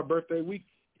 That's my birthday week.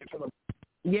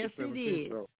 Yes, it is.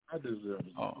 So I deserve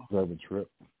a trip.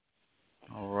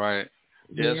 All right.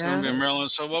 Yeah, it's going to be in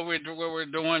Maryland. So what we're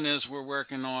doing is we're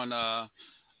working on.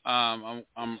 I'm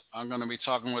going to be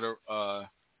talking with a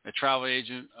travel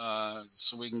agent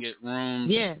so we can get rooms.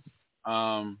 Yes.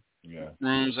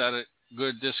 Rooms at a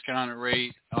good discounted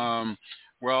rate.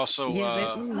 We're also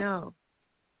let me know.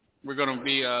 We're going to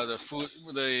be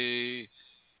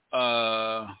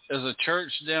there's a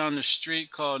church down the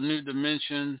street called New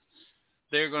Dimension.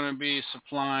 They're going to be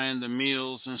supplying the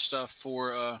meals and stuff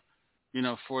for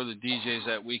for the DJs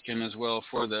that weekend as well,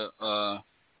 for the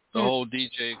whole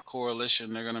DJ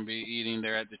coalition. They're going to be eating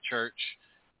there at the church.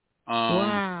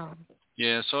 Wow.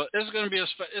 Yeah, so it's going to be a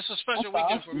special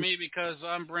weekend for me because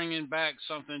I'm bringing back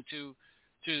something to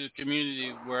the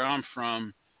community where I'm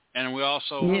from, and we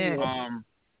also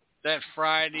that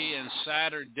Friday and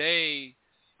Saturday,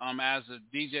 as a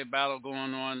DJ battle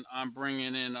going on, I'm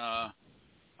bringing in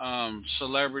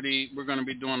celebrity. We're going to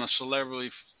be doing a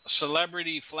celebrity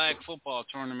flag football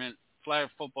tournament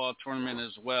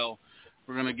as well.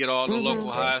 We're going to get all the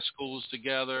local high schools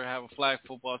together, have a flag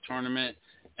football tournament,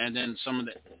 and then some of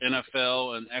the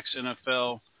NFL and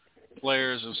ex-NFL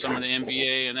players and some of the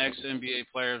NBA and ex-NBA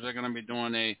players are going to be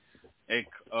doing a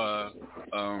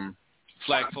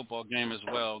flag football game as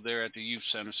well there at the youth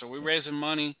center. So we're raising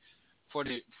money for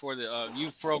the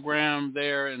youth program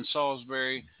there in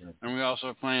Salisbury, and we also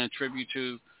are playing tribute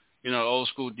to old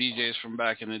school DJs from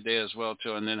back in the day as well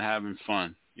too, and then having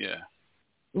fun. Yeah.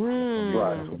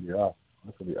 Right. That's gonna be awesome.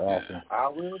 That's gonna be awesome. Yeah. I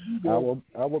will be there.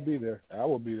 I will be there. I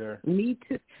will be there. Me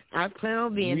too. I plan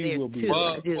on being there too.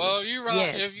 Well, you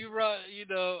right. If you right,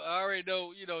 I already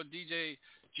know. DJ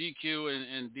GQ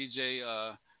and DJ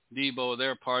Debo,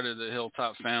 they're part of the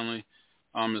Hilltop family,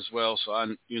 as well.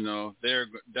 So they're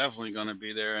definitely going to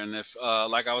be there. And if,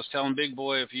 like I was telling Big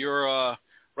Boy, if you're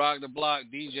Rock the Block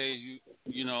DJ,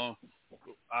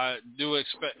 I do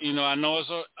expect. I know it's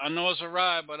a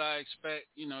ride, but I expect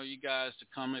you guys to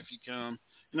come if you come.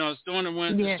 It's during the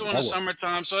winter, it's during the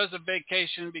summertime, so it's a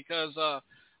vacation because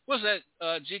what's that?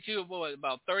 GQ,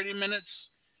 about 30 minutes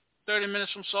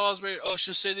from Salisbury,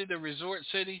 Ocean City, the resort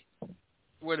city,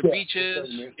 where the beach is.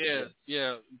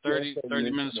 30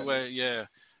 minutes away. Yeah,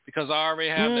 because I already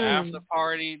have the after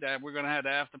party that we're gonna have the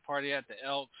after party at the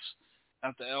Elks.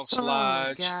 At the Elks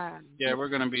Lodge. God. Yeah, we're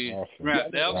going to be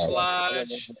at the Elks Lodge,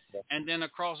 and then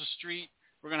across the street,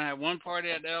 we're going to have one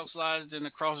party at the Elks Lodge, then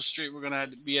across the street, we're going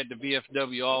to be at the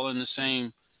VFW, all in the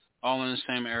same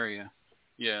area.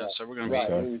 Yeah, so we're going to be,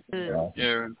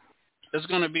 it's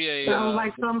going to be a... Sounds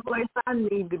like someplace I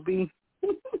need to be.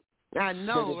 I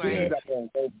know, right?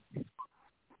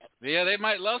 Yeah, they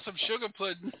might love some sugar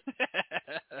pudding.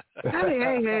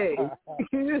 Hey.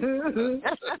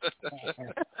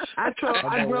 I drove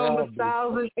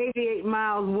 1,088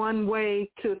 miles one way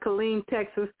to Killeen,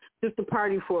 Texas, just to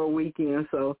party for a weekend.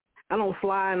 So I don't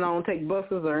fly and I don't take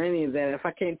buses or any of that. If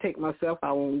I can't take myself,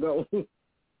 I won't go.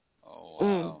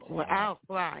 Oh, wow. Well, I'll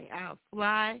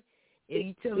fly. If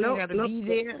you tell me I got to be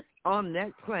there on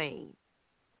that plane.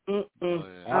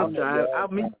 I'll drive. I'll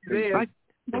meet you there. I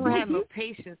don't have no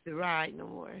patience to ride no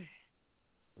more.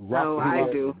 No,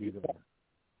 I do.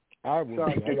 I will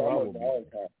be.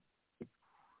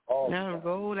 Now I'm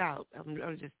rolled out. I'm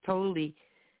just totally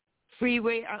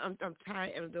freeway. I'm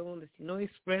tired. I don't want to see no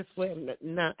expressway.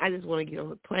 I just want to get on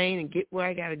the plane and get where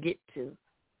I got to get to.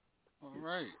 All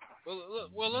right.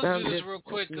 Well, let's do this real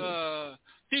quick.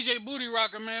 DJ Booty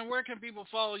Rocker, man, where can people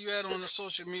follow you at on the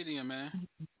social media, man?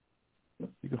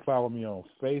 You can follow me on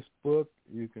Facebook.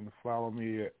 You can follow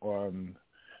me on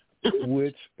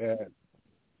Twitch at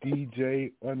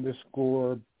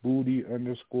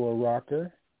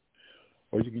DJ_Booty_Rocker.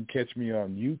 Or you can catch me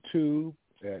on YouTube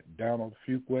at Donald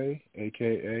Fuquay,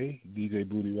 a.k.a. DJ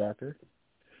Booty Rocker.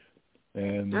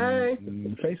 and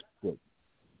Facebook,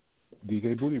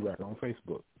 DJ Booty Rocker on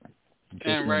Facebook.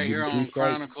 And right here on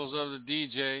Chronicles of a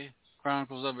DJ right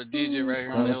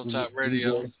here on Hilltop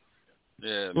Radio.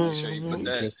 Yeah, make sure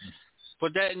you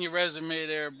put that in your resume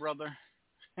there, brother.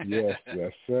 Yes,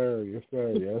 sir.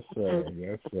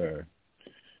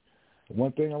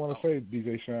 One thing I want to say,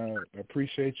 DJ Sean, I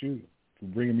appreciate you for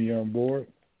bringing me on board.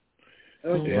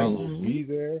 And I will be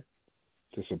there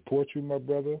to support you, my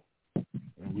brother,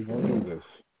 and we're going to do this.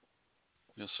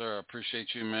 Yes, sir. I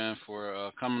appreciate you, man,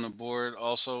 for coming aboard.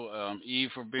 Also,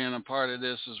 Eve for being a part of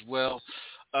this as well.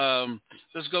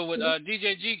 Let's go with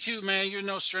DJ GQ, man. You're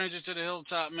no stranger to the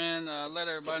Hilltop, man. Let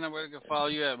everybody know where they can follow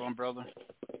you at, my brother.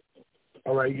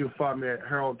 All right, you can follow me at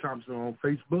Harold Thompson on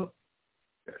Facebook.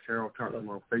 That's Harold Thompson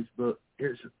on Facebook,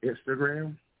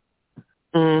 Instagram.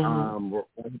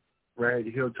 We're at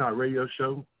the Hilltop Radio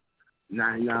Show,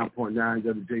 99.9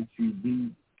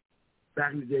 WJCB,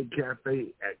 Back in the Day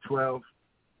Cafe at 12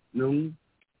 noon.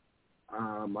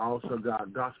 I also got a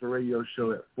gospel radio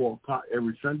show at 4 o'clock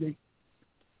every Sunday.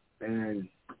 And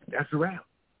that's a wrap.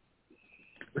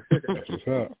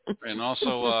 And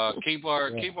also keep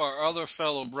our other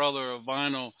fellow brother of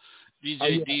vinyl,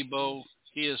 DJ Debo.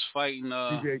 He is fighting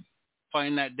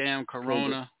that damn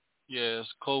corona. Yes,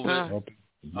 COVID.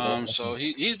 So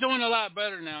he's doing a lot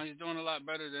better now. He's doing a lot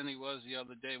better than he was the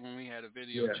other day when we had a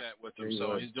video chat with him.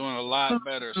 So he's doing a lot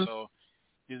better. So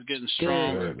he's getting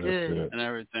stronger and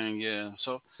everything. Yeah.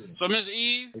 So Ms.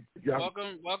 Eve,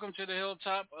 welcome to the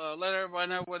Hilltop. Let everybody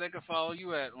know where they can follow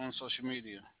you at on social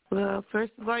media. Well,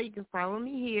 first of all, you can follow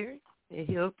me here at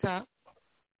Hilltop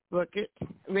Record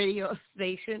Radio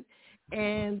Station,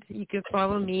 and you can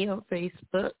follow me on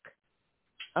Facebook.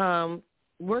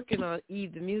 Working on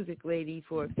Eve the Music Lady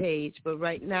for a page, but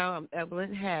right now I'm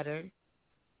Evelyn Hatter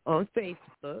on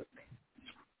Facebook,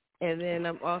 and then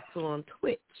I'm also on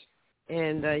Twitch,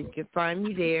 and you can find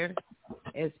me there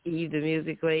as Eve the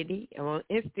Music Lady. I'm on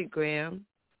Instagram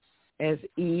as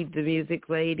Eve the Music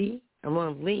Lady. I'm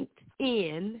on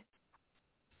LinkedIn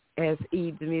as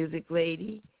Eve the Music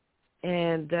Lady,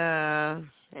 and I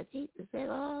think is that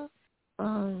all?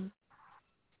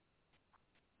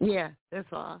 Yeah,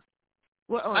 that's all.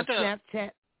 Well, on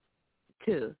Snapchat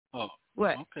too. Oh,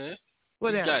 what? Okay.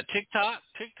 What else? Got TikTok.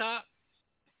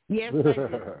 Yes, I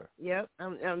do. Yep,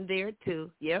 I'm there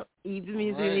too. Yep, Eve the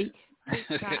Music Lady.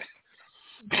 TikTok.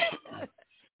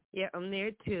 Yeah, I'm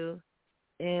there too,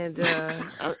 and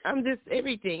I'm just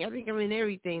everything. I think I'm in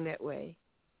everything that way.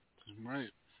 Right.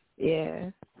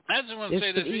 Yeah. I just want to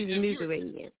say this. Eve the Music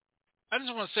Lady. I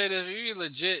just want to say this. If you're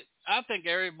legit, I think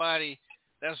everybody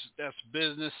that's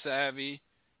business savvy,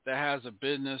 that has a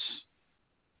business,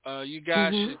 you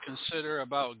guys should consider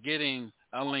about getting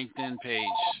a LinkedIn page.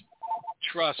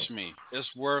 Trust me,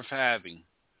 it's worth having.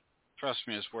 Trust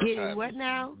me, it's worth having. What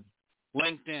now?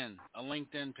 LinkedIn, a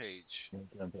LinkedIn page.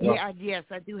 Yeah, yes,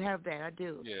 I do have that. I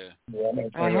do. Yeah.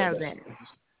 I have that.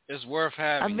 It's worth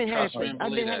having. I've been having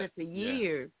it for Yeah.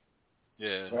 years.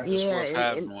 It's worth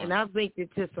having and I've linked it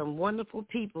to some wonderful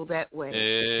people that way.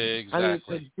 Exactly. I mean,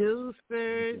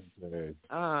 producers,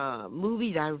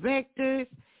 movie directors,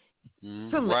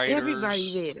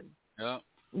 everybody there. Yeah.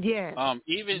 Yeah.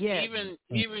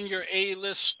 Even your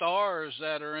A-list stars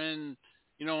that are in,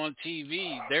 on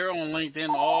TV, they're on LinkedIn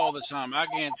all the time. I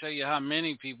can't tell you how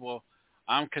many people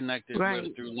I'm connected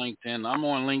with through LinkedIn. I'm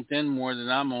on LinkedIn more than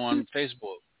I'm on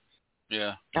Facebook.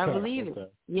 Yeah. I believe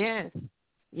it. Yes.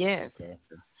 Okay.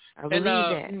 I believe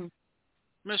that.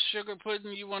 Miss Sugar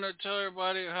Pudding, you want to tell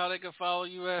everybody how they can follow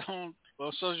you at on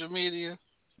social media?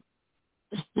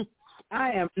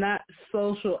 I am not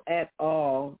social at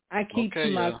all. I keep to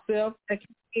myself. I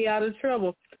keep me out of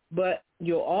trouble. But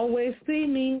you'll always see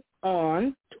me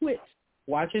on Twitch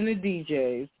watching the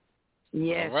DJs.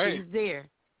 Yes, she's there.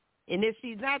 And if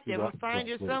she's not there, we'll find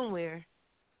her somewhere.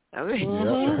 I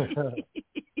mean,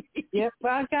 Yep,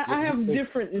 I have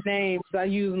different names. I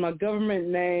use my government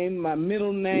name, my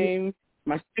middle name,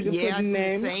 my sugar pudding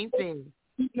name. Same thing.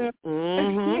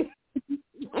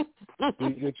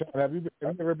 Have you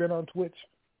ever been on Twitch?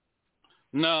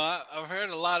 No, I've heard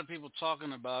a lot of people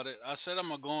talking about it. I said I'm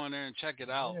gonna go in there and check it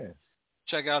out. Yeah.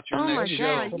 Check out your next show.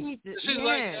 I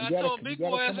told Big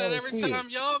Boy, I said every time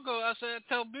y'all go, I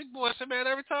tell Big Boy, I said, man,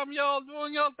 every time y'all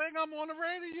doing y'all thing, I'm on the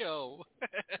radio.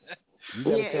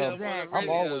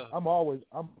 I'm always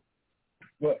on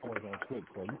Twitch,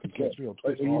 so you can catch me on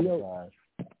Twitch all the time.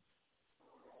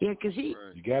 Yeah, because he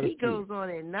goes on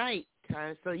at night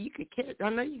time, so you could catch. I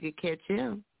know you could catch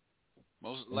him.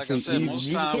 Most time when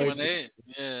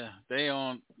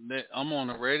I'm on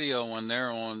the radio when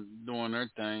they're on doing their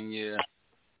thing. Yeah.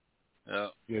 Yeah.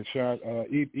 Yeah, Sean.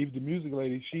 Eve, the music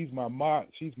lady, she's my mod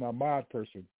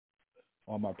person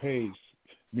on my page.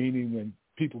 Meaning, when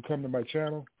people come to my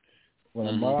channel, when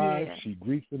I'm live, she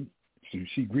greets them.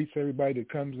 She greets everybody that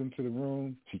comes into the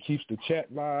room. She keeps the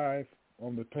chat live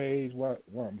on the page while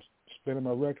I'm spinning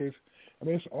my records. I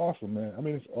mean, it's awesome, man. I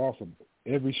mean, it's awesome.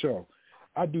 Every show.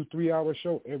 I do 3-hour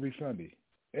show every Sunday.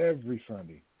 Every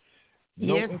Sunday.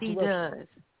 No yes, he does.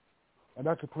 And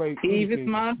I could play Eve is anything.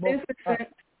 my assistant.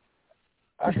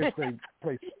 I can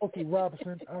play Smokey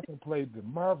Robinson. I can play the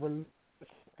Marvelous. I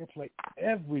can play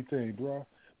everything, bro.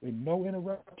 With no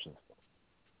interruptions.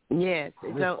 Yes.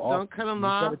 Don't cut them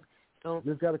off. You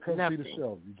just got to come nothing. see the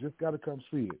show. You just got to come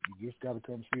see it. You just got to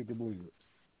come see it to believe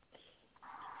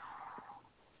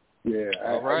it. Yeah.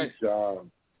 All right.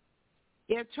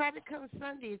 Yeah, try to come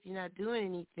Sunday if you're not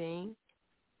doing anything.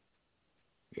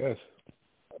 Yes.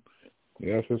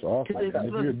 Yes, it's awesome.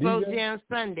 It's Slow Down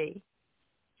Sunday.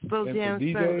 Slow Down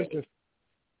Sunday.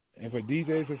 And for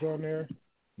DJs that's on there,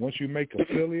 once you make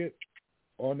affiliate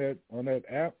on that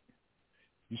app,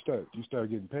 you start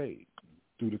getting paid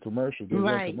through the commercials. They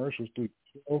run commercials through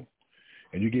the show,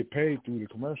 and you get paid through the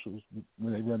commercials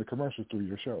when they run the commercials through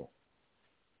your show.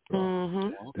 Just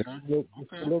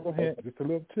a little hint, just a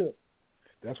little tip.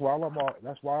 That's why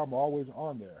I'm always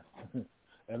on there,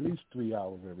 at least 3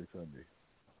 hours every Sunday.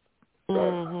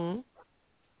 Yeah.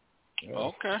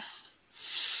 Okay.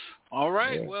 All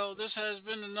right. Yeah. Well, this has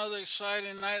been another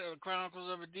exciting night of the Chronicles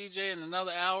of a DJ. In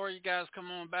another hour, you guys come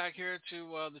on back here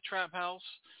to the Trap House.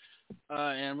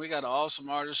 And we got an awesome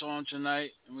artist on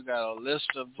tonight. And we got a list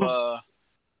of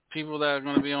people that are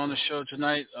going to be on the show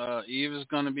tonight. Eve is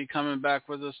going to be coming back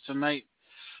with us tonight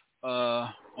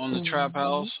on the Trap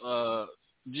House.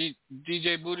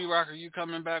 DJ Booty Rocker, you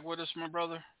coming back with us, my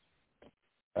brother?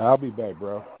 I'll be back,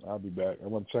 bro. I'll be back. I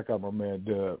want to check out my man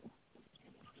Dub.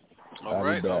 All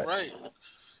right.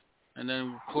 And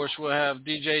then, of course, we'll have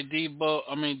DJ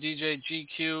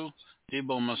GQ.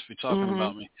 Debo must be talking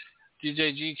about me.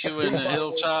 DJ GQ and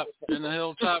the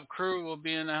Hilltop crew will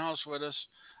be in the house with us,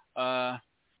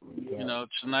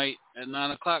 tonight at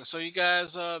 9 o'clock. So you guys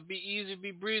be easy,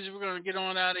 be breezy. We're going to get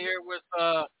on out of here with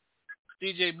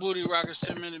DJ Booty Rocker's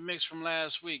 10-minute mix from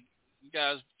last week. You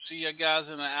guys, see you guys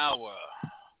in an hour.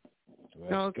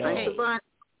 Okay.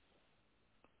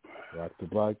 Rock the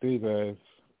Block DJs.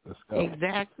 Let's go.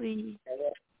 Exactly.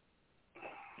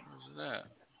 What's that?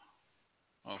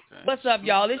 Okay. What's up,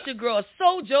 y'all? It's your girl,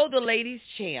 Sojo, the ladies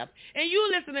champ. And you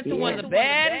listening to one of the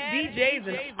baddest DJs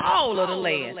in all of the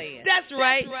land. That's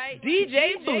right,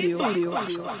 DJ Booty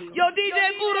Rocker. Yo,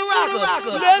 DJ Booty Rocker,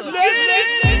 let's get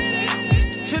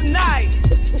it. Tonight,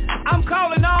 I'm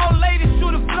calling all ladies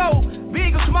to the floor,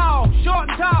 big or small, short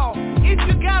and tall. If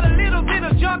you got a little bit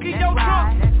of junk in your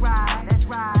trunk,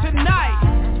 tonight,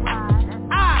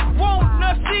 I want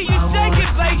to see you shake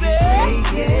it, baby.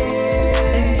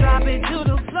 And drop it to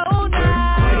the floor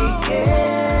now.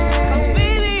 Come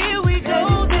baby, here we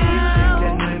go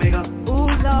down. Ooh, Lord,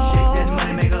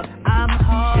 I'm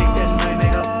hard.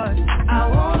 I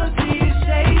wanna see you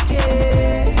shake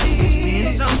it. It's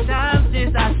been some time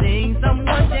since I seen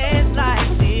someone dance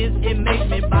like this. It makes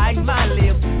me bite my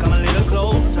lip. Come a little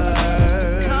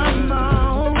closer. Come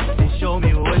on, and show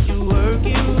me what you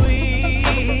working with.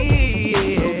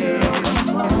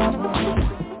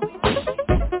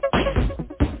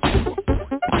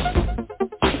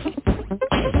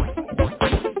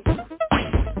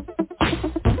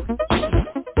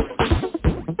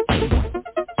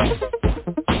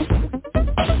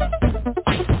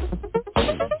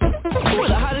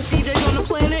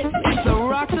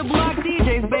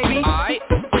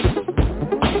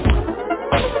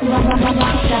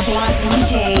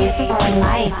 DJs for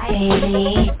life,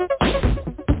 baby.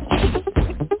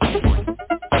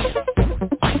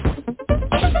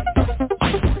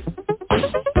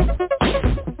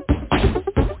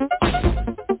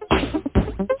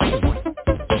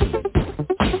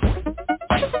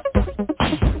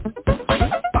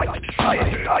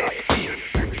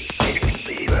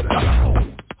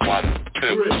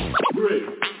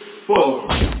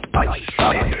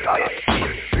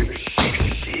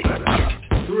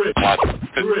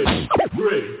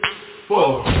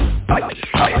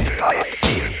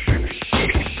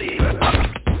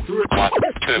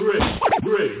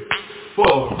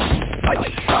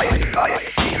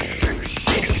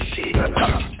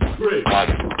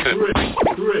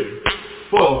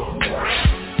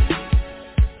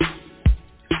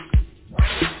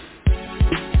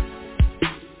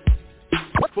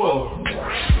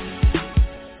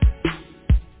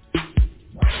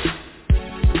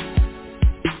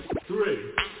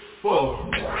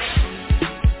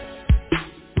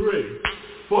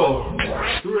 Four.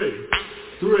 3,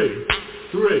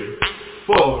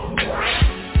 4.